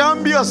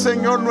 Cambia,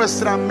 Señor,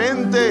 nuestra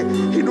mente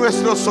y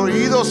nuestros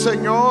oídos,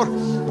 Señor.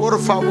 Por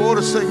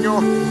favor,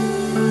 Señor.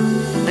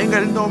 En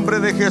el nombre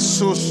de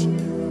Jesús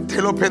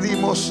te lo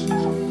pedimos.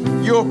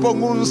 Yo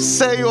pongo un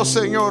sello,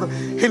 Señor,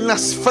 en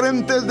las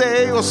frentes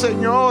de ellos,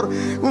 Señor.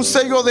 Un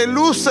sello de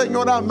luz,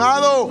 Señor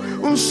amado.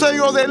 Un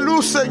sello de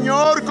luz,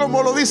 Señor,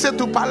 como lo dice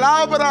tu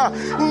palabra.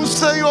 Un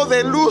sello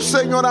de luz,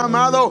 Señor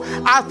amado,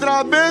 a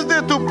través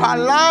de tu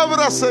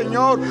palabra,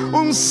 Señor.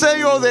 Un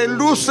sello de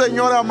luz,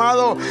 Señor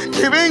amado.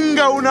 Que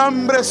venga un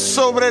hambre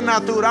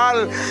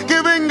sobrenatural.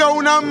 Que venga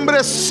un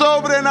hambre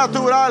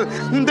sobrenatural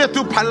de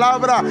tu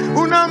palabra.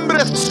 Un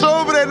hambre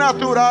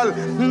sobrenatural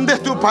de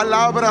tu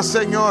palabra,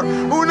 Señor.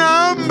 Una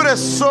hambre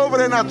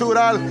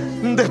sobrenatural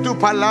de tu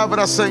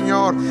palabra,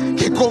 Señor.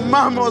 Que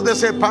comamos de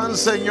ese pan,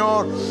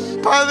 Señor.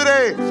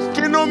 Padre,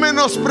 que no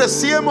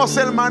menospreciemos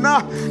el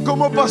maná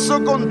como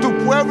pasó con tu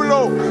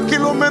pueblo, que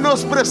lo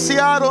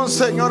menospreciaron,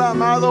 Señor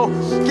amado.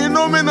 Que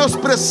no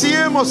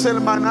menospreciemos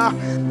el maná,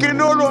 que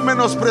no lo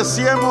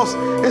menospreciemos,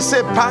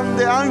 ese pan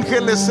de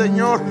ángeles,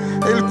 Señor,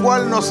 el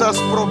cual nos has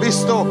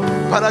provisto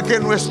para que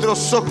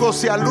nuestros ojos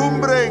se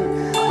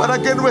alumbren,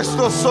 para que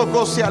nuestros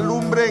ojos se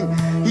alumbren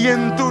y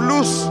en tu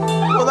luz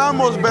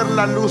podamos ver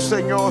la luz,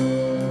 Señor.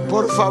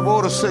 Por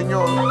favor,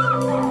 Señor,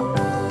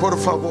 por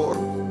favor.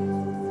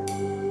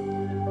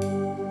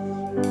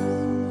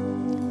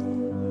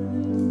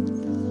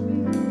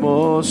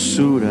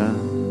 Hermosura,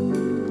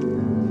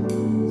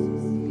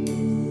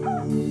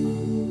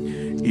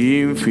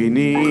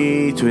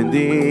 infinito en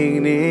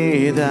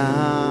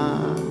dignidad,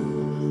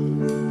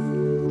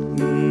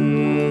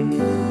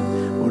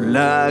 por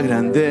la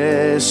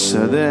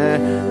grandeza de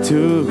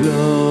tu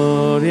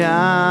gloria,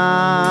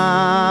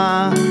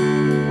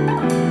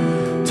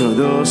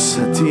 todos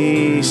a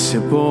ti se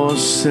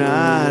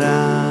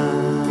postrarán.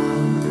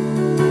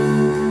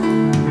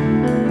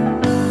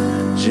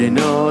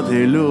 Lleno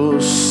de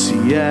luz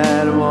y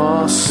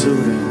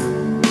hermosura,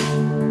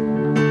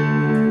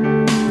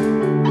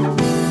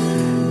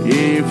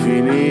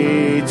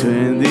 infinito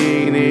en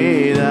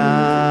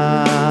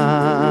dignidad,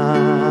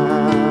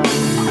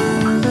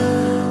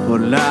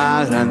 por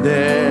la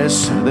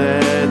grandeza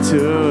de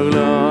tu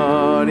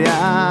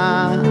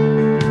gloria,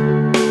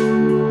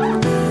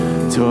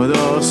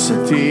 todos a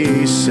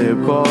ti se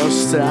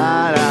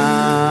postrarán.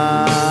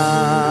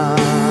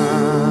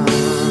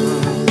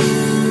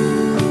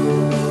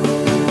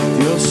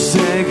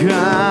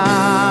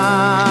 Gracia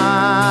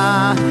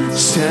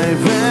y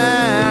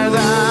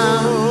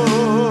verdad,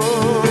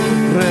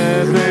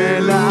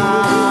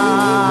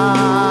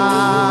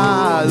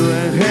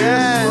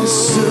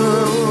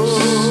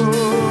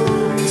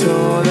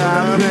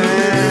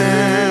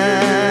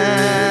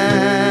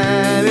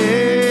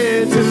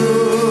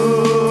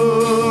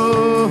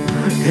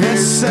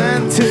 es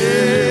en ti.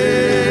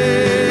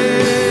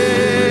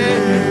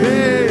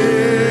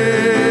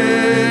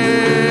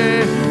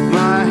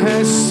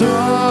 Majestuoso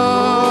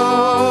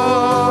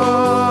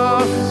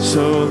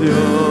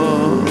Dios.